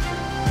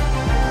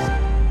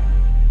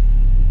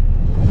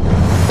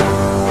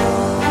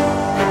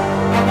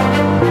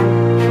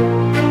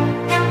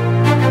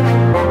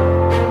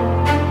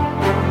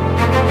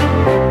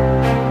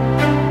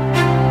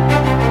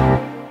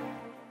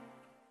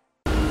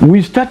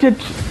 We started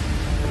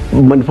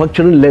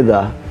manufacturing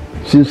leather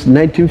since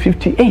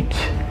 1958.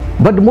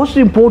 But the most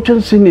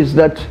important thing is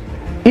that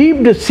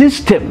if the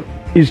system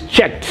is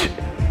checked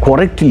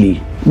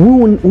correctly, we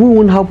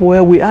won't have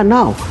where we are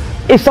now.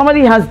 If somebody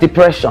has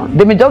depression,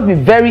 they may just be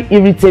very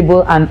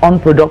irritable and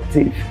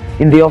unproductive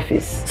in the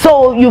office.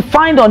 So you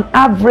find on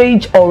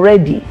average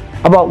already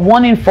about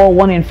 1 in 4,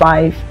 1 in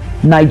 5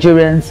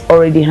 Nigerians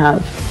already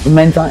have a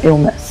mental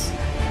illness,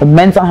 a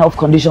mental health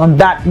condition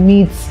that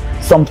needs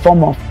some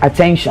form of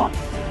attention.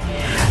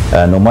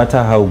 No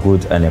matter how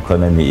good an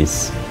economy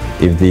is,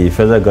 if the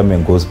federal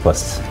government goes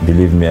bust,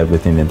 believe me,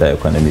 everything in the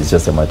economy is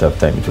just a matter of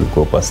time it will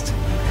go bust.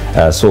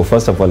 So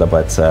first of all,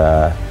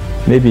 about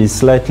maybe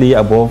slightly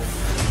above,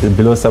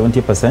 below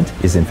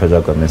 70% is in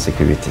federal government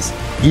securities.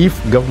 If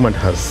government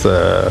has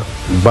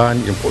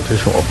banned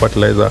importation of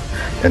fertilizer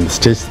and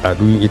states are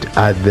doing it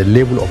at the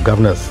level of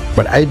governance,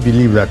 but I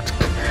believe that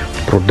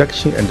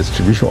production and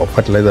distribution of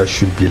fertilizer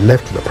should be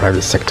left to the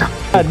private sector.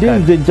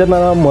 This is the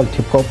general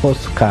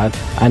multi-purpose card,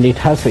 and it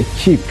has a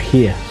chip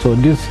here. So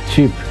this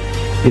chip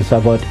is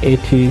about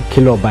 80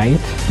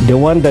 kilobytes. The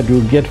one that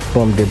you get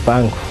from the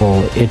bank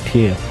for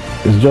ATM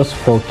is just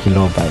 4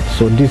 kilobytes.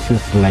 So this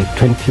is like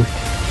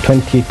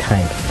 20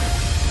 times.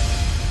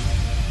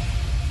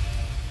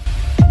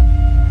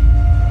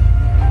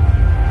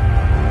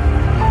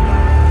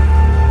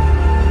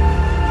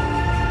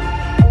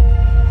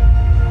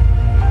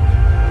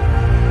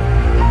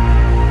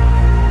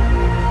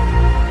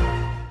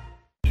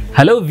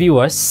 Hello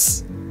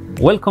viewers,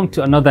 welcome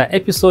to another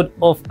episode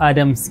of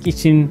Adam's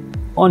Kitchen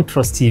on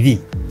Trust TV.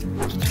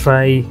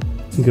 Try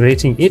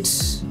grating it.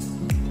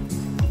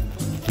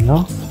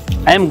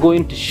 I am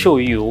going to show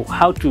you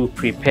how to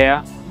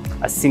prepare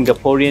a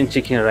Singaporean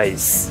chicken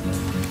rice.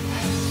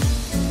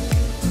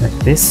 Like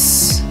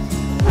this.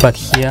 Back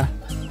here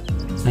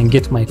and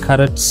get my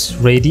carrots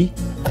ready.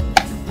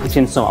 Put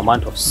in some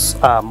amount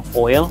of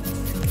oil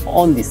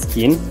on the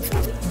skin.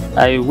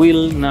 I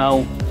will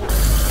now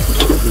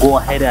go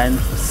ahead and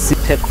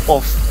take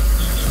off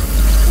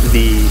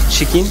the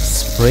chicken,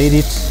 spread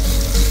it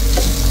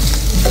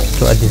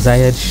to a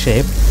desired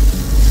shape.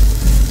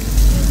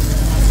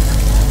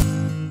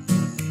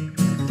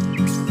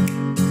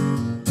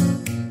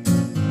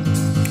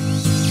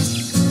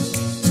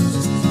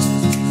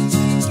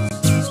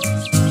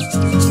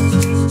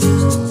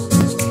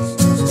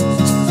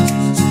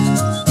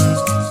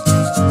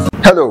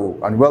 Hello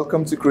and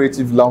welcome to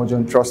Creative Lounge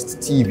on Trust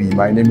TV.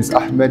 My name is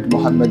Ahmed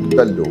Mohammed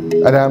Bello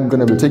and I'm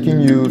going to be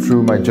taking you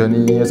through my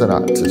journey as an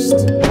artist.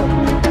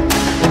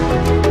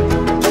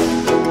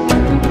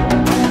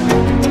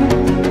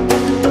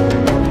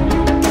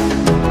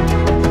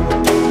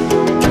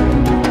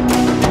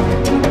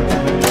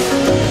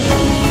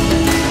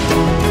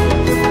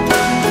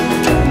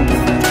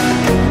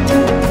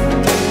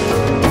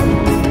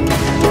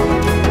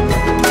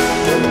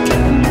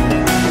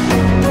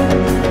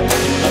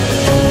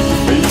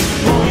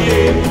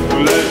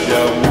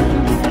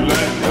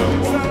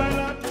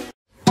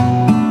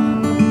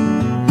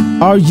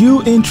 Are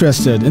you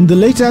interested in the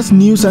latest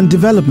news and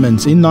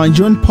developments in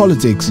Nigerian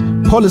politics,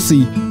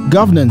 policy,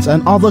 governance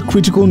and other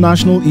critical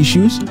national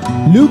issues?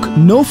 Look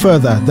no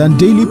further than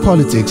Daily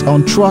Politics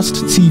on Trust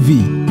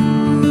TV.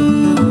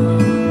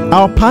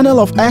 Our panel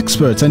of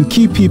experts and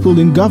key people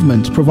in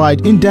government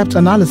provide in-depth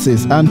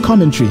analysis and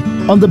commentary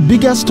on the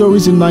biggest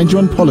stories in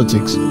Nigerian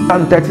politics.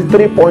 And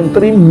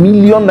 33.3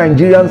 million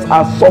Nigerians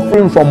are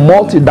suffering from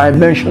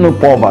multi-dimensional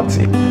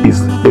poverty.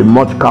 It's a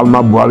much calmer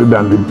Buhari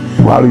than the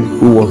Buhari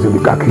who was in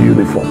the khaki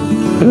uniform.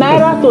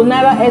 Naira to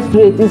Naira X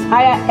rate is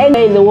higher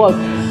anywhere in the world.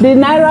 The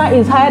Naira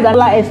is higher than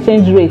dollar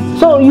exchange rate.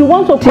 So you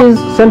want to... Since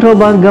central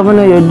bank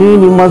governor you're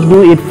doing, you must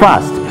do it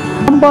fast.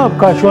 The number of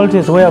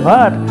casualties we have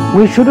had,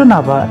 we shouldn't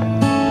have had.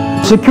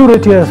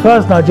 Security as far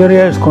as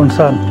Nigeria is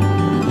concerned,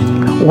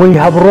 we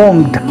have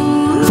wronged.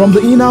 From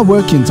the inner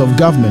workings of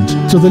government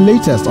to the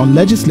latest on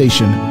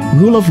legislation,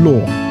 rule of law,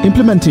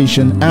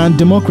 implementation and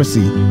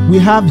democracy, we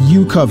have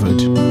you covered.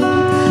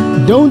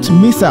 Don't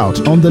miss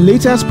out on the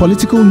latest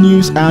political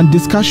news and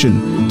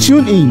discussion.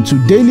 Tune in to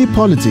Daily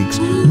Politics,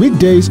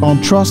 weekdays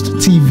on Trust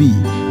TV,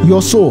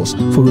 your source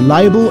for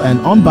reliable and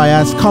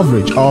unbiased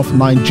coverage of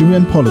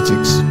Nigerian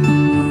politics.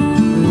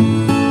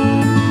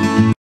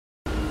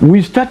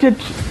 We started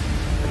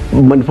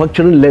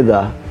manufacturing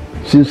leather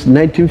since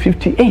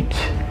 1958.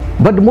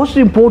 But the most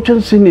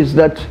important thing is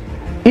that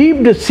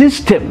if the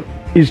system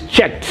is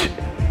checked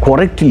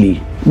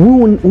correctly, we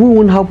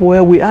won't have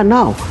where we are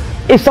now.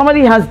 If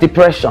somebody has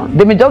depression,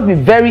 they may just be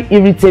very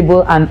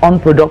irritable and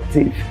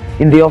unproductive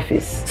in the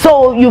office.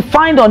 So you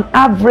find on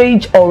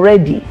average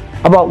already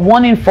about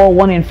 1 in 4,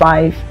 1 in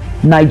 5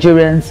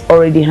 Nigerians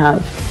already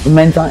have a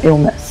mental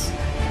illness,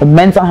 a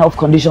mental health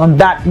condition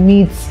that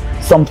needs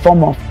some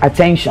form of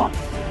attention.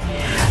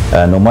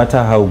 No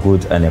matter how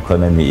good an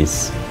economy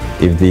is,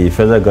 if the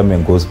federal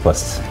government goes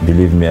bust,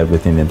 believe me,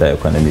 everything in the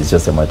economy is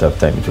just a matter of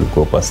time it will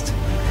go bust.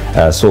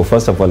 So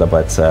first of all,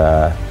 about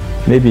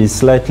maybe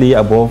slightly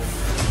above,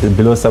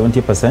 below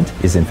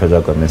 70% is in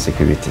federal government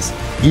securities.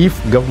 If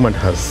government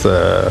has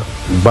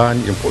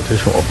banned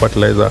importation of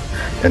fertilizer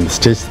and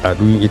states are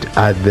doing it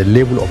at the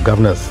level of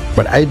governance,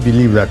 but I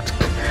believe that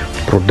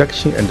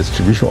production and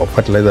distribution of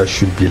fertilizer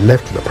should be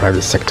left to the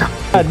private sector.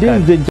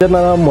 This is the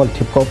general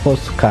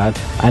multi-purpose card,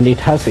 and it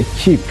has a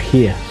chip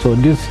here. So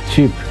this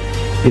chip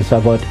is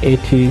about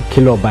 80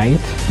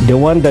 kilobytes. The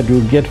one that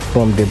you get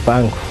from the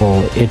bank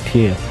for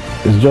ATM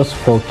is just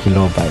 4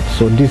 kilobytes.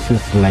 So this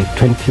is like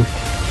 20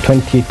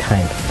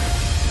 times.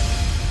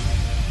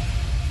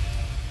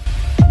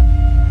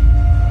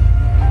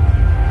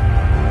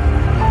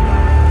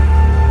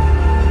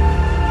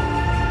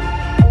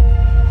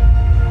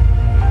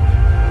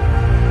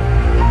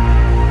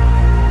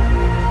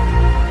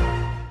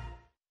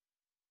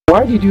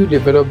 Why did you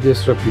develop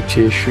this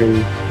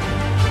reputation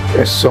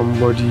as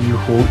somebody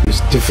who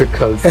is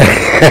difficult to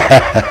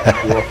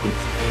work with?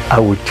 I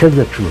will tell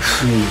the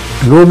truth.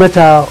 No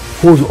matter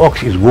whose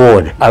ox is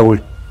gored, I will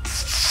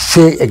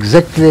say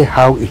exactly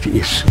how it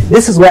is.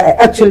 This is where I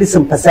actually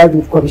sympathize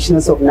with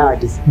commissioners of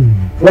nowadays,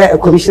 where a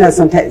commissioner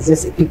sometimes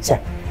is just a picture.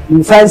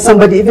 You find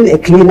somebody, even a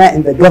cleaner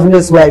and the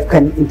governor's wife,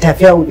 can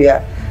interfere with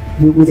their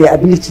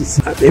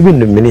abilities. Even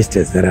the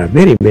ministers, there are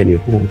very many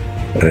who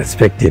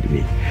respected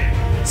me,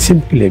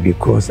 simply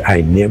because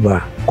I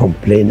never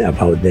complained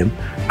about them.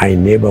 I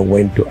never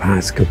went to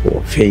ask for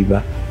a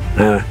favor.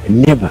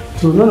 Never.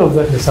 So none of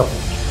that has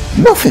happened?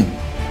 Nothing.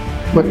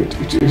 But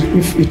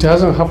if it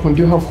hasn't happened,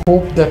 do you have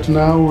hope that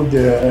now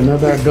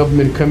another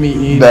government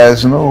coming in?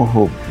 There's no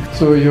hope.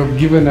 So you've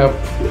given up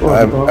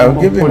on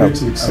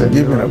politics? I've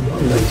given up.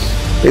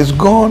 It's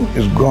gone,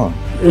 it's gone.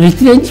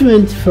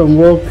 Retrenchment from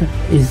work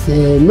is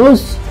the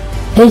most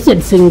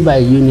hated thing by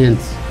unions.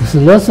 It's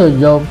a loss of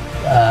job,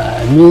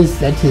 means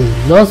that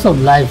is loss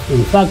of life,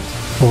 in fact,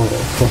 for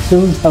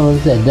civil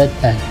servants at that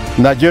time.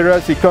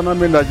 Nigeria's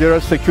economy,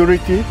 Nigeria's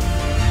security,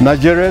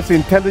 Nigeria's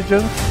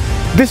intelligence.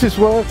 This is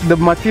what the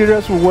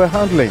materials we were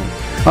handling.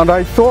 And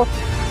I thought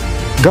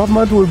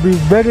government would be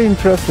very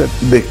interested.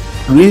 The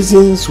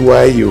reasons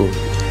why you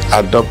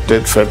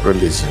adopted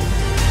federalism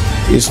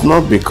is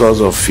not because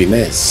of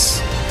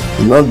finesse,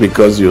 it's not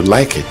because you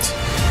like it,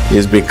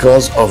 it's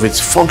because of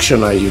its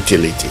functional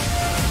utility.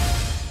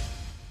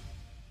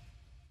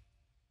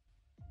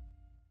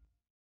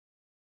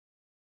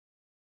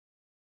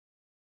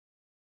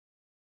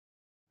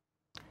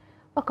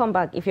 Welcome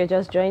back. If you're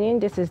just joining,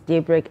 this is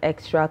Daybreak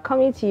Extra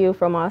coming to you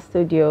from our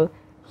studio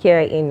here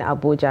in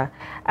Abuja.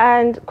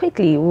 And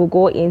quickly, we'll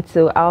go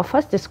into our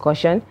first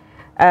discussion.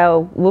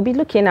 We'll be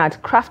looking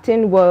at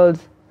crafting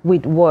worlds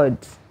with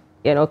words,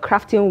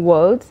 crafting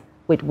worlds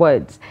with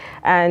words.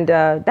 And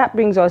that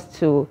brings us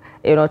to,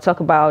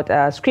 talk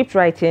about script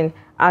writing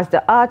as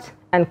the art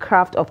and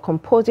craft of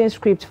composing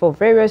scripts for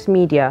various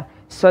media,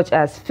 such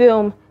as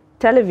film,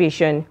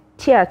 television,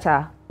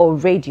 theater, or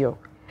radio.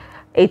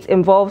 It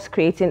involves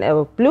creating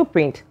a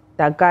blueprint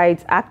that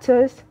guides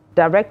actors,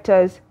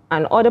 directors,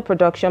 and other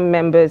production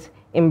members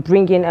in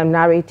bringing a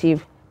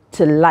narrative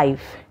to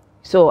life.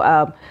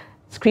 So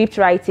script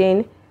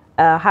writing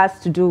has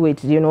to do with,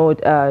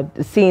 the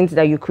scenes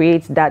that you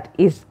create that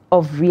is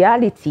of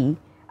reality,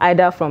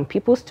 either from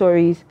people's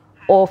stories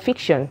or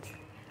fiction.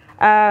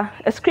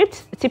 A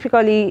script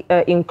typically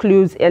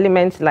includes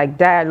elements like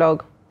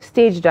dialogue,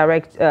 stage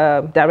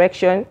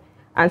direction,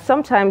 and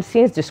sometimes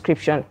scene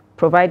description,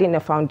 providing a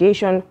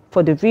foundation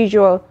for the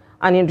visual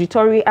and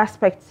auditory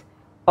aspects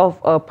of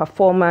a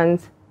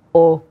performance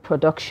or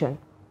production.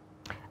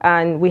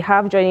 And we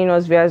have joining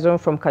us via Zoom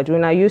from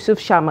Kaduna, Yusuf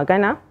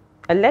Shamagana,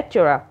 a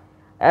lecturer,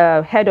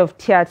 head of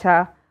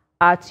Theatre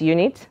Arts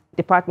Unit,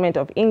 Department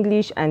of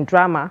English and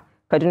Drama,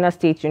 Kaduna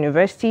State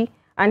University,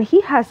 and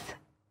he has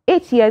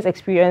 8 years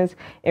experience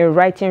in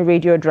writing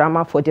radio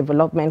drama for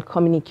development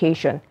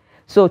communication.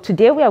 So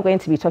today we are going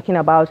to be talking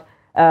about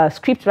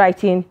script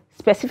writing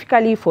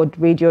specifically for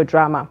radio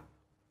drama.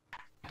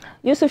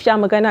 Yusuf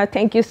Shamagana,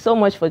 thank you so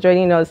much for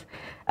joining us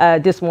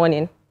this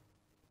morning.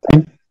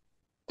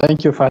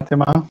 Thank you,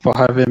 Fatima, for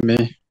having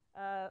me.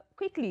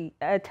 Quickly,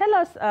 tell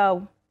us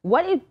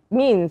what it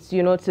means,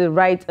 to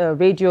write a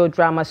radio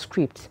drama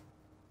script.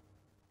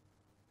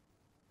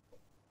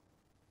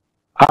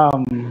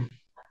 I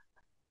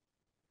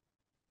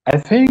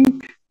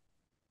think,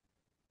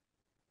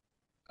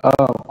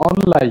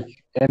 unlike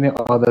any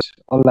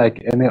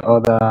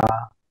other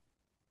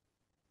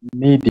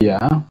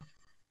media,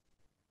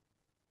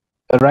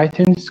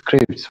 writing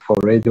scripts for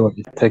radio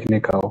is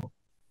technical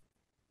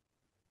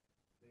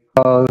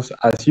because,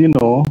 as you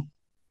know,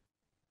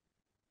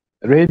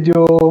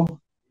 radio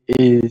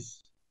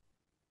is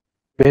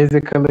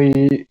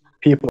basically,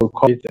 people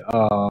call it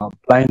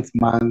blind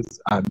man's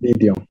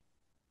medium.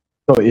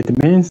 So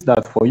it means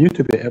that for you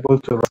to be able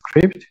to write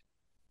script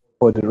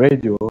for the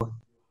radio, you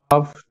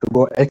have to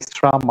go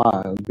extra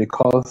mile,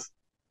 because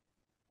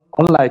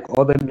unlike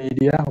other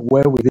media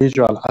where with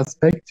visual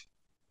aspect,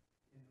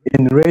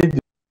 in radio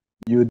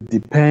you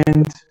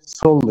depend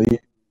solely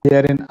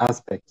hearing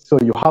aspect. So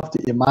you have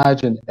to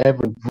imagine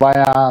every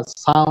via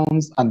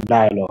sounds and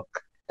dialogue.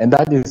 And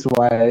that is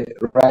why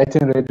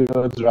writing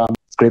radio drama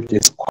script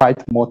is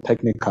quite more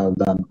technical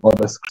than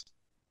other scripts.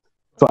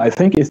 So I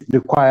think it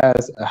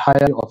requires a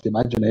higher of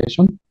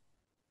imagination,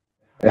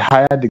 a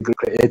higher degree of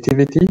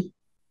creativity,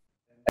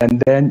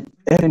 and then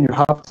you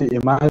have to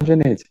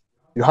imagine it.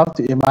 You have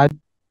to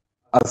imagine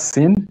a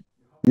scene,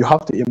 you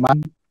have to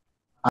imagine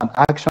an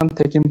action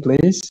taking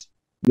place.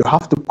 You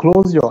have to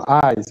close your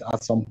eyes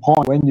at some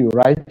point when you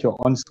write your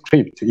own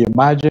script to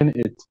imagine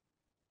it.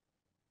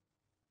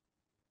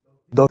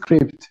 The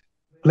script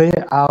play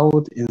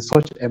out in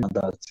such a manner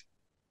that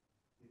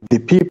the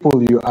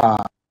people you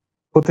are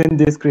putting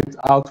this script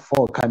out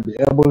for can be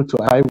able to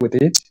eye with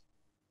it.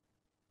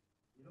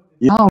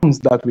 The sounds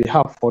that we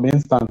have, for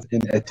instance,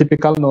 in a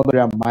typical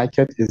Northern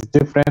market is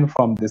different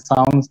from the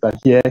sounds that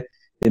here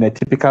in a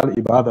typical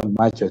Ibadan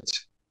market.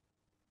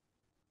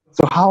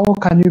 So how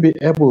can you be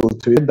able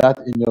to get that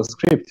in your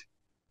script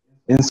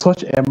in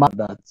such a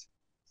manner that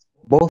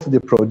both the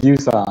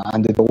producer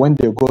and when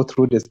they go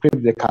through the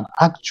script, they can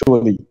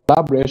actually,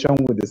 collaboration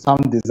with the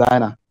sound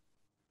designer,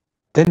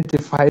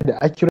 identify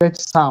the accurate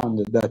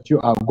sound that you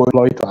are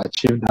going to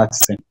achieve that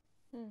scene.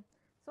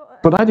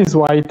 So that is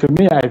why, to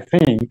me, I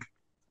think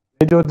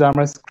radio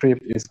drama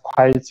script is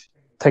quite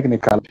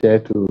technical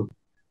compared to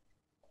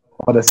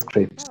other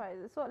scripts. All right,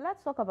 so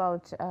let's talk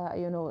about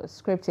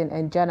scripting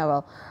in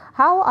general.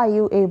 How are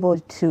you able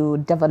to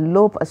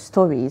develop a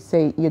story?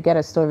 Say you get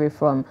a story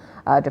from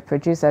the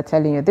producer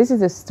telling you this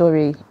is a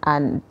story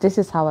and this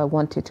is how I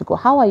want it to go.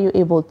 How are you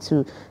able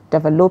to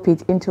develop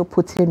it into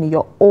putting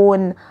your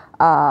own,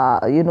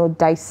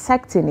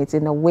 dissecting it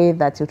in a way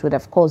that it would,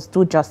 of course,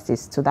 do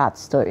justice to that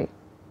story?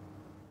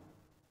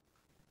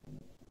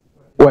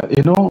 Well,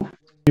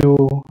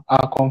 you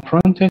are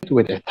confronted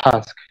with a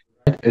task,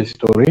 a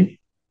story.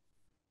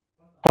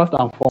 First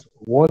and foremost,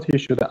 what you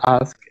should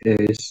ask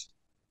is,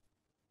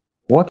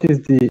 what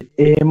is the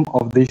aim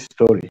of this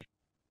story?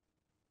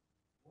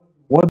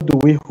 What do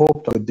we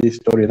hope of this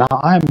story? Now,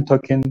 I'm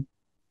talking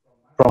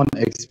from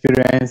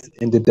experience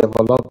in the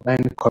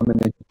development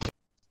community.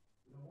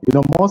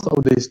 Most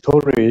of the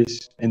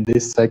stories in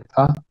this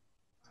sector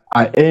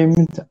are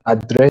aimed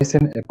at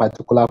addressing a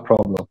particular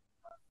problem.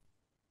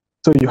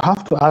 So you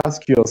have to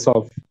ask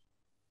yourself,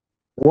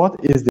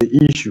 what is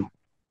the issue?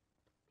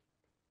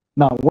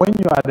 Now, when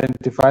you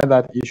identify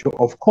that issue,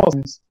 of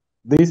course,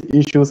 these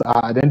issues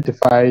are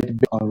identified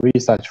based on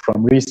research,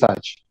 from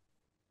research.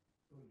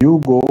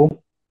 You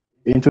go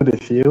into the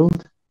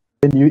field,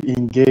 and you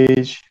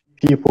engage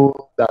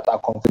people that are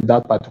confronted with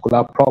that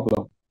particular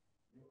problem.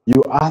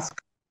 You ask,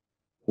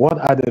 what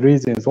are the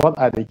reasons, what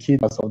are the key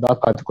causes of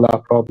that particular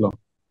problem?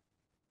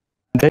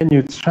 Then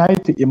you try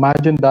to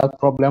imagine that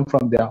problem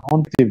from their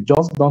own perspective.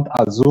 Just don't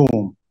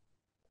assume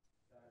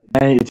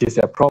it is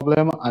a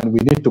problem and we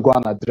need to go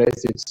and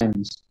address it.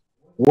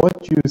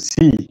 What you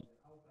see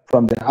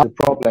from the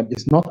problem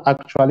is not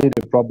actually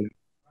the problem,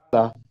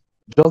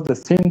 just the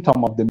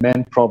symptom of the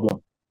main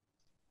problem.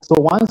 So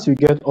once you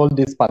get all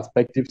these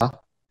perspectives,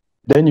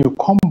 then you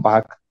come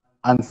back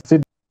and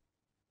sit.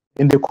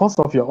 In the course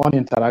of your own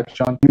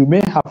interaction, you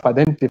may have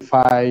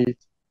identified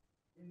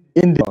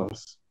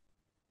individuals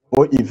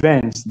or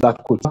events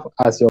that could serve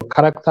as your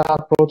character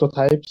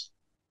prototypes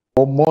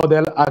or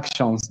model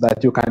actions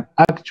that you can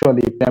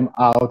actually put them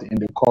out in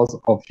the course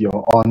of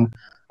your own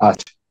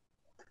art.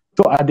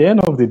 So at the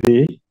end of the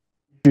day,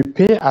 you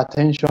pay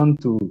attention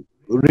to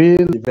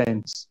real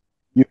events,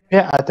 you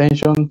pay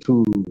attention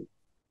to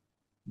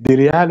the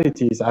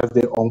realities as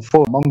they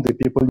unfold among the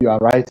people you are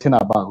writing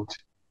about.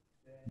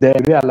 They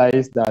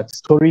realize that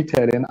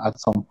storytelling at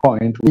some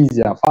point is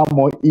easier, far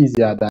more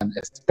easier than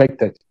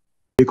expected.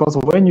 Because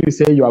when you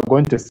say you are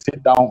going to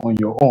sit down on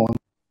your own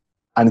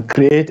and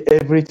create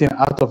everything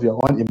out of your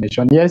own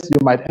imagination, yes, you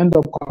might end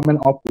up coming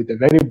up with a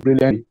very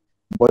brilliant,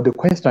 but the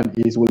question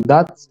is, will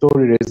that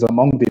story resonate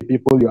among the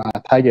people you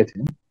are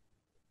targeting?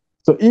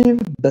 So if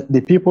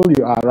the people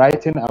you are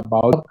writing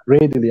about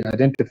readily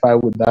identify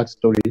with that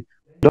story,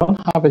 don't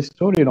have a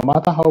story, no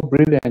matter how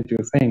brilliant you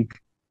think.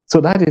 So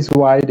that is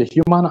why the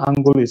human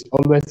angle is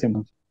always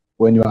important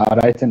when you are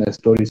writing a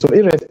story. So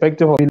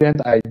irrespective of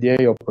brilliant idea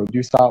your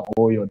producer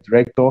or your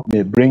director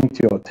may bring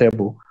to your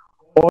table,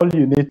 all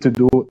you need to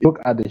do is look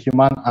at the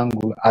human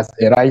angle as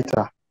a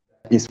writer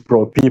is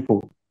pro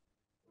people.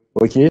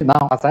 Okay,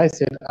 now as I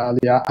said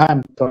earlier,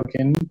 I'm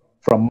talking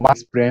from my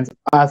experience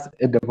as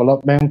a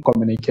development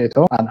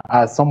communicator and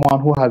as someone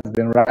who has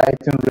been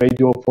writing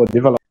radio for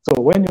development.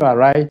 So when you are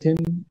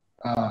writing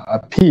a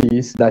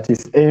piece that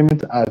is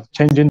aimed at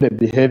changing the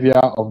behavior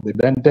of the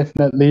band,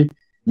 definitely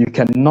you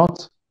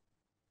cannot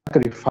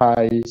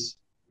sacrifice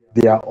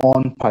their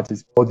own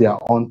parties or their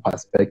own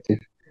perspective.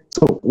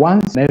 So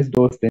once you next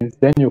those things,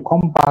 then you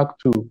come back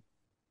to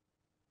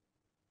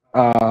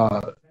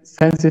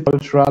sensitive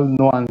cultural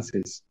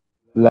nuances,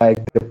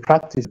 like the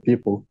practice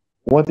people.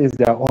 What is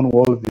their own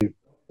worldview?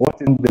 What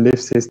is their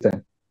belief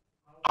system?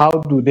 How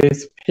do they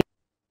speak?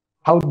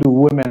 How do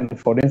women,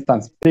 for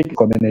instance, speak in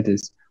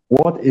communities?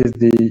 What is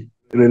the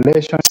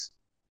relations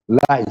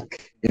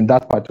like in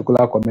that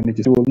particular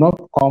community? You will not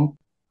come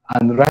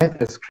and write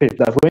a script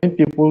that when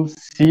people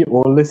see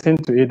or listen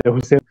to it, they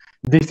will say,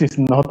 this is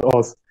not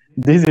us.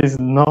 This is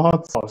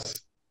not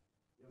us.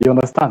 You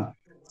understand?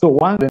 So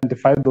once you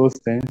identify those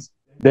things,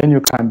 then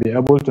you can be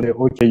able to say,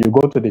 okay, you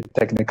go to the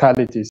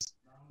technicalities.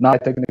 Now,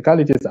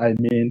 technicalities, I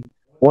mean,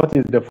 what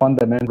is the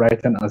fundamental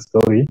writing a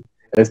story?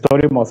 A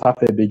story must have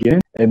a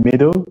beginning, a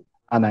middle,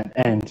 and an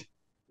end.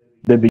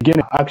 The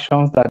beginning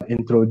actions that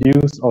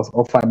introduce us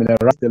or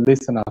familiarize the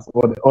listeners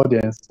or the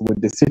audience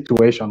with the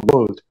situation,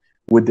 world,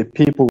 with the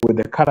people, with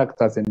the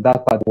characters in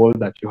that part of the world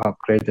that you have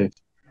created.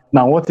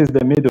 Now, what is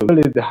the middle? The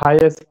middle is the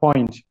highest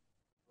point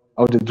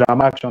of the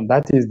drama action.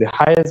 That is the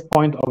highest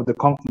point of the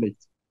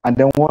conflict. And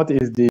then what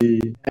is the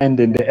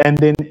ending? The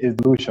ending is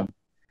illusion.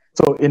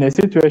 So in a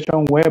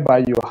situation whereby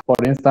you have, for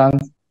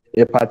instance,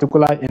 a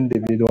particular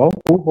individual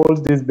who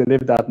holds this belief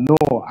that, no,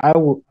 I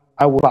will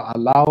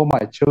allow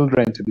my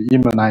children to be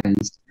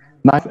immunized.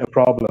 Now it's a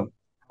problem.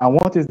 And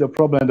what is the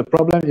problem? The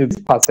problem is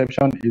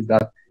perception is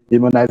that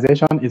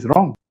immunization is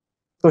wrong.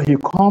 So he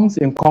comes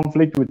in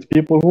conflict with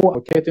people who are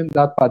advocating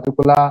that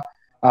particular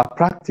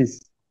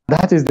practice.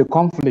 That is the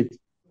conflict.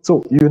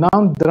 So you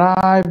now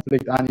drive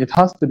it, and it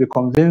has to be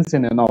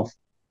convincing enough.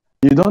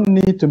 You don't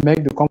need to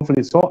make the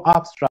conflict so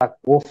abstract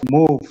or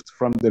moved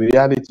from the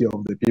reality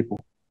of the people.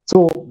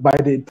 So by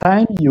the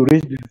time you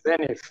reach the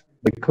zenith,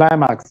 the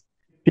climax,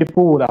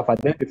 people would have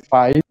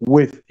identified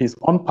with his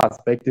own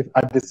perspective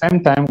at the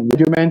same time with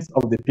arguments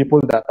of the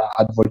people that are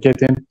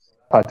advocating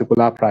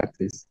particular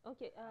practice.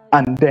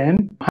 And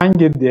then hang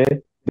it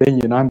there, then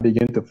you now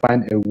begin to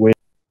find a way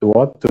to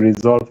what? To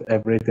resolve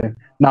everything.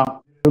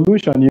 Now,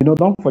 solution,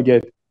 don't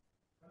forget,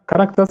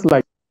 characters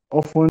like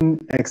often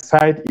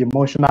excite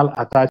emotional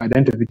attachment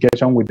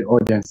identification with the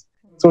audience.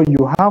 So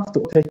you have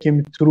to take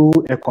him through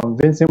a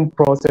convincing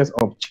process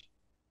of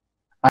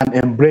and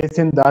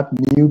embracing that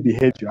new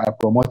behavior you are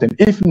promoting.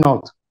 If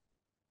not,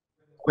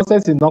 the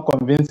process is not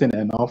convincing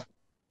enough,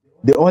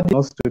 the audience is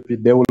not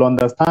stupid. They will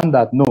understand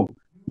that, no,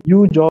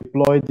 you just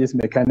deploy this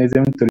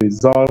mechanism to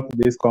resolve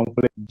this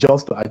conflict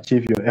just to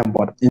achieve your aim.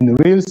 But in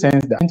real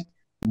sense,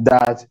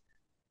 that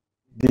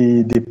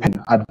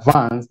the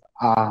advanced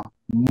are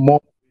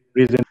more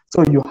reason.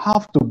 So you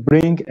have to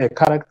bring a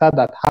character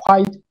that has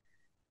quite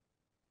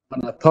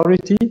an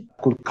authority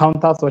could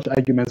counter such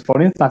arguments. For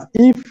instance,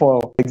 if,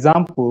 for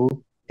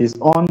example, his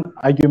own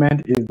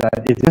argument is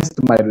that it is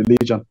to my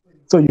religion,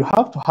 so you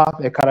have to have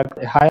a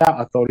character, a higher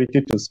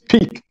authority to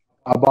speak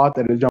about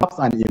the religion,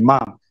 an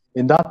imam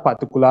in that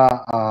particular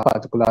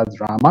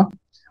drama,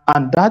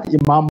 and that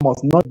imam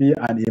must not be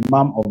an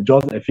imam of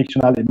just a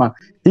fictional imam.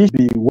 He should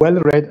be well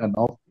read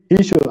enough.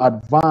 He should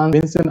advance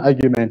convincing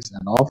arguments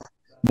enough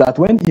that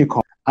when he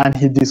comes and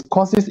he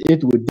discusses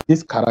it with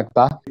this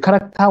character, the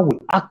character will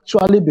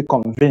actually be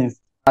convinced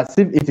as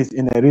if it is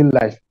in a real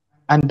life.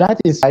 And that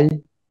is why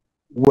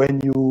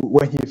when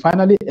he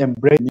finally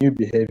embraces new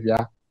behavior,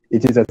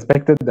 it is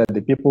expected that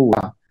the people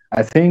will.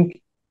 I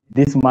think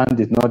this man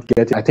did not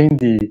get it. I think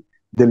the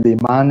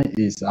Liman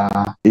is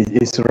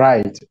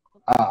right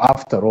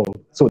after all.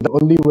 So the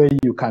only way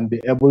you can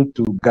be able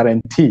to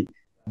guarantee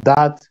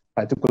that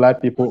particular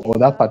people or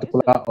that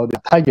particular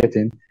audience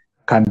targeting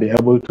can be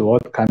able to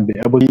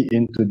be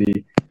into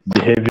the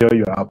behavior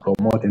you are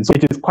promoting. So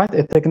it is quite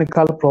a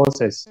technical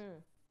process.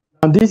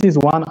 And this is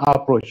one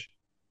approach.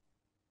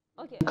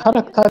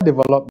 Character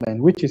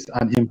development, which is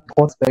an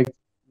important aspect,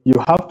 you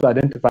have to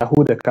identify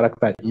who the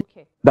character is.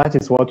 That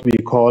is what we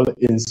call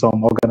in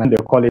some organizations,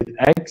 they call it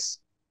X,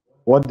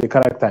 what the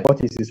character is,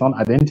 what is his own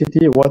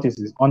identity, what is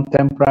his own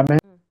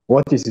temperament,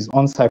 what is his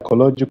own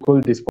psychological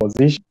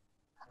disposition.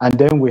 And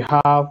then we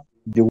have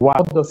the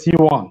what does he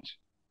want?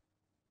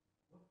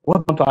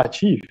 What want to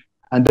achieve?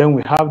 And then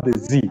we have the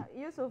Z.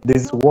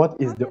 This is what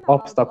is the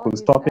obstacle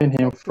stopping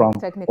him from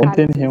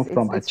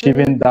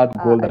achieving that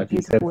goal that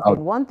he set out.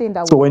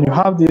 So when you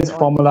have this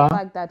formula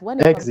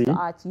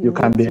XZ, you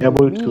can be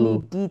able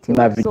to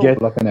navigate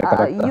developing a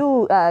character.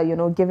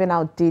 You giving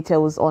out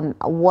details on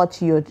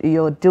what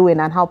you're doing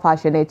and how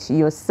passionate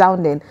you're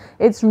sounding,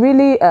 it's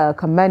really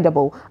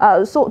commendable.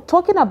 So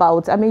talking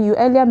about, you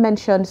earlier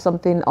mentioned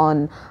something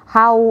on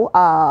how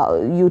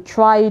you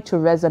try to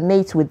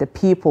resonate with the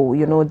people,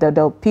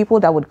 the people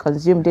that would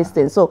consume this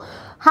thing. So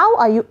How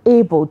are you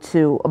able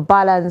to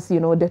balance,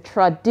 the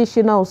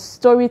traditional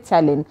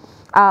storytelling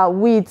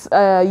with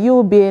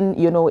you being,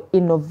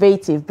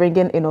 innovative,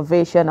 bringing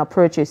innovation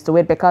approaches to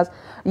it? Because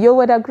you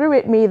would agree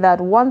with me that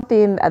one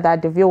thing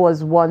that the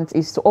viewers want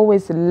is to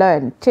always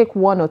learn, take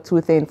one or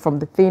two things from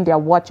the thing they're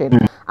watching.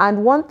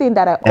 And one thing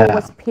that I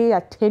always pay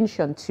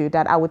attention to,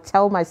 that I would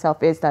tell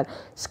myself, is that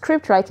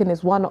script writing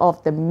is one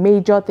of the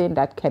major things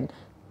that can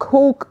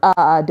hook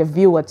the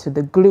viewer to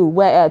the glue,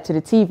 to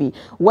the TV,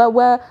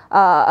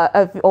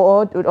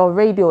 or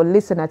radio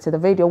listener to the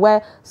radio,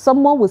 where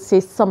someone will say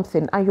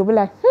something and you'll be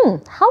like,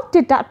 how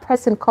did that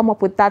person come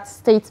up with that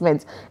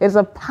statement? It's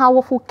a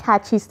powerful,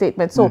 catchy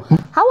statement. So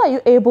how are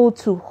you able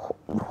to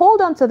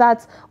hold on to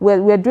that?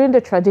 We're doing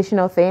the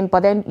traditional thing, but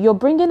then you're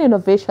bringing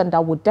innovation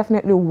that would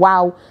definitely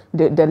wow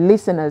the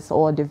listeners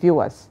or the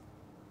viewers.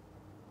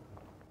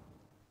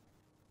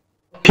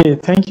 Okay,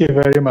 thank you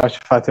very much,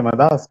 Fatima.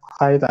 That's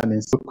quite an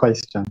interesting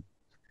question.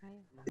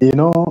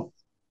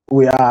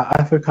 We are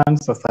African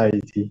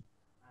society.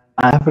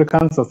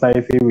 African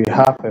society, we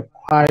have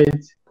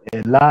quite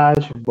a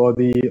large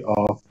body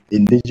of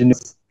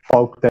indigenous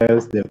folk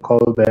tales, they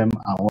call them,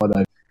 and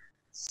whatever.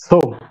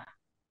 So,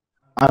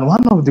 and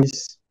one of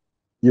these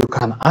you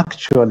can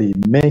actually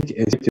make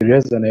it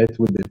resonate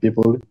with the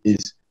people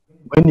is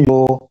when you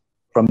go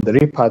from the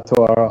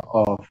repertoire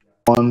of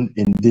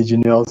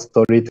indigenous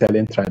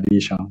storytelling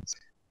traditions.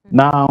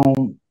 Now,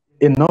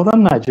 in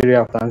northern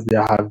Nigeria, for instance,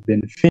 there have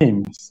been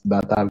films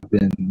that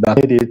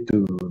made it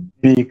to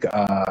big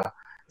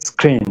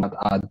screen that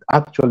are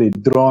actually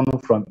drawn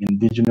from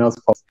indigenous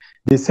folks.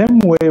 The same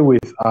way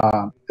with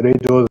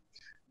radio.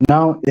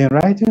 Now, in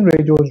writing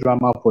radio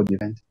drama for the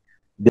event,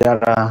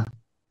 there are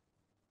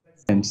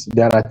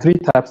three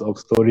types of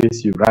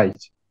stories you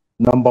write.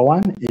 Number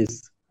one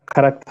is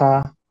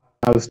character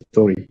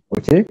story,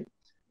 okay?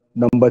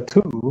 Number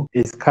two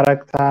is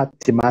character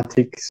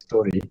thematic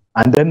story.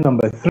 And then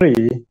number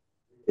three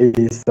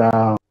is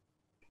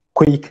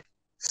quick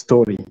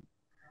story.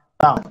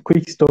 Now,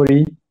 quick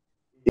story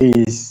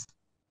is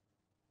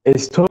a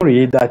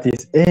story that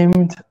is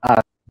aimed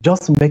at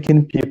just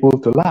making people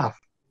to laugh.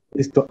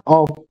 It's to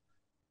up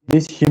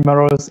this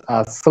humorous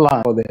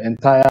slang for the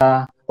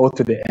entire, or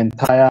to the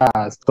entire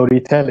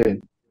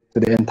storytelling, to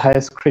the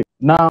entire script.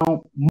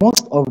 Now,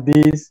 most of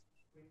these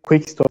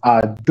quick stories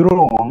are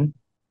drawn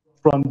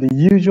from the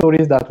usual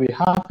stories that we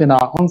have in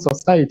our own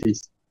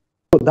societies.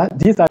 So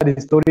these are the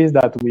stories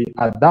that we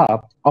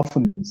adapt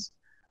often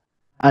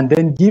and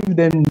then give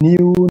them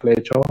new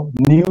literature,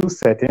 new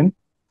setting,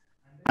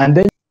 and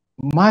then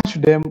match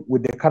them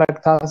with the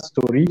character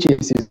story, which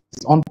is his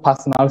own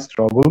personal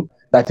struggle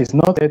that is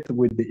not set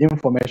with the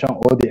information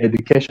or the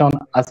education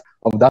as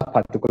of that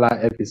particular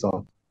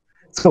episode.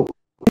 So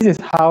this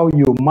is how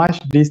you match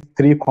these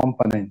three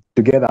components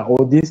together,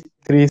 or these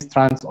three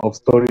strands of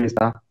stories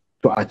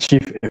to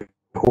achieve a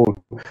whole.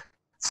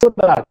 So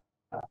that,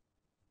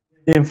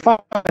 in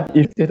fact,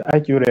 if it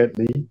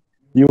accurately,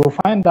 you will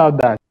find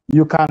out that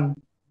you can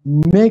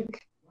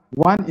make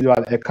one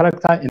individual a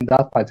character in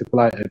that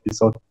particular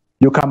episode.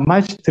 You can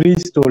match three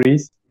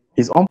stories,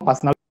 his own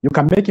personal. You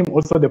can make him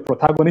also the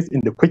protagonist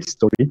in the quick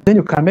story. Then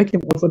you can make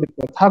him also the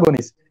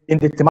protagonist in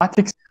the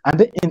thematics. And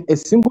then in a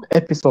single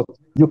episode,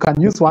 you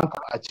can use one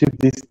to achieve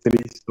these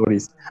three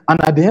stories.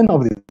 And at the end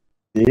of the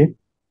day,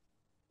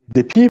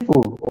 the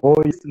people or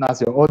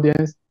listeners, your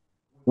audience,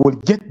 will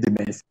get the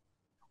message,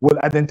 will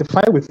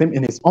identify with him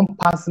in his own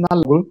personal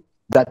level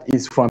that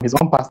is from his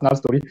own personal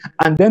story,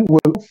 and then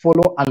will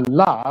follow and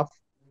laugh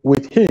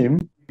with him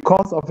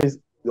because of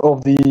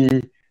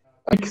the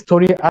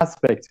story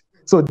aspect.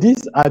 So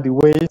these are the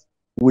ways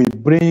we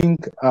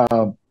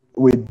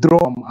we draw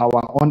from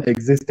our own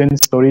existing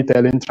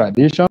storytelling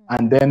tradition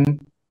and then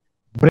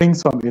bring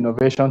some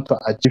innovation to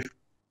achieve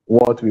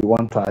what we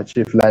want to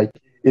achieve. Like,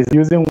 it's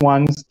using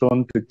one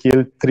stone to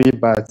kill three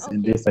birds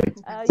in this site.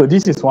 So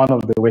this is one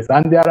of the ways,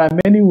 and there are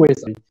many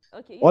ways.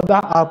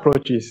 Other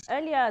approaches,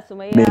 earlier,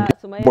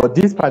 Sumaya but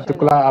this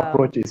particular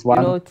approach is one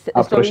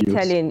approach.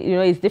 Storytelling,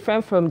 is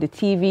different from the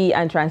TV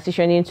and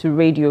transitioning to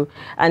radio,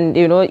 and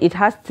it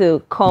has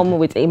to come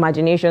with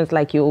imaginations,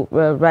 like you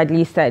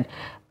rightly said.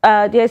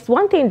 There's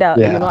one thing that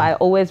I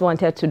always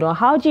wanted to know: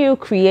 how do you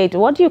create?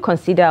 What do you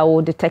consider,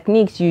 or the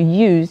techniques you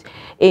use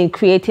in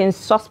creating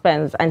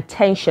suspense and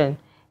tension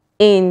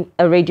in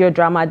a radio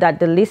drama that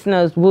the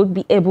listeners would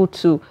be able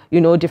to,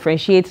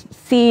 differentiate,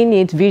 seeing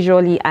it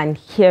visually and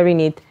hearing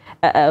it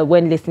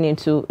when listening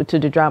to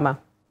the drama?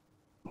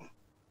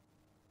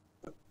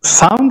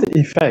 Sound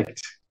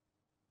effect.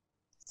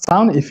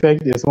 Sound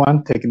effect is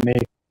one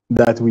technique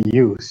that we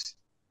use.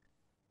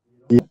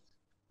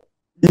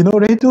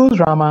 Radio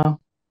drama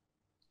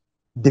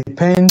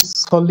depends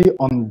solely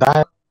on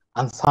dialogue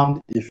and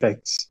sound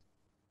effects.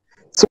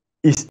 So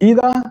it's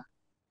either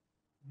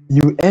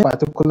you end a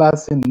particular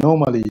scene.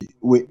 Normally,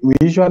 we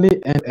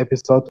usually end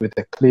episode with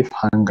a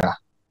cliffhanger.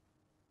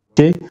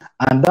 Okay,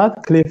 and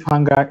that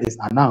cliffhanger is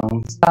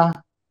announced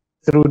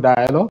through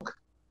dialogue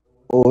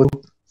or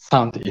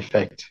sound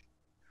effect.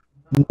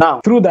 Now,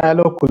 through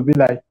dialogue could be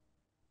like,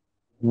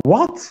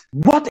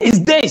 What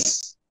is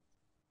this?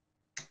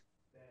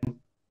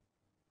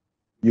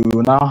 You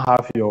will now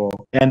have your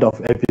end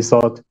of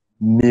episode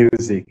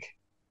music.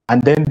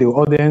 And then the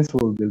audience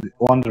will be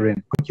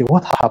wondering, okay,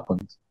 what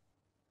happened?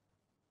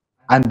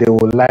 And they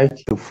will like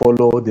to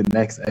follow the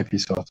next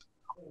episode.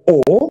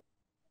 Or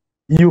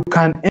you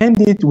can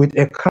end it with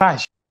a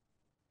crash.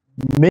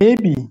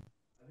 Maybe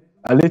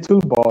a little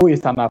boy who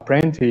is an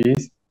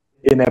apprentice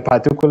in a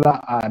particular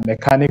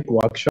mechanic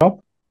workshop,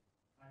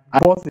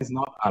 and boss is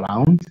not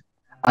around,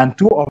 and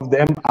two of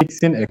them are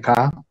fixing a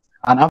car,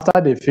 and after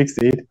they fix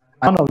it,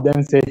 one of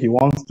them say he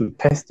wants to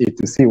test it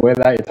to see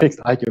whether it fixed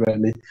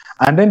accurately,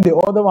 and then the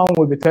other one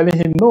will be telling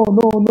him, no,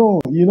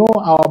 you know,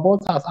 our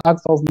boss has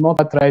asked us not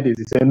to try this.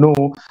 He said,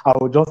 no, I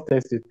will just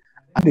test it.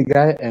 And the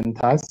guy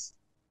enters,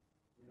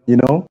 you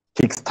know,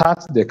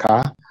 kickstarts the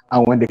car,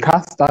 and when the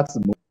car starts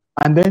moving,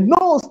 and then,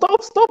 no,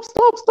 stop,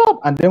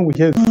 and then we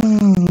hear,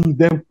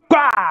 then,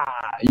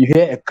 you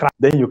hear a crack,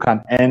 then you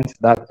can end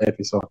that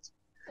episode.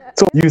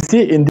 So you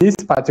see, in this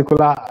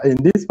particular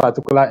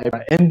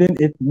ending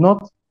it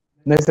not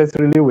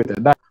necessarily with a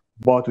dialogue,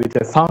 but with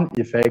a sound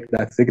effect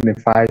that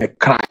signifies a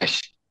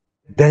crash.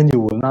 Then you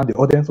will now, the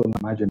audience will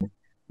imagine it.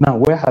 Now,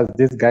 where has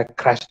this guy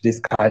crashed this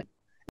car?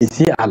 Is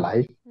he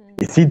alive?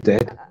 Is he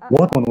dead?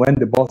 What when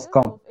the boss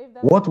comes?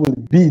 What will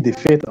be the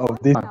fate of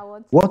this man?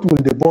 What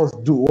will the boss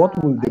do?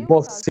 What will the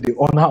boss say, the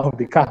owner of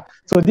the car?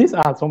 So these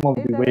are some of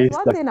the ways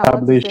to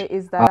establish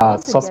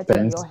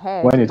suspense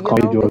when it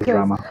comes to video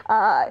drama.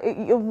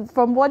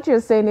 From what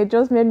you're saying, it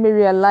just made me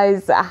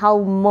realize how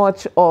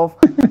much of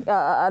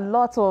a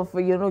lot of,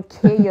 you know,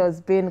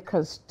 chaos being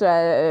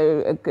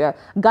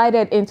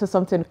guided into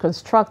something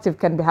constructive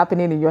can be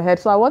happening in your head.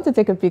 So I want to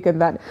take a peek at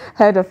that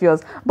head of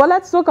yours. But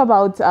let's talk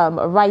about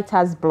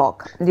writer's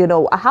block. You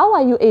know, how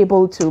are you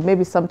able to,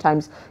 maybe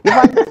sometimes you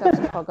find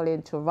yourself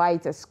struggling to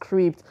write a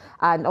script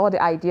and all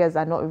the ideas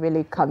are not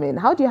really coming.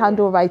 How do you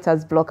handle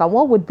writer's block, and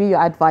what would be your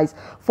advice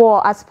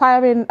for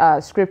aspiring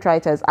script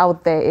writers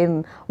out there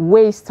in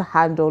ways to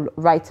handle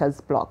writer's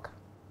block?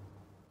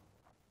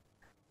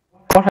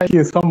 Thank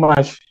you so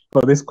much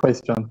for this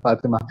question,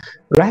 Fatima.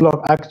 Writer's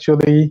block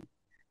actually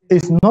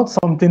is not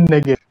something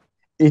negative.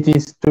 It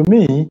is, to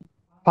me,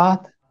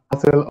 part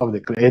of the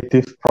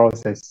creative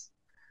process.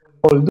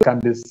 Although it can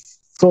be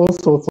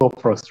so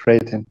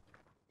frustrating.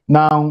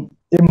 Now,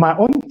 in my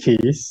own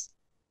case,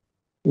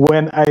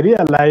 when I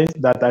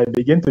realized that I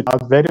begin to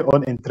have very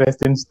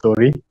uninteresting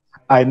story,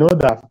 I know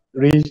that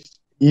reached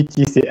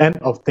the end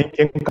of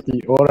thinking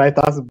or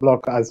writer's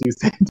block, as you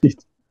said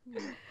it.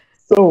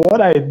 So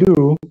what I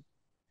do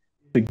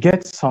to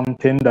get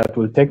something that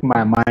will take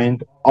my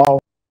mind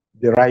off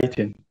the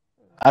writing,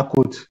 I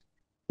could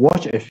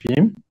watch a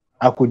film,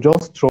 I could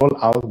just stroll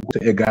out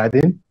to a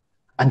garden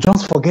and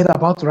just forget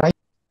about writing.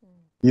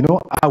 You know,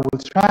 I will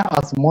try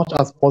as much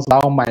as possible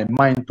allow my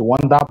mind to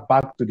wander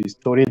back to the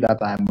story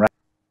that I'm writing.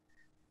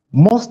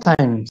 Most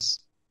times,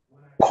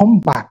 come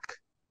back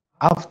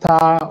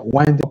after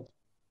winding up.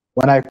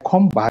 When I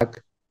come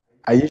back,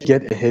 I usually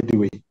get a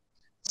headway.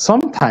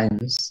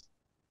 Sometimes,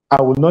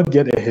 I will not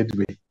get a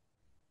headway.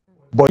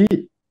 But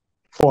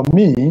for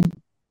me,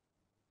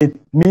 it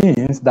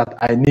means that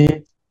I need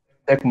to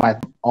take my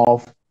time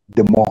off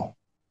the more.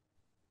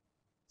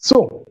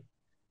 So,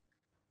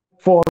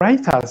 for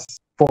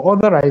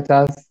other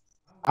writers,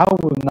 I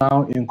will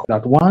now encourage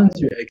that once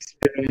you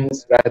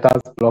experience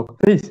writer's block,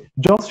 please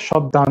just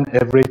shut down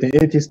everything.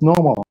 It is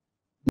normal.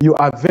 You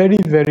are very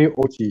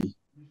okay.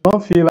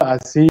 Don't feel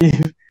as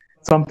if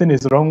something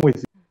is wrong with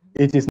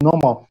you. It is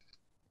normal.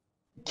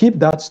 Keep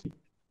that.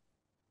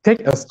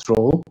 Take a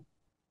stroll.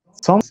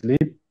 Some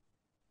sleep.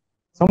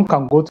 Some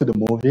can go to the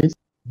movies.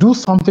 Do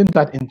something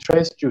that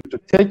interests you to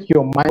take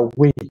your mind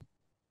away.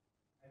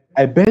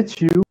 I bet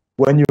you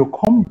when you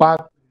come back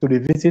to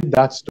revisit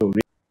that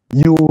story,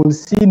 you will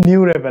see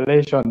new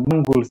revelation,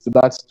 angles to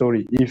that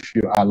story if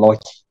you are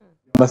lucky.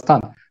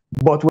 Understand?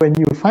 But when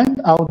you find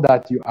out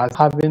that you are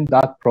having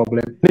that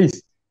problem,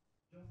 please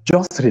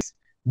just risk.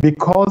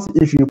 Because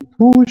if you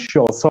push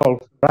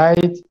yourself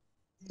right,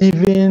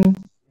 even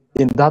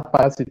in that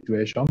bad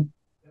situation,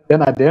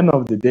 then at the end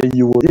of the day,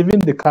 you will,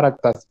 even the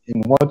characters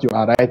in what you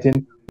are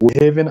writing,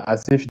 behaving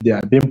as if they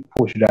are being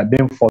pushed, they are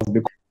being forced.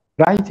 Because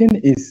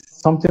writing is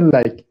something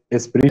like a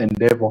spiritual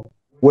endeavor.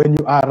 When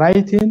you are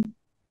writing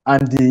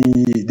and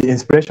the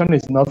inspiration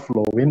is not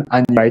flowing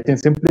and you're writing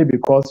simply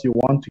because you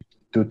want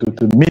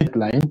to meet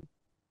line,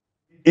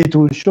 it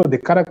will show the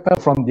character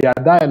from their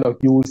dialogue.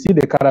 You will see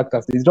the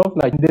characters. It's just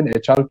like sending a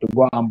child to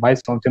go and buy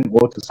something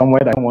or to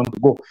somewhere that you want to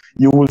go.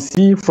 You will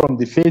see from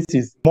the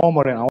faces,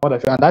 murmuring and what,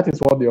 and that is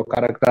what your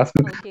characters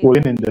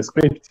will in the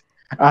script.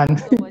 And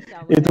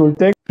it will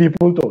take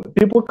people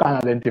can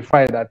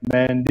identify that,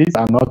 man, these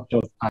are not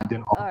just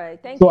adding up.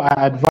 So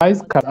I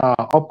advise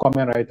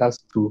upcoming writers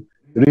to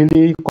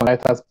really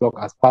writer's block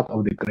as part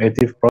of the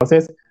creative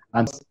process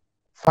and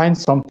find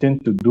something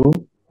to do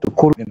to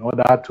cool in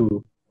order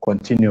to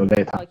continue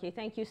later. Okay,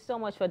 thank you so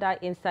much for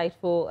that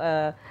insightful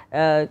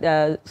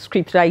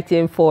script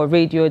writing for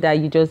radio that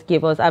you just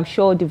gave us. I'm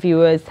sure the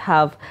viewers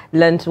have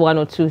learned one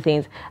or two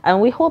things, and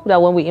we hope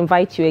that when we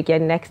invite you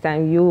again next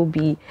time, you'll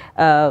be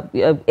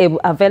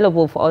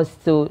available for us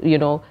to, you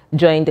know,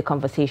 join the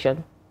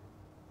conversation.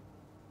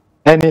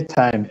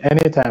 Anytime,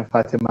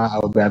 Fatima, I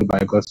will be able by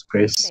God's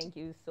grace. Thank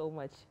you so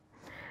much.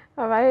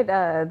 All right,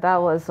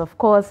 that was, of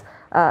course,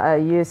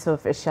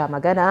 Yusuf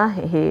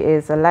Shamagana. He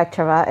is a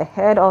lecturer, a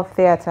head of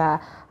theatre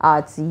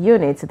arts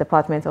unit,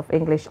 Department of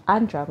English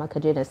and Drama,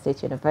 Kaduna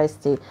State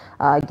University,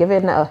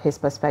 giving his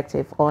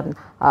perspective on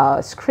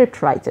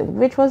script writing,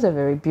 which was a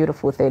very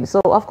beautiful thing.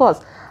 So, of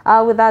course,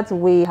 with that,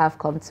 we have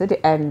come to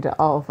the end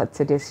of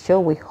today's show.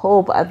 We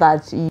hope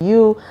that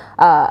you,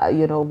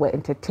 you know, were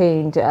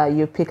entertained.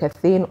 You pick a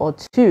thing or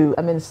two.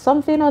 I mean,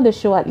 something on the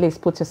show at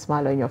least puts a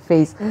smile on your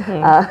face,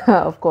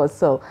 of course.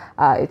 So,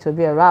 it will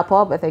be a wrap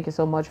up. Thank you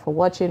so much for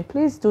watching.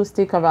 Please do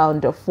stick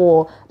around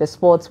for the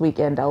sports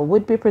weekend that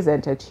would be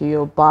presented to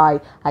you by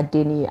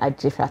Adeni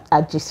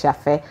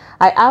Ajishafe.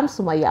 I am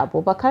Sumaya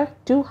Abubakar.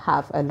 Do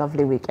have a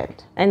lovely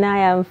weekend. And I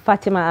am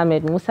Fatima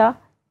Ahmed Musa.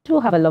 Do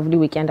have a lovely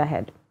weekend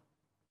ahead.